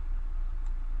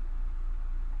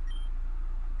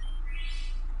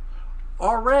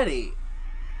 Already.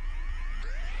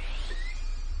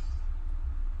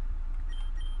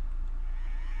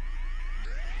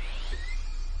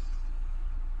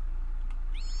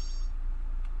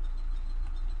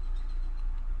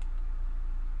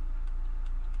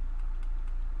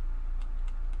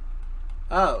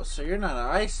 Oh, so you're not an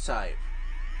ice type.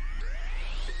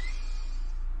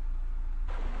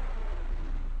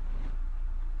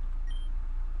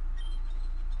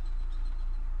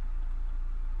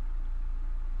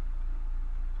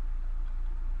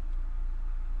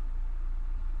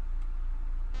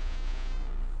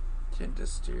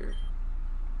 Tindasteer.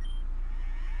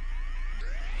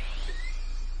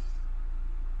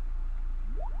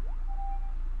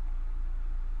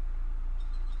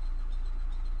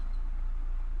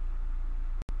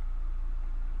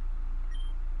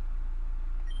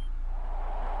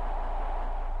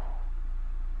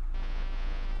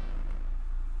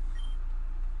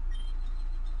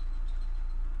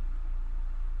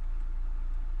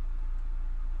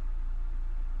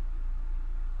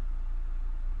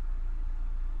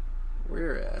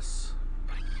 Whereas,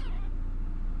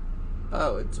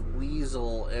 oh, it's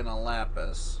Weasel and a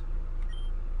Lapis.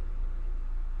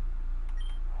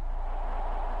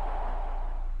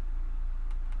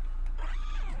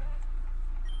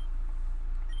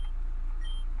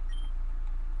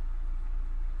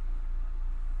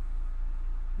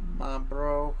 My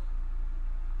bro.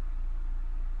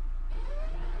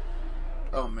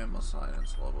 Oh, Memo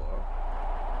Silence Lobo.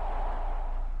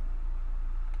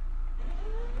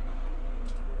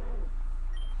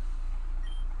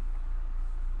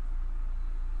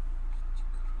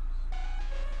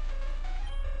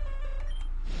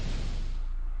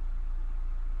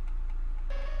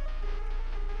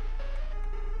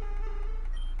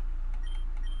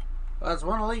 That's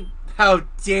one elite. How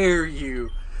dare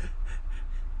you?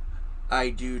 I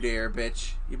do dare,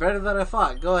 bitch. You better than I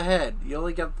thought. Go ahead. You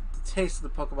only got the taste of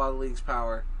the Pokemon League's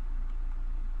power.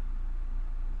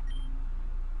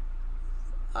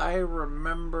 I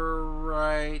remember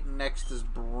right. Next is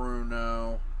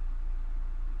Bruno.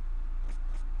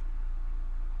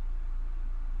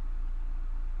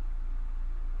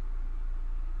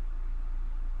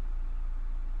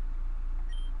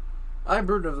 I'm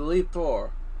Bruno of the Elite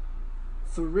Four.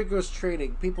 Through rigorous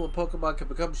training, people in Pokemon can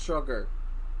become stronger.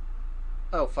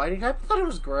 Oh, fighting type? I thought it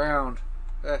was ground.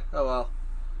 Oh well.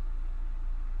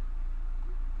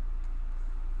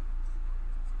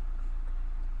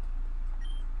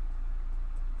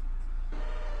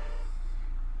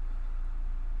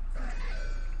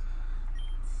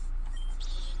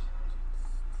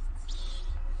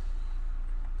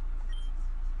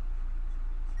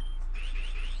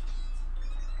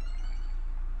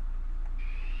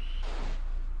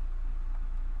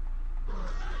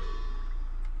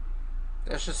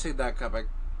 I should see that coming.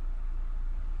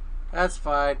 That's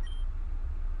fine.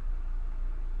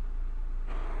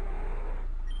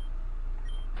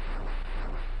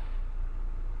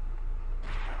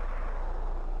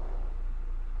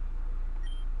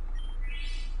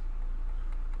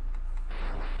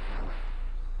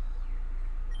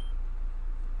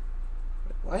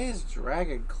 Why is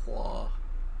Dragon Claw?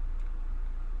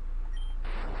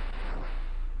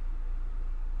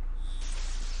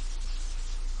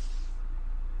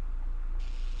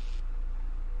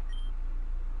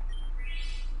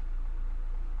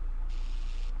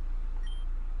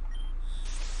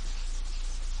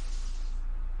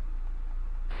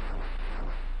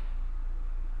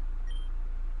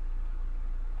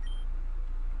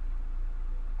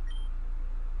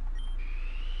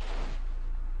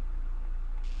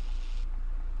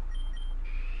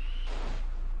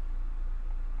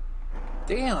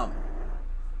 Damn.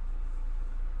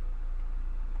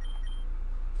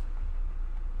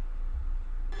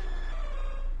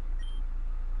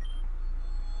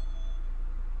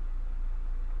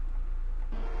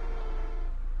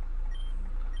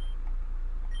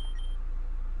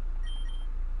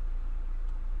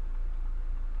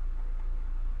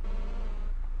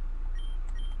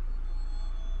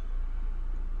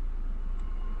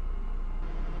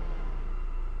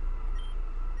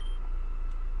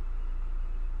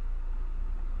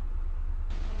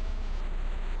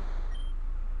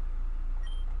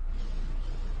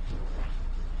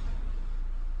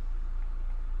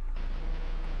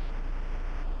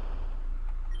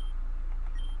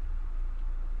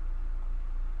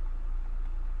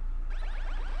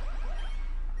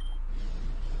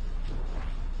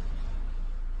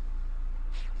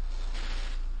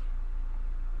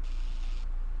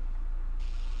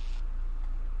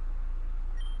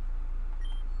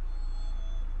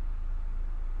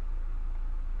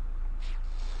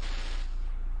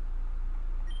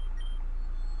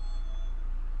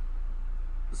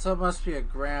 So it must be a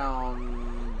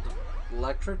ground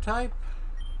electric type?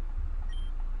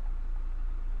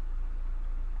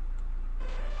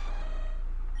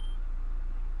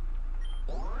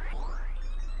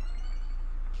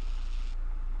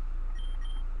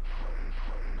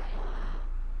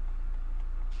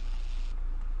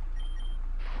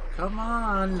 Come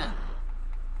on!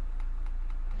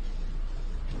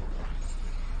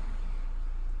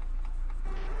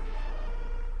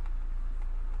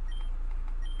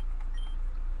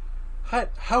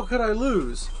 How could I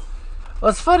lose?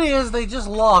 What's funny is they just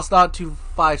lost not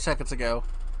 5 seconds ago.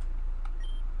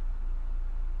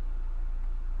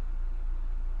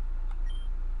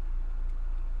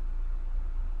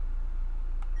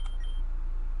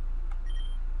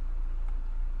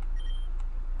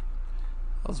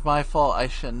 It was my fault. I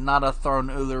should not have thrown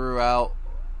Uluru out.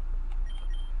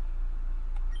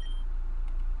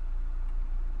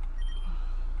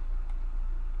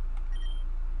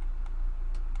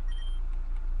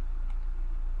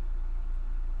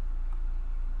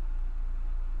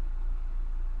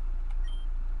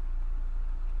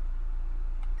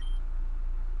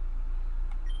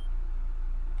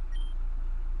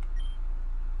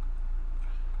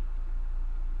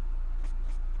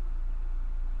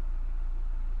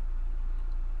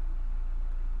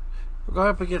 We're going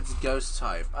up against Ghost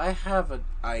type. I have an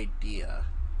idea.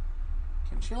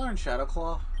 Can she learn Shadow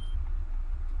Claw?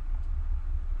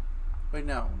 Wait,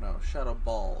 no. Shadow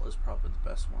Ball is probably the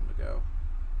best one to go.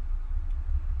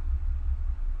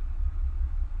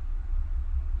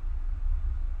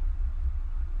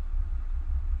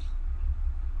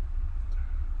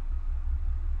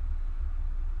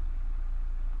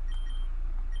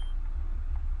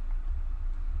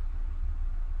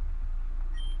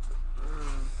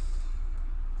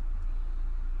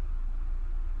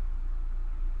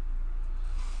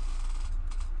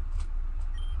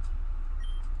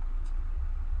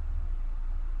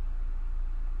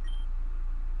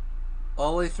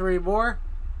 Only 3 more?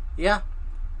 Yeah.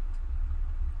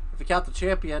 If you count the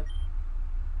champion.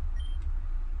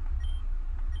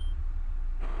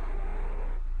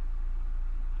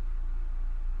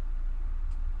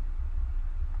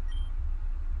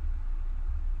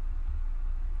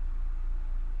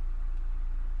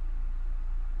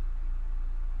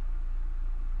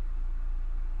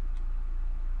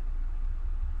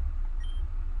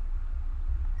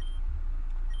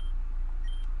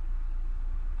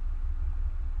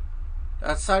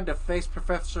 That's time to face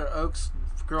Professor Oak's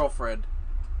girlfriend.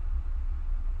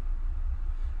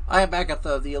 I am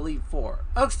Agatha of the Elite Four.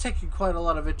 Oak's taking quite a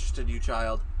lot of interest in you,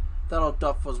 child. That old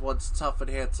Duff was once tough and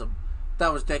handsome.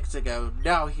 That was decades ago.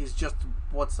 Now he's just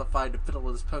wants to find a fiddle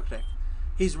with his Pokedex.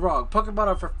 He's wrong. Pokemon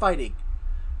are for fighting.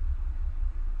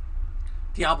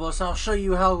 Diablos, I'll show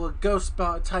you how a ghost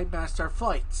type master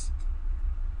fights.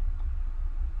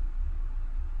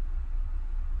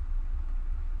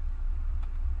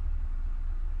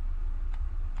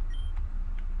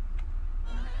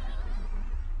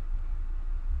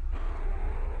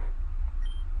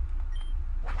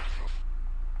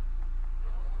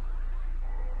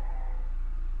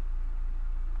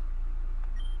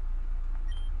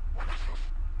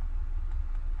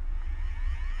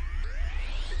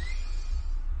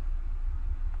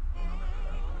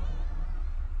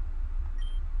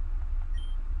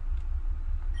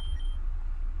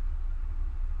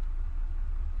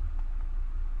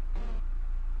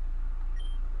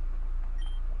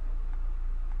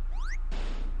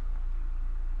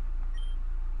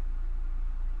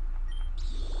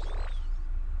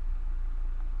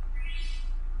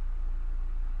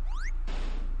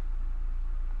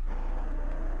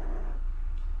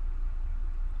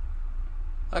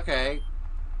 Okay.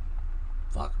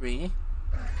 Fuck me.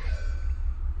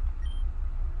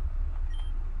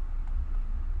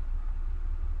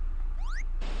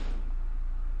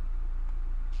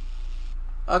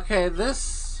 Okay,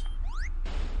 this...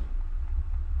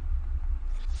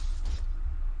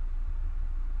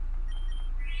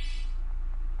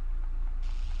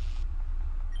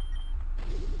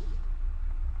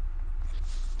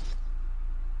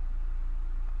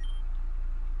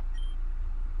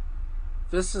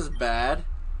 This is bad.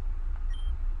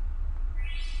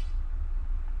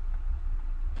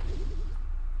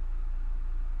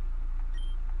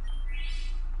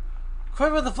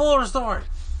 Quick with the full restored.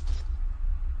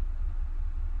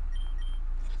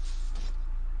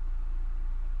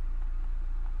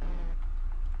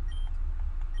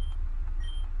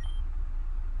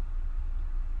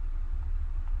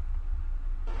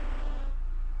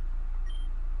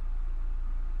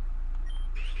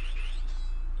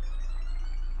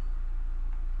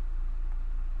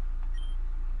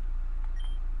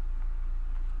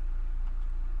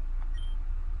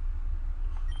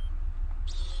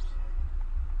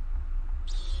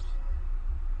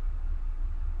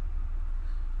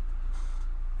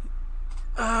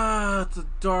 It's a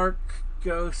dark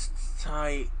ghost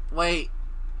type. Wait.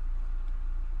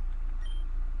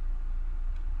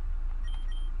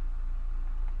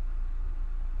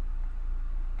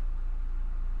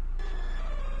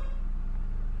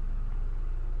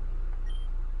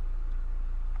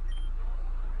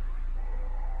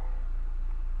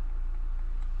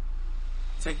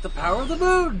 Take the power of the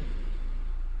moon!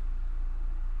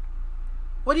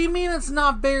 What do you mean it's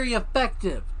not very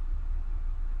effective?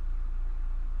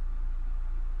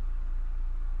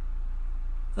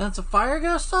 That's a fire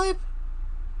ghost type?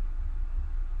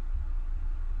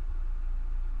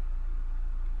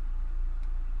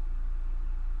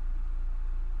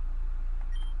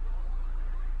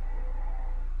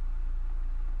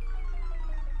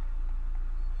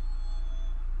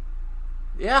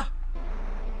 Yeah.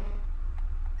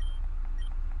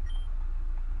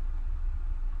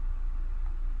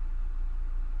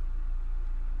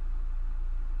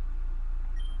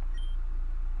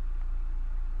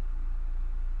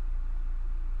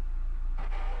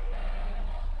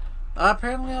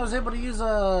 Apparently I was able to use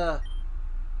a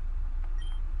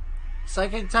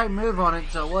psychic type move on it,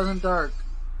 so it wasn't dark.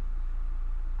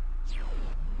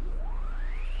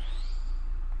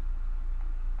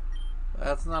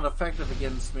 That's not effective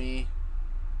against me.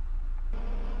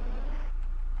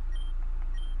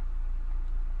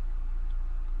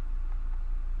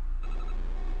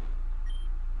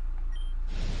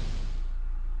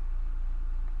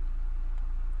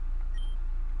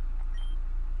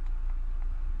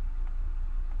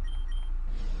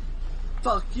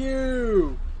 Fuck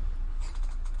you!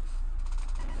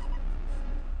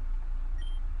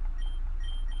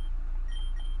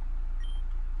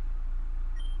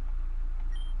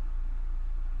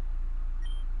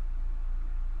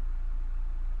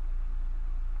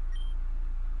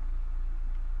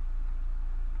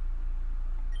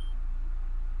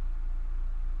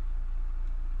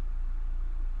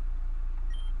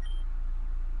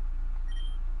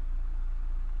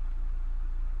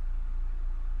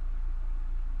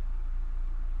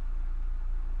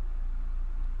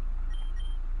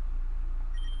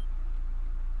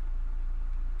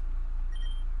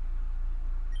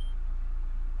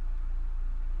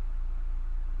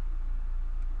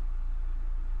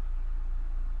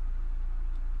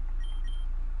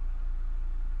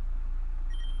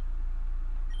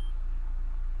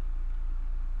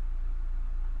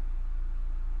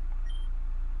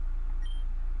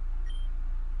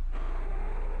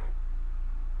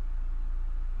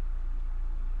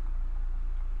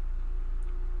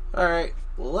 Alright,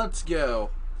 let's go.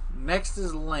 Next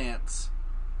is Lance.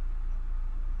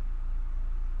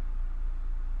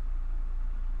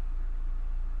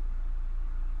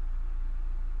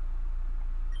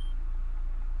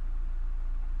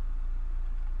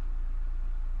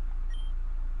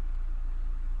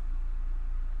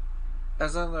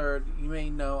 As I learned, you may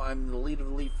know I'm the lead of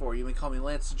the Elite Four. You may call me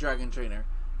Lance the Dragon Trainer.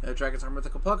 Dragons are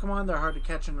mythical Pokemon. They're hard to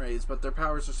catch and raise, but their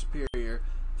powers are superior.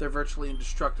 They're virtually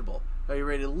indestructible. Are you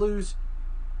ready to lose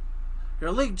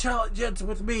your league challenge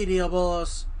with me,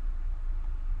 Diabolos?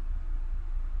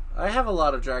 I have a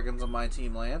lot of dragons on my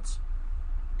team, Lance.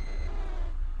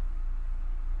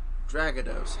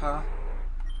 Dragados, huh?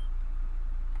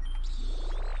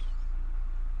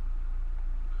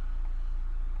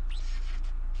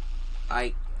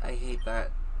 I hate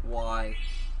that. Why?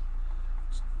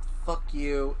 Fuck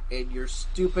you and your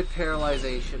stupid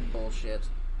paralyzation bullshit.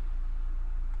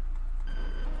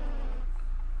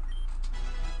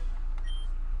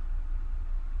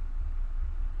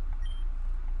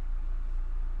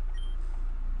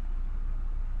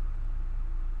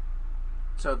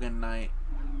 Token Knight.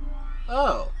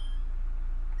 Oh.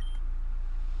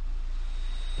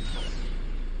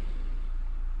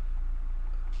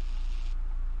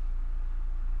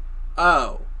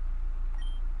 Oh.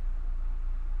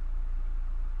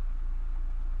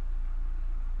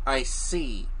 I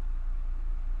see.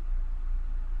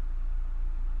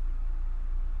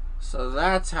 So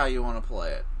that's how you want to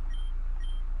play it.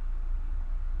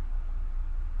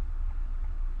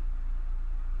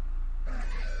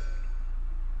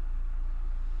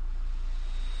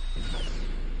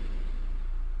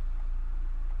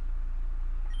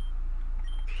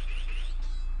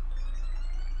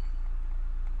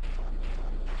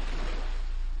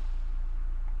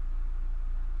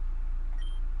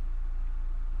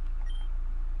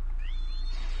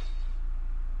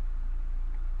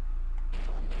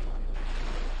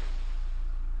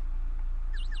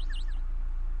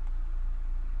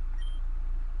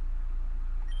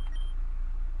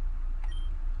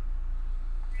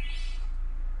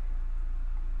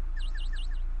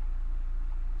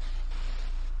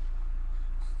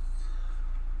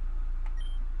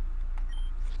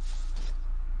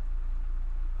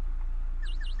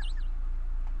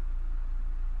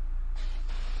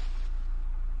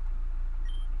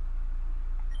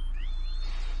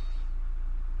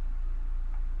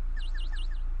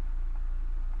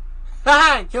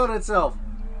 Haha! It killed itself!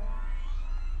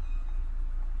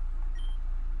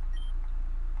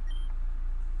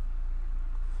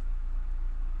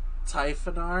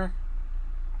 Typhonar?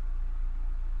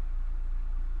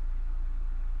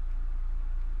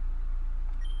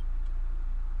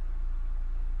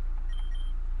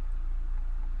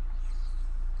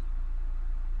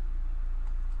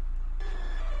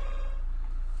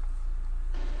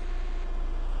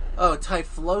 Oh,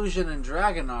 Typhlosion and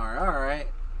Dragonar. Alright.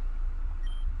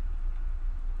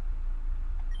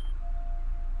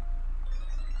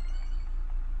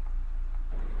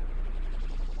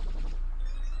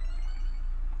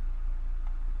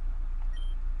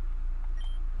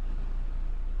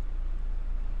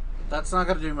 That's not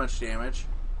going to do much damage.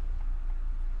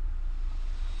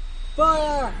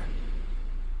 Fire!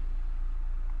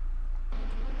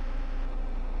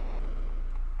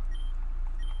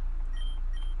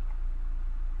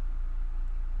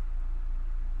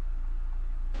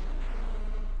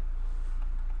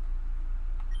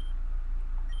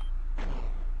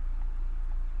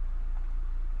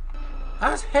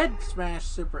 How's Head Smash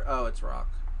super... Oh, it's Rock.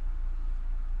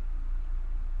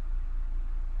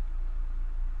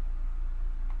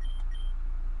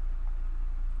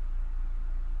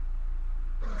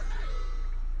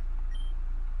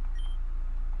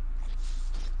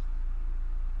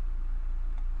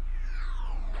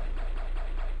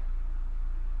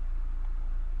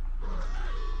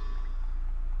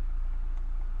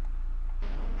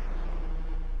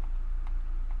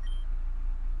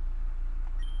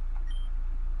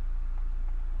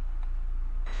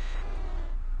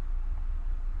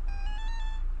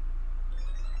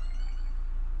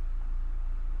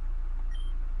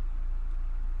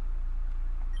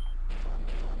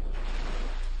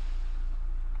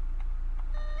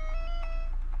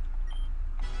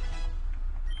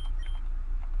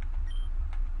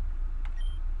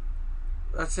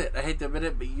 That's it. I hate to admit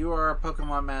it, but you are a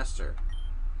Pokemon master.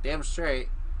 Damn straight.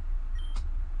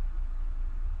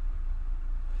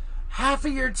 Half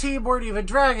of your team weren't even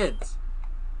dragons!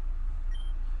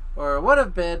 Or it would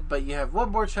have been, but you have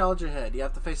one more challenge ahead. You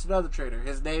have to face another trainer.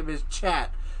 His name is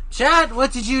Chat. Chat,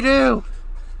 what did you do?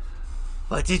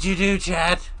 What did you do,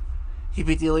 Chat? He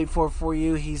beat the Elite Four for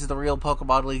you. He's the real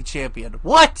Pokemon League champion.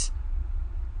 What?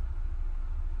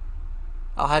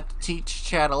 I'll have to teach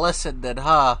Chat a lesson then,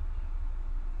 huh?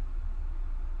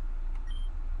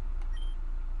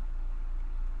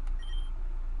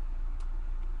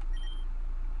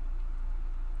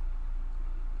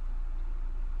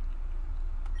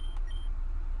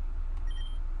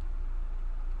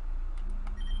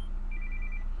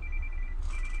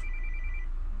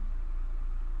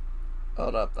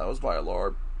 Hold up, that was my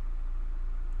alarm.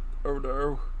 Oh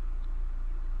no.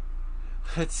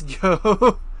 Let's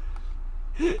go.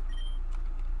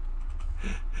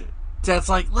 Dad's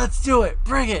like, let's do it.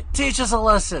 Bring it. Teach us a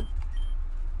lesson.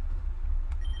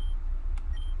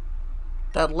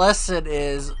 That lesson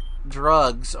is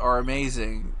drugs are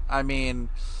amazing. I mean,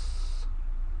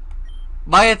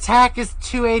 my attack is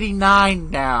 289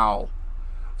 now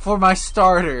for my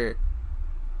starter.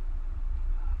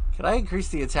 Can I increase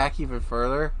the attack even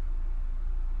further?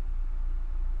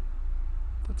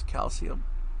 That's calcium.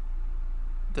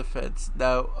 Defense.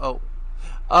 No. Oh.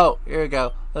 Oh, here we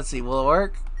go. Let's see. Will it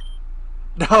work?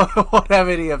 No, it won't have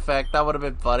any effect. That would have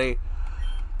been funny.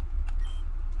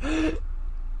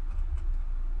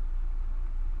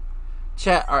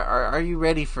 Chat, are you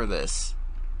ready for this?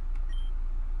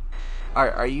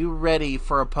 Are you ready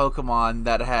for a Pokemon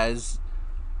that has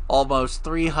almost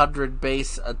 300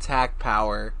 base attack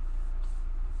power?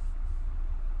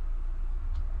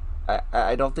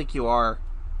 I don't think you are.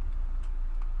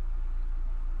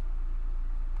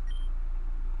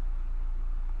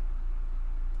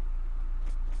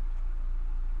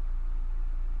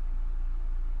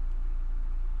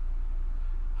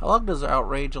 How long does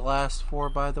Outrage last for,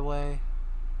 by the way?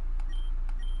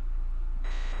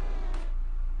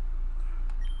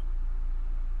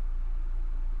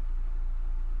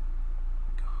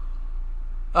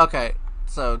 Okay,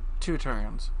 so 2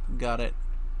 turns. Got it.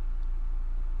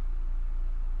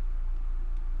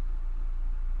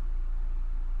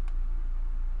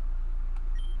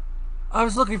 I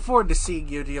was looking forward to seeing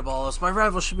you, Diabolos. My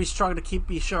rival should be strong to keep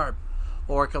me sharp.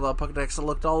 Oracle on Pokedex, I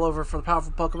looked all over for the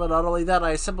powerful Pokemon. Not only that,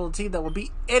 I assembled a team that will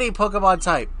beat any Pokemon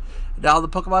type. Now the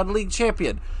Pokemon League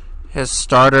champion. His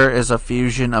starter is a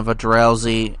fusion of a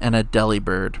Drowsy and a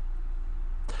Delibird.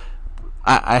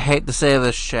 I hate to say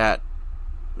this, chat,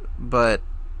 but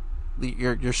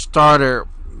your starter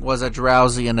was a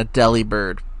Drowsy and a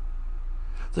Delibird.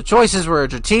 The choices were a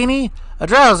Dratini, a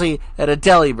Drowsy, and a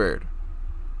Delibird.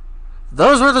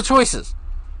 Those were the choices.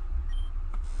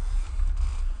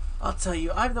 I'll tell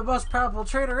you, I'm the most powerful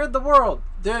trainer in the world.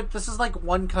 Dude, this is like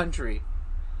one country.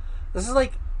 This is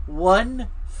like one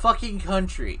fucking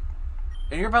country.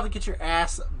 And you're about to get your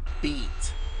ass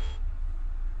beat.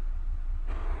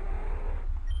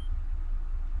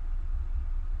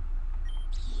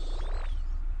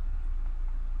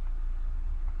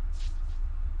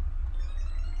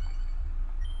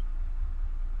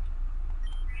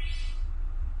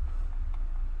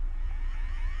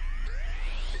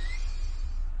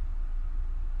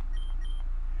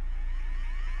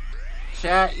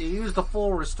 Chat, you used the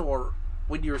full restore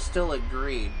when you were still in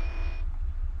green.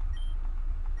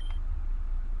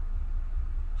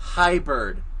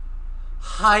 Hybrid.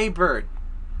 Hybrid.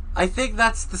 I think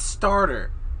that's the starter.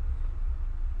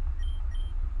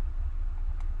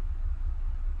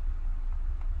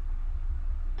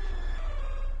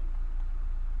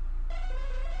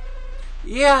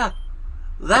 Yeah,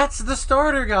 that's the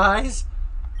starter, guys.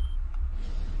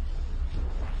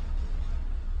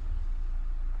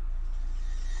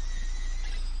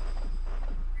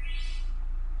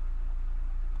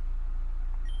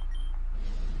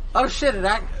 Oh shit,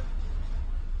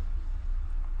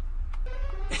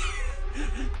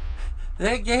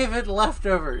 they gave it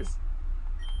leftovers.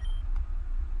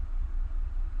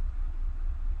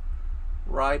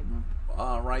 Right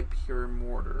pure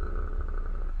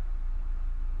mortar.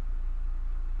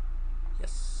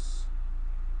 Yes.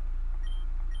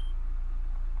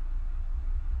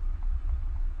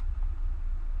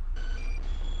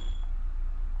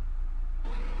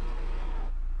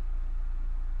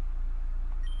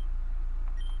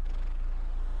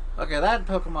 Okay, that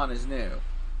Pokemon is new,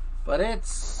 but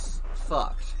it's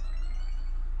fucked.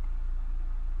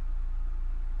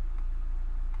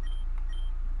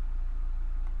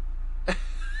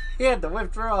 He had to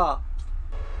withdraw.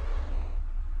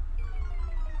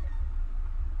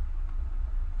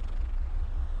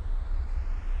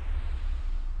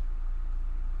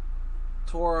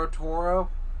 Toro?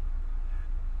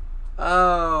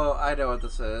 Oh, I know what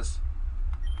this is.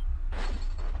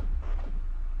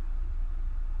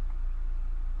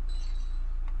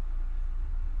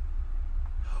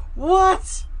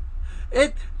 What?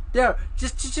 No,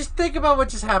 just think about what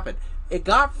just happened. It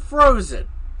got frozen,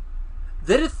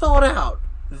 then it thawed out,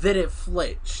 then it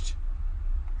flinched.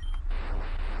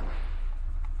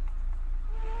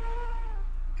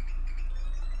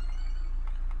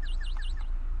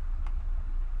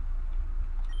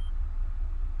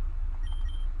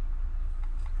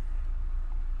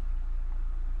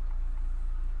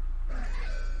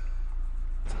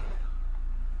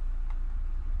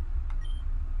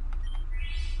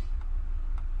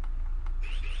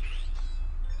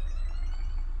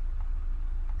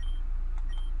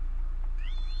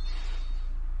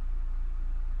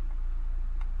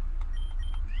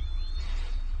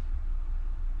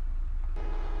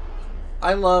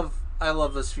 I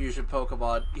love this fusion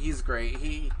Pokemon. He's great.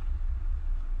 He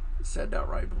send out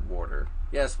right water.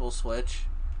 Yes, we'll switch.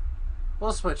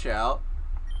 We'll switch out.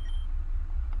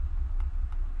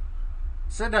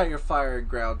 Send out your fire and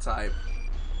ground type.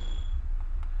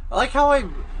 I like how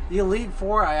the Elite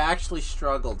Four I actually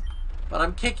struggled, but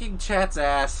I'm kicking chat's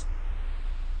ass.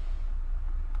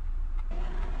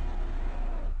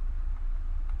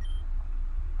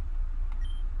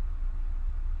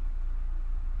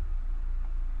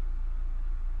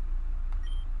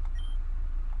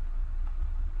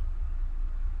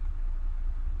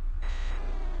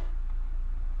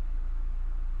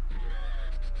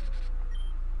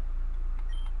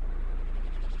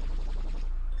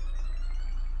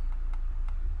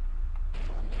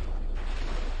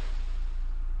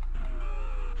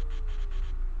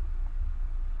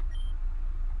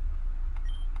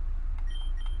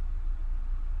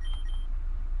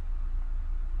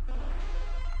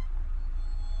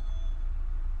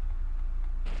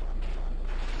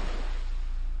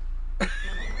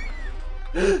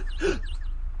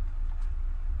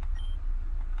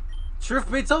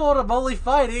 Truth be told, I'm only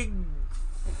fighting.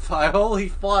 I only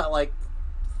fought like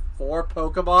 4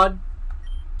 Pokemon.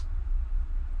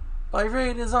 My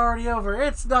reign is already over.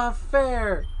 It's not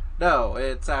fair. No,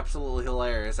 it's absolutely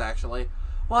hilarious, actually.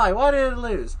 Why? Why did I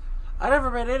lose? I never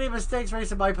made any mistakes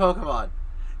racing my Pokemon.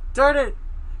 Darn it!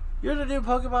 You're the new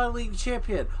Pokemon League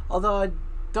champion, although I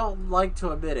don't like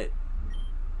to admit it.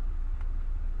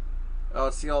 Oh,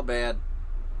 it's the old man.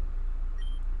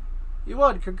 You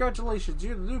won! Congratulations!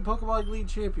 You're the new Pokemon League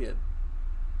champion.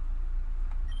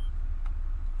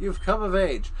 You've come of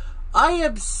age. I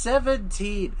am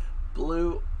 17.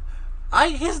 Blue.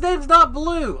 His name's not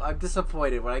Blue. I'm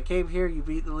disappointed. When I came here, you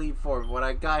beat the Elite Four. When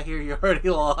I got here, you already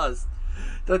lost.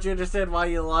 Don't you understand why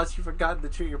you lost? You've forgotten to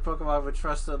treat your Pokemon with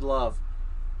trust and love.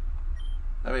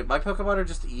 I mean, my Pokemon are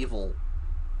just evil.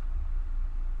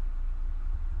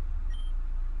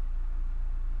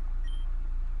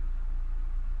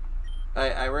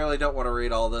 I really don't want to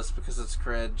read all this because it's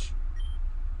cringe.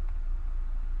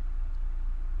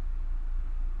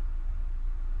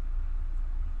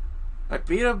 I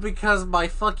beat him because my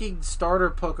fucking starter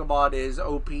Pokemon is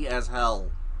OP as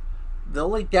hell. The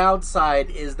only downside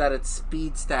is that its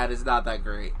speed stat is not that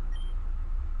great.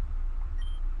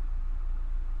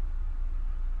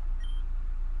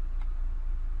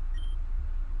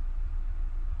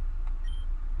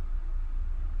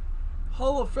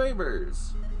 Hall of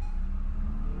Famers.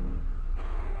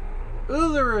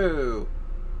 Uluru.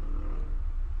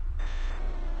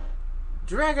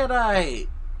 Dragonite.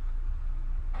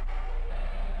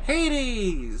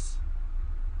 Hades!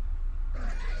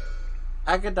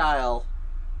 Agadile.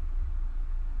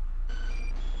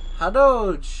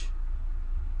 Hadoj.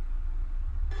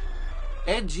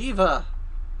 Anjiva.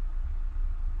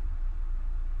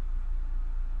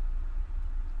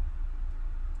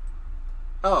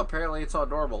 Oh, apparently it's all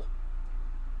normal.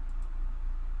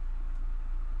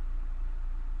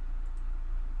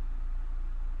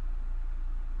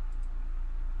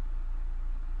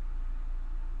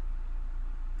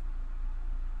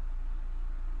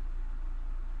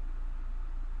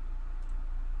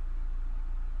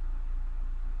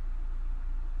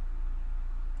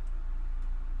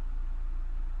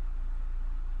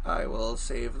 I will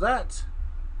save that.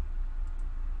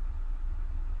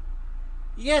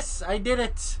 Yes, I did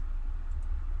it!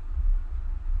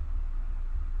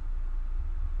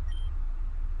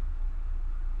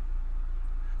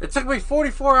 It took me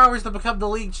 44 hours to become the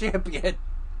league champion.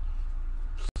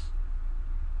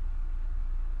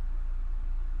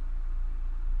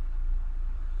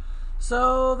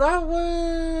 So that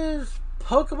was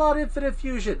Pokemon Infinite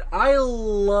Fusion. I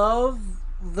love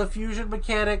the fusion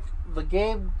mechanic. The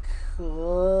game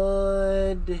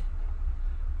could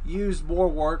use more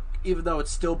work, even though it's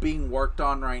still being worked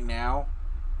on right now.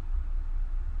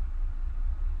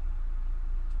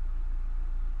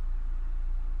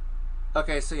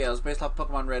 Okay, so yeah, it was based off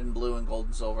Pokemon Red and Blue and Gold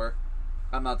and Silver.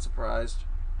 I'm not surprised.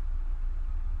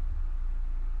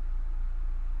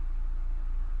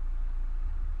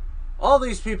 All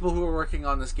these people who are working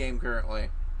on this game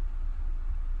currently.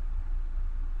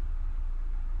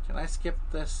 Can I skip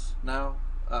this? No?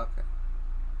 Okay.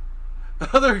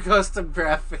 Other custom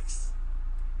graphics.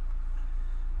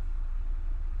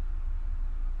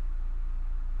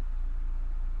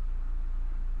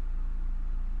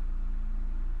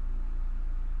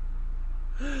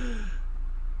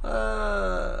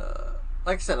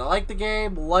 Like I said, I like the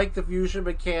game, like the fusion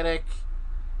mechanic.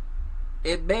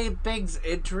 It made things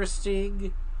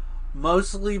interesting,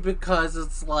 mostly because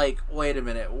it's like, wait a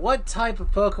minute, what type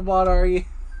of Pokemon are you?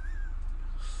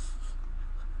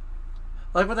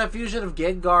 Like with that fusion of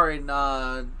Gengar and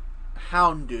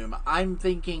Houndoom, I'm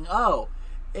thinking, oh,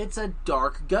 it's a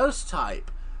dark ghost type.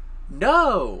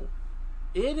 No!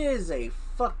 It is a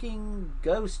fucking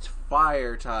ghost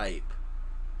fire type.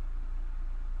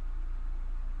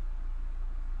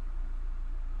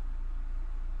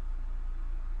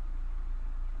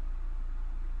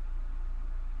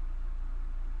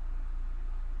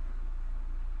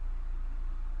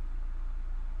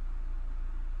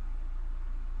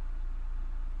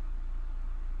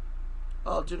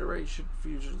 All generation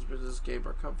fusions in this game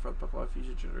are come from Pokemon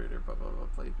Fusion Generator, blah blah blah,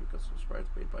 playing through custom sprites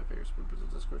made by various members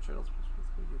of Discord channels.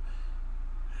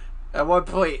 At one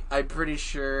point, I'm pretty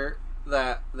sure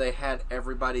that they had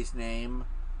everybody's name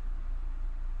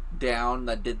down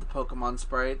that did the Pokemon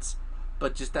sprites,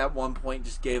 but just at one point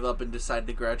just gave up and decided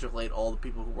to congratulate all the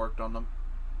people who worked on them.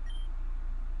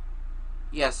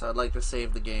 Yes, I'd like to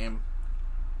save the game.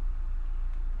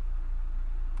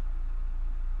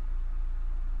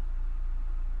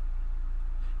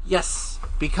 Yes,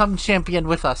 become champion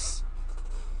with us.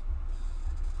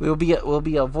 We'll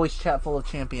be a voice chat full of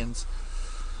champions.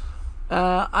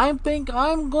 I think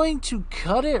I'm going to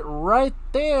cut it right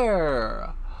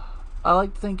there. I'd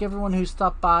like to thank everyone who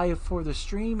stopped by for the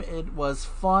stream. It was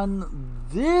fun.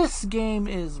 This game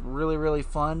is really, really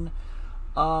fun.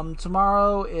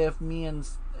 Tomorrow,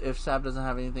 if Sab doesn't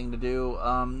have anything to do,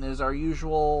 is our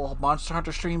usual Monster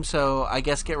Hunter stream, so I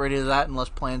guess get ready to that unless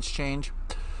plans change.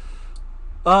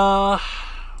 I'd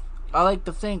like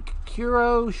to thank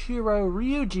Kuro, Shiro,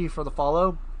 Ryuji for the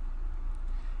follow,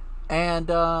 and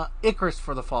Icarus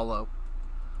for the follow.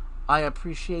 I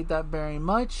appreciate that very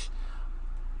much.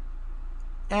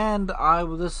 And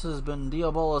this has been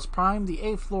Diabolus Prime, the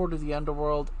 8th Lord of the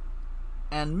Underworld,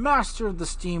 and Master of the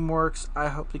Steamworks. I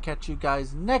hope to catch you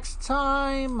guys next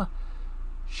time.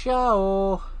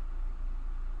 Ciao.